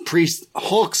Priest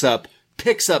hulks up,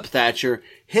 picks up Thatcher,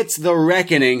 hits the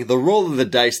reckoning, the roll of the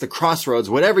dice, the crossroads,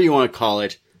 whatever you want to call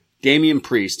it. Damian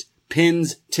Priest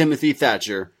pins Timothy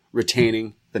Thatcher,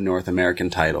 retaining the North American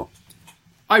title.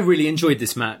 I really enjoyed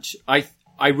this match. I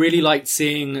really liked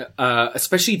seeing,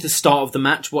 especially the start of the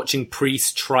match, watching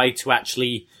Priest try to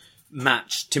actually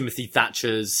match Timothy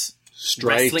Thatcher's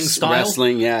wrestling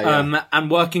style. And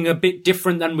working a bit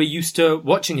different than we're used to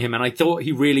watching him. And I thought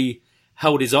he really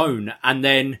held his own and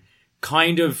then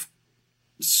kind of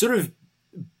sort of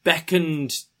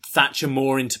beckoned Thatcher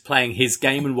more into playing his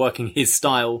game and working his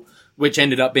style, which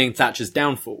ended up being Thatcher's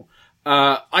downfall.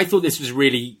 I thought this was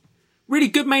really, really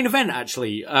good main event,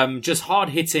 actually. Just hard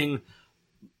hitting.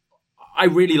 I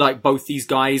really like both these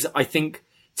guys. I think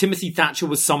Timothy Thatcher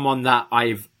was someone that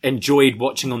I've enjoyed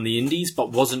watching on the indies,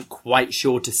 but wasn't quite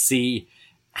sure to see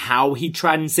how he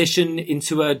transitioned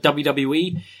into a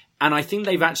WWE. And I think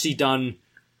they've actually done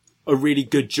a really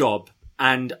good job.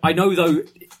 And I know, though,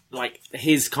 like,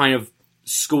 his kind of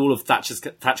school of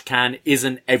Thatchcan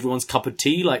isn't everyone's cup of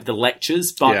tea, like the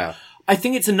lectures, but I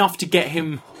think it's enough to get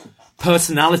him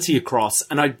personality across.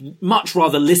 And I'd much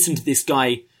rather listen to this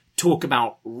guy talk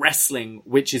about wrestling,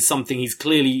 which is something he's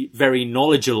clearly very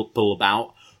knowledgeable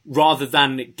about, rather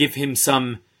than give him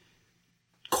some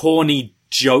corny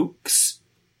jokes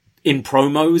in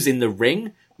promos in the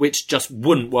ring, which just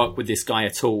wouldn't work with this guy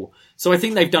at all. So I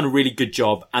think they've done a really good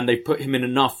job, and they've put him in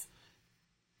enough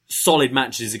solid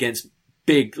matches against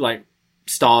big like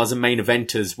stars and main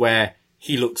eventers where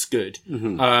he looks good.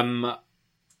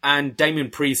 And Damian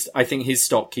Priest, I think his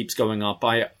stock keeps going up.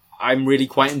 I'm really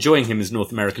quite enjoying him as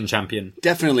North American champion.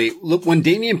 Definitely. Look, when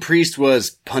Damian Priest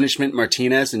was Punishment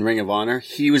Martinez in Ring of Honor,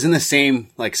 he was in the same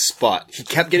like spot. He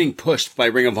kept getting pushed by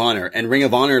Ring of Honor, and Ring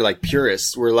of Honor like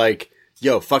purists were like,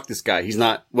 yo, fuck this guy.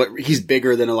 He's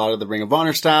bigger than a lot of the Ring of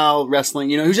Honor style wrestling.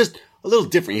 You know, he was just a little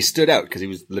different. He stood out because he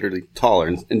was literally taller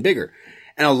and bigger.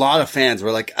 And a lot of fans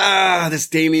were like, this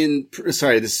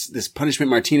Punishment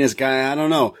Martinez guy, I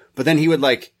don't know. But then he would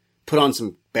like put on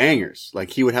some bangers. Like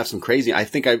he would have some crazy,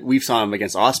 we saw him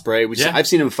against Ospreay. I've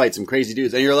seen him fight some crazy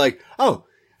dudes. And you're like, oh,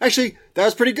 actually, that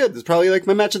was pretty good. That's probably like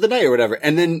my match of the night or whatever.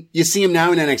 And then you see him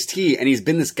now in NXT, and he's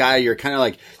been this guy. You're kind of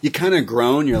like, you kind of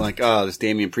grown. You're like, oh, this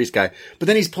Damian Priest guy. But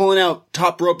then he's pulling out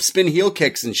top rope spin heel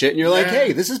kicks and shit. And you're like,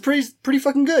 hey, this is pretty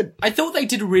fucking good. I thought they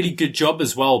did a really good job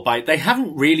as well. They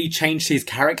haven't really changed his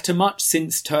character much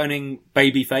since turning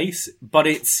babyface. But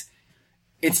it's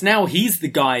now he's the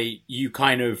guy you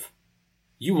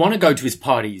want to go to his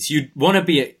parties. You want to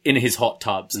be in his hot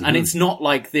tubs. And it's not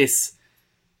like this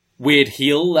weird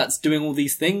heel that's doing all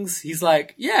these things. He's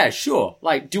like, yeah, sure.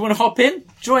 Like, do you want to hop in?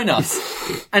 Join us.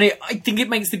 And I think it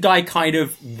makes the guy kind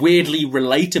of weirdly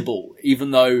relatable,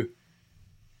 even though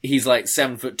he's like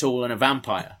 7 foot tall and a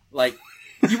vampire. Like,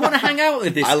 you want to hang out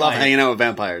with this guy. I love hanging out with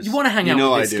vampires. You want to hang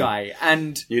out with this guy.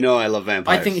 And I love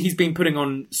vampires. I think he's been putting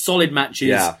on solid matches.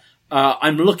 Yeah.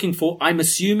 I'm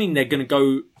assuming they're going to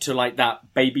go to like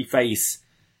that babyface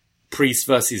Priest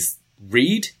versus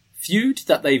Reed feud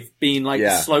that they've been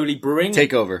slowly brewing.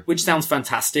 Takeover. Which sounds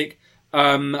fantastic.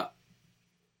 I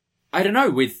don't know,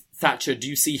 with Thatcher, do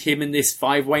you see him in this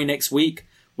 5-way next week?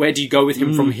 Where do you go with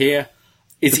him from here?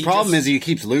 The problem is he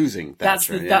keeps losing. That's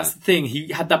the thing.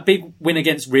 He had that big win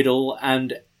against Riddle,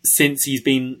 and since he's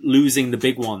been losing the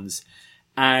big ones.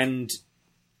 And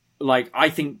like, I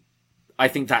think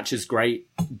Thatcher's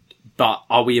great. But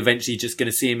are we eventually just going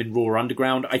to see him in Raw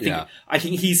Underground? I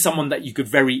think he's someone that you could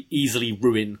very easily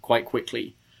ruin quite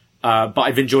quickly. But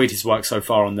I've enjoyed his work so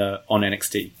far on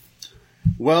NXT.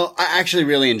 Well, I actually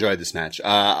really enjoyed this match.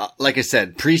 Like I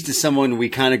said, Priest is someone we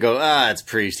kind of go, it's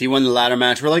Priest. He won the ladder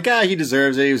match. We're like, he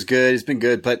deserves it. He was good. He's been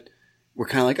good. But we're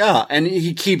kind of like, and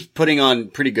he keeps putting on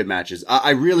pretty good matches.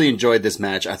 I really enjoyed this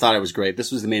match. I thought it was great.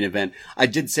 This was the main event. I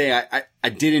did say I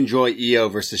did enjoy Io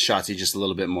versus Shotzi just a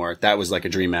little bit more. That was like a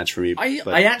dream match for me.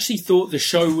 I actually thought the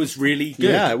show was really good.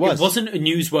 Yeah, it was. It wasn't a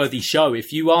newsworthy show.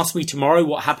 If you ask me tomorrow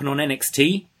what happened on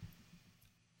NXT,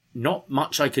 not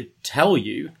much I could tell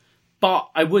you.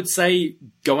 But I would say,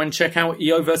 go and check out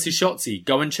Io versus Shotzi.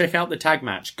 Go and check out the tag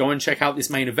match. Go and check out this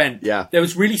main event. Yeah, there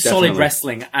was really solid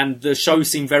wrestling, and the show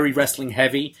seemed very wrestling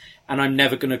heavy. And I'm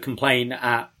never going to complain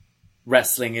at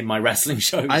wrestling in my wrestling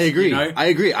shows. I agree. You know? I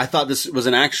agree. I thought this was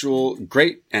an actual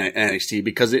great NXT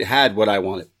because it had what I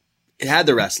wanted. It had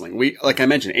the wrestling. Like I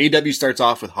mentioned, AEW starts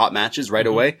off with hot matches right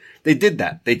away. They did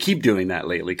that. They keep doing that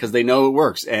lately because they know it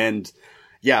works. And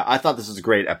yeah, I thought this was a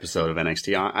great episode of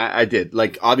NXT. I did.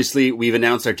 Like, obviously, we've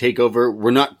announced our takeover.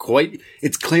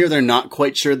 It's clear they're not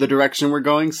quite sure the direction we're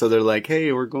going. So they're like,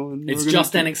 hey, it's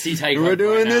just NXT takeover. We're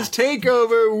doing this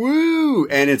takeover. Woo!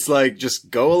 And it's like,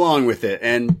 just go along with it.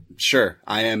 And sure,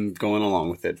 I am going along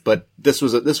with it. But this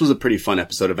was a pretty fun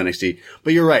episode of NXT.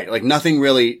 But you're right. Like, nothing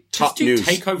really top news.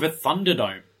 Just do Takeover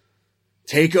Thunderdome.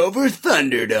 Takeover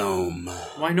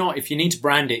Thunderdome. Why not? If you need to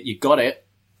brand it, you got it.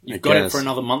 You've got it for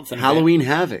another month. And Halloween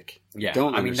Havoc. Yeah,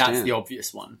 I mean, that's the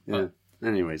obvious one. Yeah.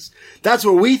 Anyways, that's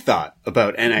what we thought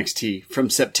about NXT from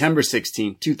September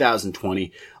 16,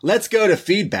 2020. Let's go to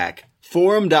feedback.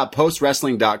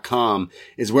 Forum.postwrestling.com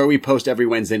is where we post every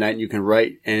Wednesday night, and you can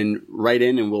write in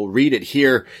and we'll read it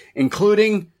here,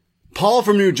 including Paul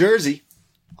from New Jersey.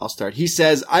 I'll start. He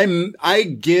says, I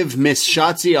give Miss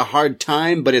Shotzi a hard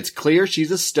time, but it's clear she's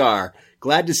a star.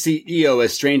 Glad to see Io,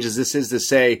 as strange as this is to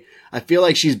say. I feel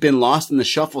like she's been lost in the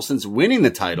shuffle since winning the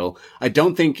title. I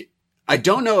don't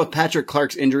know if Patrick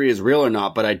Clark's injury is real or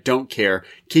not, but I don't care.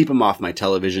 Keep him off my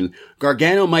television.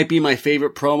 Gargano might be my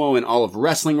favorite promo in all of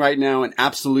wrestling right now, an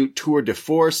absolute tour de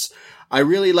force. I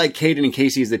really like Kaden and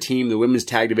Casey as the team. The women's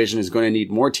tag division is going to need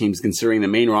more teams considering the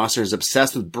main roster is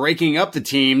obsessed with breaking up the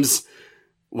teams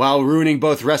while ruining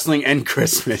both wrestling and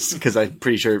Christmas, because I'm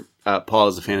pretty sure Paul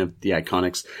is a fan of the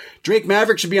Iconics. Drake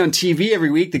Maverick should be on TV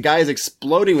every week. The guy is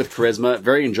exploding with charisma.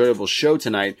 Very enjoyable show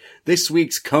tonight. This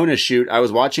week's Kona shoot, I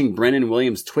was watching Brennan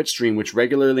Williams' Twitch stream, which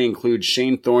regularly includes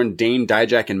Shane Thorne, Dane,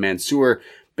 Dijak, and Mansoor.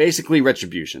 Basically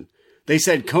retribution. They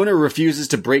said Kona refuses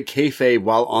to break kayfabe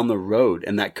while on the road,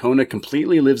 and that Kona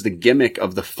completely lives the gimmick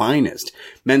of the finest.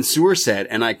 Mansoor said,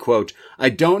 and I quote, "I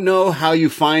don't know how you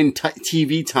find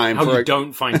TV time I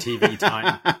don't find TV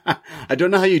time. I don't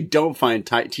know how you don't find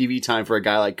TV time for a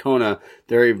guy like Kona.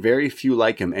 There are very few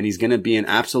like him, and he's going to be an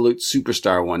absolute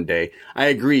superstar one day. I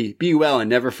agree. Be well and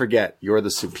never forget, you're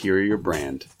the superior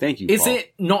brand." Thank you, Paul. Is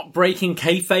it not breaking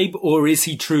kayfabe, or is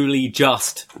he truly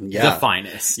just the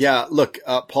finest? Yeah, look,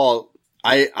 Paul,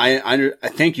 I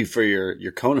thank you for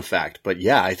your Kona fact, but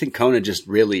yeah, I think Kona just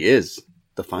really is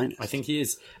the finest. I think he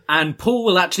is. And Paul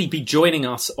will actually be joining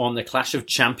us on the Clash of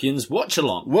Champions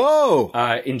watch-along. Whoa!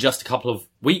 In just a couple of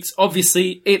weeks.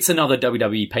 Obviously, it's another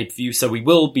WWE pay-per-view, so we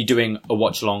will be doing a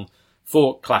watch-along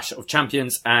for Clash of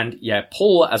Champions. And yeah,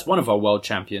 Paul, as one of our world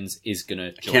champions, is going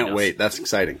to join us. Can't wait. That's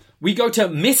exciting. We go to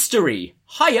Mystery.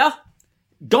 Hiya!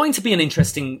 Going to be an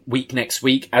interesting week next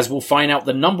week, as we'll find out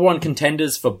the number one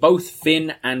contenders for both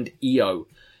Finn and Io.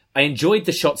 I enjoyed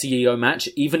the Shotzi Io match,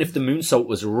 even if the moonsault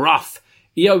was rough.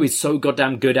 Io is so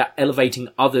goddamn good at elevating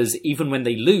others even when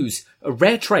they lose, a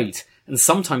rare trait, and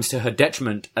sometimes to her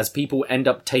detriment, as people end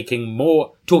up talking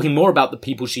more about the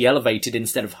people she elevated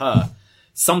instead of her.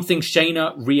 Something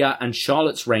Shayna, Rhea, and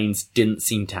Charlotte's reigns didn't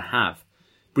seem to have.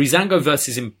 Breezango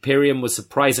versus Imperium was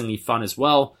surprisingly fun as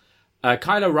well.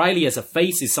 Kyle O'Reilly as a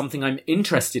face is something I'm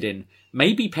interested in.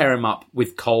 Maybe pair him up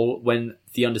with Cole when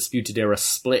the Undisputed Era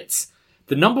splits.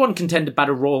 The number one contender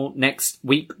battle royal next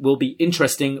week will be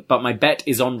interesting, but my bet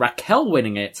is on Raquel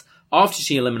winning it after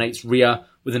she eliminates Rhea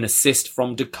with an assist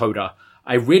from Dakota.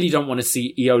 I really don't want to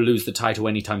see Io lose the title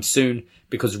anytime soon,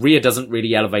 because Rhea doesn't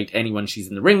really elevate anyone she's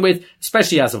in the ring with,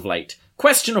 especially as of late.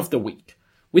 Question of the week.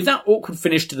 With that awkward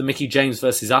finish to the Mickie James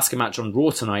versus Asuka match on Raw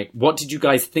tonight, what did you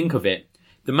guys think of it?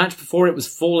 The match before it was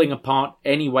falling apart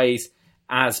anyways,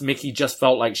 as Mickie just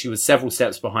felt like she was several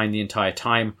steps behind the entire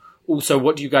time. Also,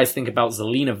 what do you guys think about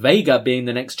Zelina Vega being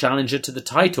the next challenger to the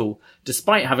title,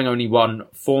 despite having only won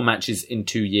 4 matches in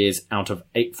 2 years out of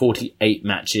 48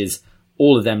 matches,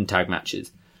 all of them tag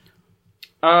matches?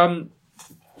 I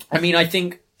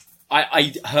think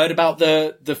I heard about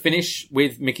the finish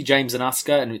with Mickie James and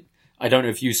Asuka, and I don't know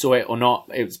if you saw it or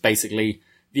not. It was basically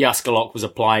the Asuka lock was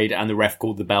applied and the ref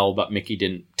called the bell, but Mickie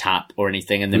didn't tap or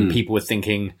anything. And then people were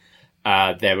thinking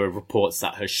there were reports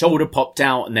that her shoulder popped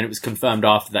out, and then it was confirmed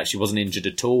after that she wasn't injured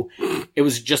at all. It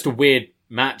was just a weird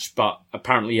match, but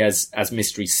apparently, as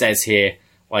Mystery says here,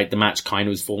 like the match kind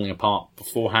of was falling apart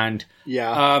beforehand.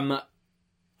 Yeah.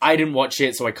 I didn't watch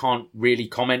it, so I can't really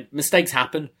comment. Mistakes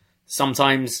happen.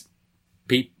 Sometimes,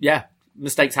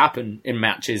 mistakes happen in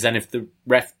matches, and if the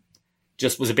ref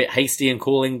just was a bit hasty in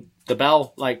calling the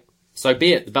bell, like, so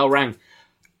be it. The bell rang.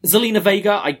 Zelina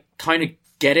Vega, I kind of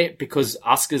get it, because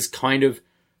Asuka's kind of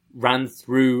ran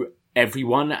through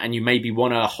everyone, and you maybe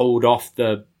want to hold off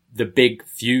the big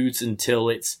feuds until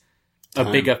it's a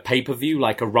bigger pay-per-view,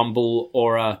 like a Rumble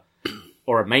or a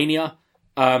Mania.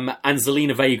 And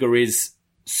Zelina Vega is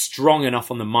strong enough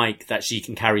on the mic that she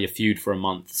can carry a feud for a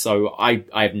month. So I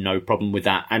have no problem with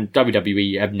that. And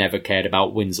WWE have never cared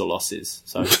about wins or losses.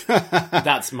 So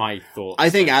that's my thought. I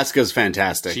think Asuka's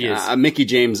fantastic. She is. Mickie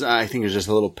James, I think, is just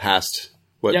a little past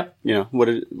what has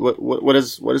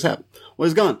happened. What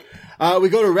has gone? We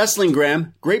go to Wrestling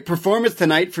Gram. Great performance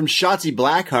tonight from Shotzi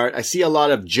Blackheart. I see a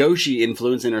lot of Joshi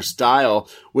influence in her style,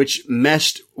 which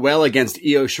meshed well against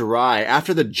Io Shirai.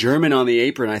 After the German on the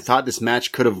apron, I thought this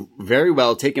match could have very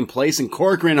well taken place in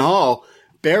Corcoran Hall.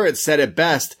 Barrett said it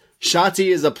best.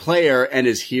 Shotzi is a player and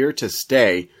is here to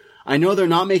stay. I know they're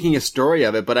not making a story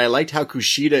of it, but I liked how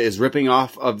Kushida is ripping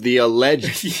off of the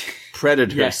alleged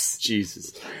Predator. Yes.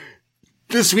 Jesus.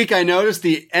 This week I noticed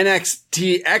the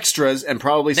NXT extras and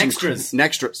probably some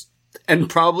extras and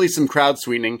probably some crowd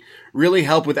sweetening really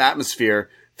help with atmosphere.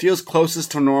 Feels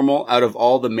closest to normal out of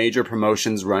all the major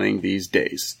promotions running these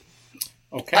days.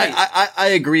 Okay. I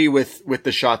agree with the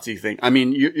Shotzi thing. I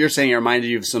mean, you're saying it reminded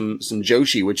you of some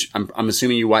Joshi, which I'm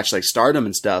assuming you watch, like Stardom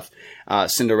and stuff.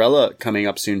 Cinderella coming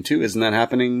up soon too. Isn't that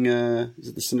happening? Is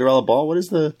it the Cinderella Ball? What is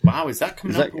the? Wow, is that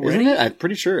coming up already? Isn't it? I'm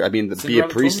pretty sure. I mean, the Bea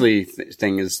Priestley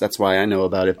thing is, that's why I know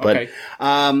about it. Okay.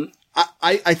 But,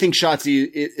 I think Shotzi,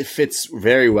 it fits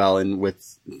very well in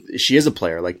with, she is a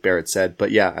player, like Barrett said,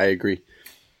 but yeah, I agree.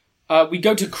 We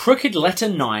go to Crooked Letter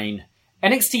 9.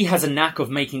 NXT has a knack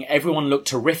of making everyone look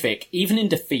terrific, even in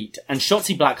defeat, and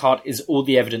Shotzi Blackheart is all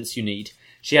the evidence you need.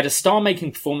 She had a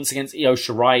star-making performance against Io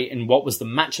Shirai in what was the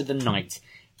match of the night.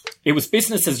 It was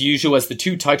business as usual, as the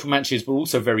 2 title matches were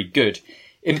also very good.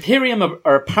 Imperium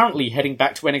are apparently heading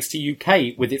back to NXT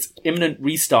UK with its imminent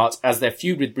restart, as their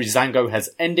feud with Breezango has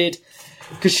ended.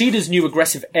 Kushida's new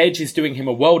aggressive edge is doing him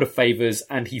a world of favours,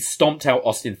 and he stomped out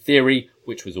Austin Theory,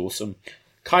 which was awesome.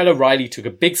 Kyle O'Reilly took a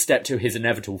big step to his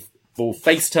inevitable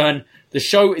face turn. The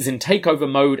show is in takeover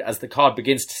mode as the card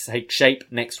begins to take shape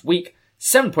next week.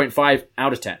 7.5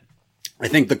 out of 10. I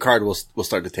think the card will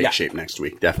start to take shape next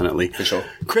week, definitely. For sure.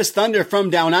 Chris Thunder from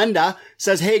Down Under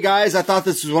says, hey guys, I thought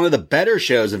this was one of the better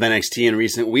shows of NXT in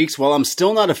recent weeks. While I'm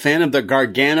still not a fan of the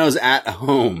Garganos at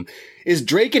home. Is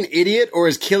Drake an idiot or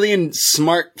is Killian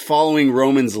smart following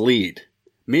Roman's lead?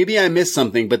 Maybe I missed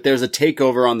something, but there's a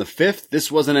takeover on the 5th.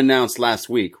 This wasn't announced last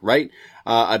week, right?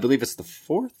 I believe it's the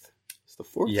 4th. It's the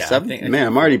 4th? Yeah. 7th? Man,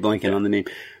 I'm already blanking on the name.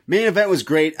 Main event was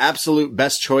great. Absolute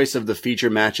best choice of the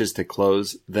feature matches to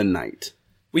close the night.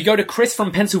 We go to Chris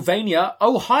from Pennsylvania.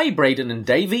 Oh, hi, Braden and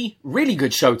Davey. Really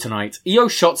good show tonight. Io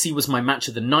Shotzi was my match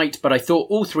of the night, but I thought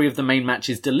all 3 of the main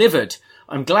matches delivered.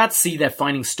 I'm glad to see they're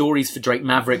finding stories for Drake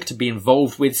Maverick to be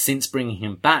involved with since bringing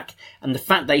him back, and the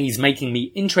fact that he's making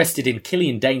me interested in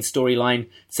Killian Dane's storyline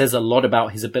says a lot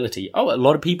about his ability. Oh, a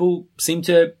lot of people seem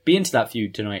to be into that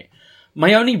feud tonight.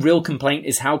 My only real complaint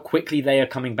is how quickly they are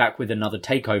coming back with another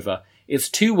takeover. It's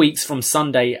 2 weeks from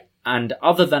Sunday, and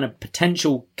other than a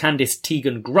potential Candice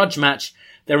Tegan grudge match,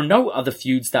 there are no other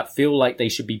feuds that feel like they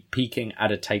should be peaking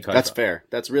at a takeover. That's fair.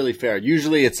 That's really fair.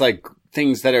 Usually it's like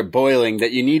things that are boiling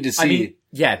that you need to see. I mean,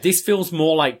 yeah, this feels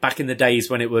more like back in the days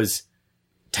when it was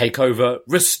takeover,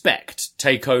 respect,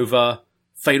 takeover,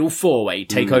 fatal 4-way,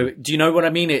 takeover. Do you know what I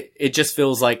mean? It just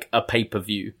feels like a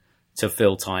pay-per-view to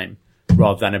fill time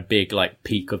rather than a big like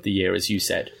peak of the year, as you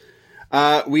said.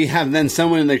 We have then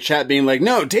someone in the chat being like,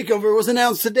 no, takeover was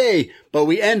announced today. But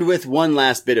we end with one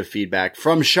last bit of feedback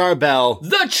from Charbel.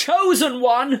 The chosen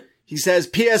one! He says,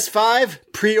 PS5,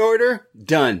 pre-order,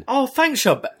 done. Oh, thanks,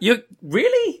 Charbel. You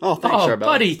really? Oh, thanks, Charbel.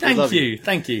 Buddy, thank you.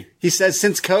 Thank you. He says,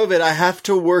 since COVID, I have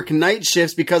to work night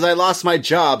shifts because I lost my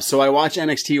job. So I watch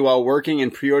NXT while working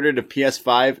and pre-ordered a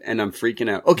PS5 and I'm freaking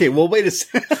out. Okay, well, wait a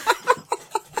second.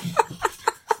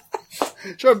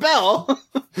 Charbel,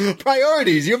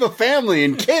 priorities. You have a family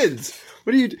and kids.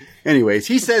 What do you do? Anyways,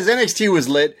 he says NXT was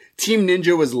lit. Team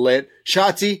Ninja was lit.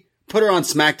 Shotzi, put her on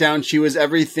SmackDown. She was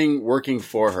everything working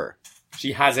for her.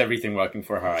 She has everything working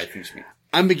for her, I think she means.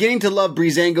 I'm beginning to love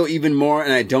Breezango even more,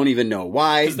 and I don't even know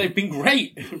why. Because they've been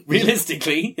great,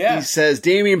 realistically. Yeah. He says,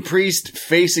 Damian Priest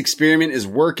face experiment is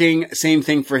working. Same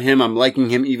thing for him. I'm liking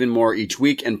him even more each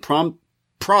week. And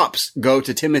props go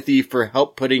to Timothy for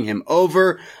help putting him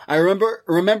over. I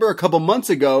remember a couple months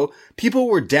ago, people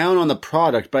were down on the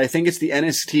product, but I think it's the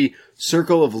NXT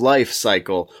Circle of Life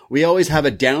cycle. We always have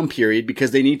a down period because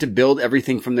they need to build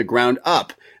everything from the ground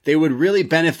up. They would really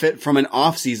benefit from an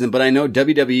off season, but I know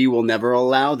WWE will never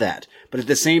allow that. But at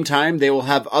the same time, they will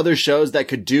have other shows that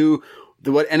could do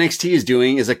what NXT is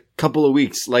doing is a couple of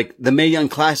weeks, like the Mae Young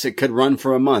Classic could run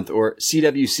for a month, or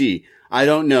CWC. I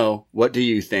don't know. What do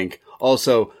you think?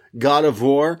 Also, God of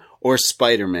War or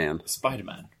Spider-Man?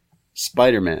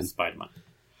 Spider-Man.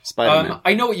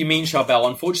 I know what you mean, Charbel.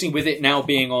 Unfortunately, with it now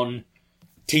being on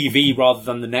TV rather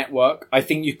than the network, I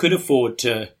think you could afford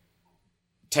to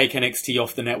take NXT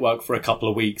off the network for a couple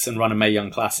of weeks and run a Mae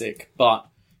Young Classic. But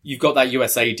you've got that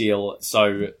USA deal,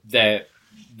 so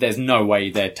there's no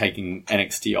way they're taking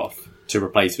NXT off to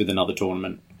replace with another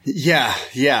tournament. Yeah,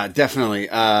 definitely.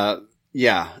 But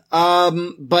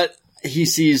he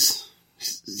sees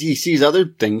other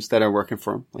things that are working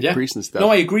for him, like Priest and stuff.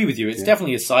 No, I agree with you. It's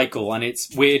definitely a cycle, and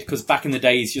it's weird because back in the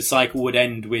days, your cycle would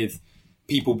end with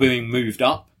people being moved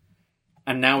up,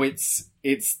 and now it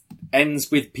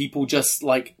ends with people just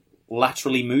like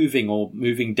laterally moving or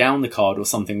moving down the card or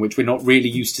something, which we're not really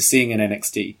used to seeing in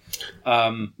NXT.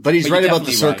 But he's right about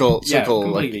the circle.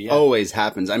 Right. Always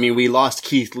happens. I mean, we lost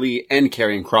Keith Lee and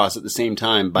Karrion Kross at the same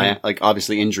time by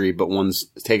obviously injury, but one's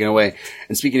taken away.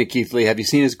 And speaking of Keith Lee, have you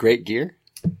seen his great gear?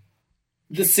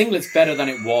 The singlet's better than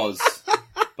it was,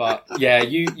 but yeah,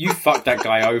 you fucked that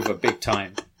guy over big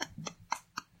time.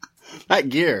 That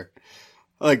gear.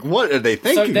 Like, what are they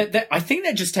thinking? So I think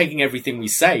they're just taking everything we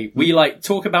say. We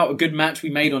talk about a good match we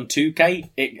made on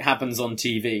 2K. It happens on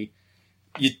TV.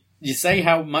 You say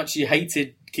how much you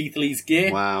hated Keith Lee's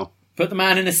gear. Wow. Put the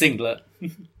man in a singlet.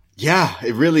 Yeah,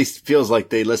 it really feels like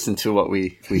they listen to what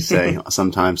we say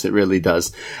sometimes. It really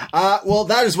does. Well,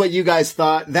 that is what you guys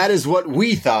thought. That is what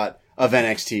we thought of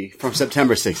NXT from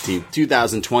September 16th,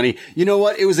 2020. You know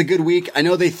what? It was a good week. I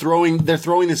know they're throwing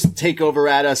this takeover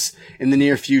at us in the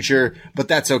near future, but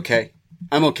that's okay.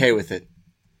 I'm okay with it.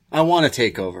 I want a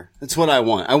takeover. That's what I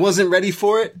want. I wasn't ready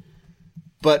for it,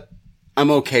 but I'm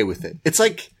okay with it. It's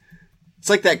like It's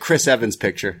like that Chris Evans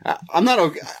picture. I'm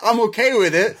okay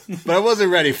with it, but I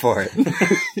wasn't ready for it.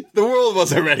 The world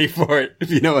wasn't ready for it,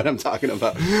 if you know what I'm talking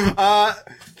about.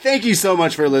 Thank you so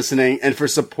much for listening and for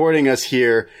supporting us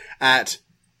here at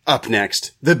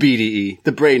upNXT, the BDE,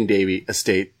 the Braden Davey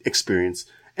Estate Experience,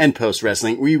 and Post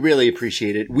Wrestling. We really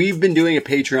appreciate it. We've been doing a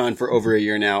Patreon for over a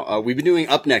year now. We've been doing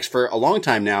upNXT for a long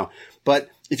time now, but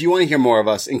if you want to hear more of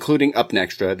us, including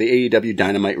upNXT, the AEW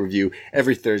Dynamite review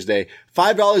every Thursday,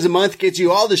 $5 a month gets you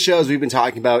all the shows we've been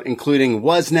talking about, including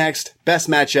Was Next, Best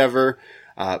Match Ever,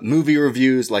 movie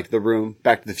reviews like The Room,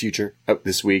 Back to the Future out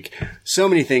this week. So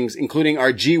many things, including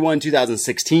our G1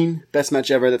 2016 Best Match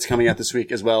Ever that's coming out this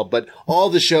week as well. But all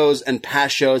the shows and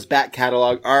past shows, back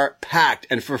catalog are packed.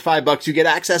 And for $5, you get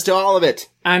access to all of it.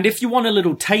 And if you want a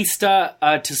little taster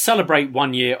to celebrate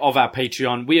 1 year of our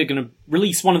Patreon, we are going to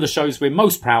release one of the shows we're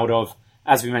most proud of,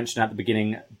 as we mentioned at the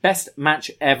beginning, Best Match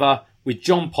Ever, with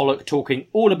John Pollock talking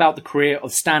all about the career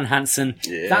of Stan Hansen.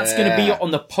 Yeah. That's going to be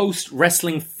on the Post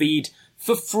Wrestling feed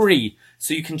for free.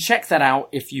 So you can check that out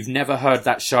if you've never heard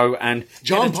that show. And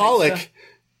John Pollock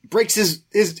breaks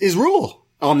his rule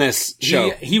on this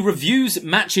show. He reviews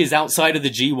matches outside of the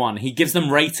G1. He gives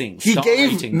them ratings. He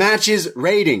gave matches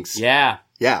ratings. Yeah.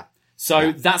 Yeah.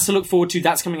 So that's to look forward to.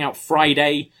 That's coming out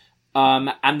Friday.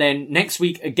 And then next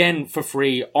week, again for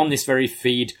free on this very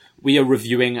feed, we are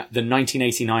reviewing the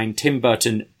 1989 Tim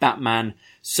Burton Batman.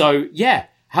 So yeah,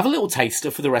 have a little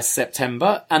taster for the rest of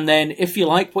September. And then if you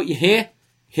like what you hear,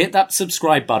 hit that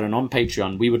subscribe button on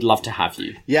Patreon. We would love to have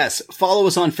you. Yes. Follow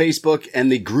us on Facebook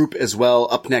and the group as well,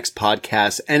 upNXT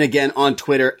Podcast. And again, on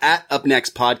Twitter, at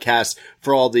upNXT Podcast,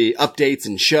 for all the updates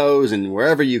and shows and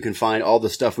wherever you can find all the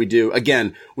stuff we do.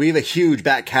 Again, we have a huge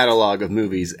back catalog of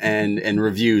movies and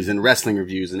reviews and wrestling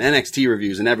reviews and NXT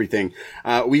reviews and everything.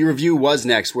 We review Was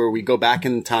Next, where we go back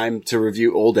in time to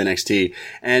review old NXT.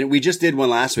 And we just did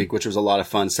one last week, which was a lot of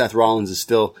fun. Seth Rollins is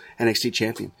still NXT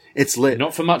champion. It's lit.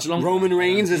 Not for much longer. Roman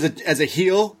Reigns as a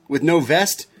heel with no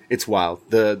vest. It's wild.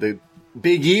 The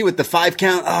Big E with the 5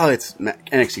 count. Oh,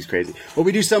 NXT's crazy. But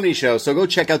we do so many shows, so go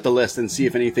check out the list and see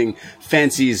if anything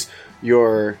fancies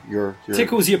your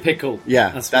tickles your pickle. Yeah,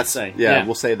 that's what I say. Yeah,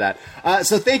 we'll say that.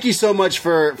 So thank you so much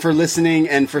for listening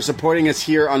and for supporting us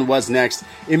here on Was Next.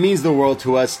 It means the world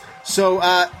to us. So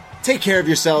take care of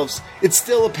yourselves. It's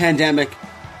still a pandemic,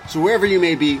 so wherever you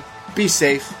may be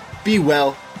safe, be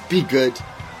well, be good.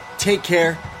 Take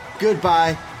care.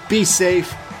 Goodbye. Be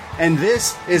safe. And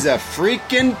this is a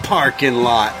freaking parking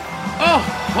lot.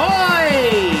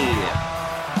 Ahoy!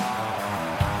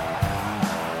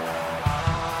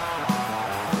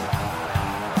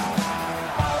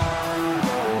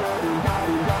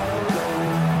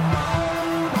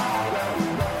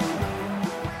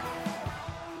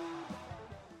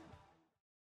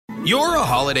 You're a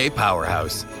holiday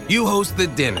powerhouse. You host the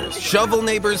dinners, shovel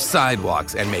neighbors'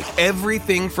 sidewalks, and make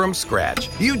everything from scratch.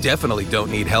 You definitely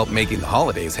don't need help making the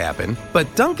holidays happen.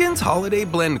 But Dunkin's Holiday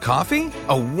Blend Coffee?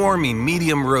 A warming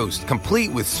medium roast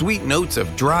complete with sweet notes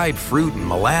of dried fruit and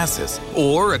molasses.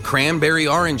 Or a cranberry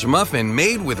orange muffin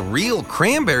made with real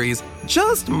cranberries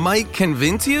just might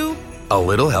convince you a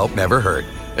little help never hurt.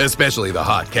 Especially the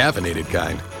hot caffeinated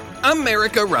kind.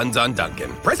 America runs on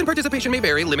Dunkin'. Price and participation may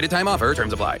vary. Limited time offer.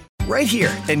 Terms apply. Right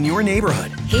here in your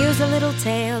neighborhood. Here's a little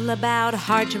tale about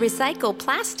hard-to-recycle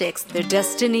plastics. Their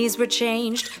destinies were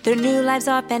changed. Their new lives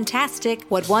are fantastic.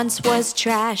 What once was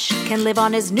trash can live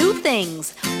on as new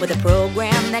things with a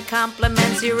program that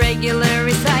complements your regular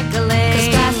recycling. 'Cause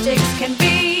plastics can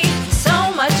be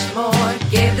so much more.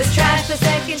 Give this trash the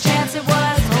second chance it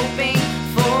was hoping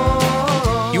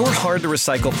for. Your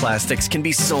hard-to-recycle plastics can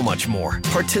be so much more.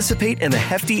 Participate in the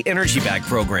Hefty Energy Bag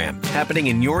program happening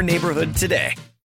in your neighborhood today.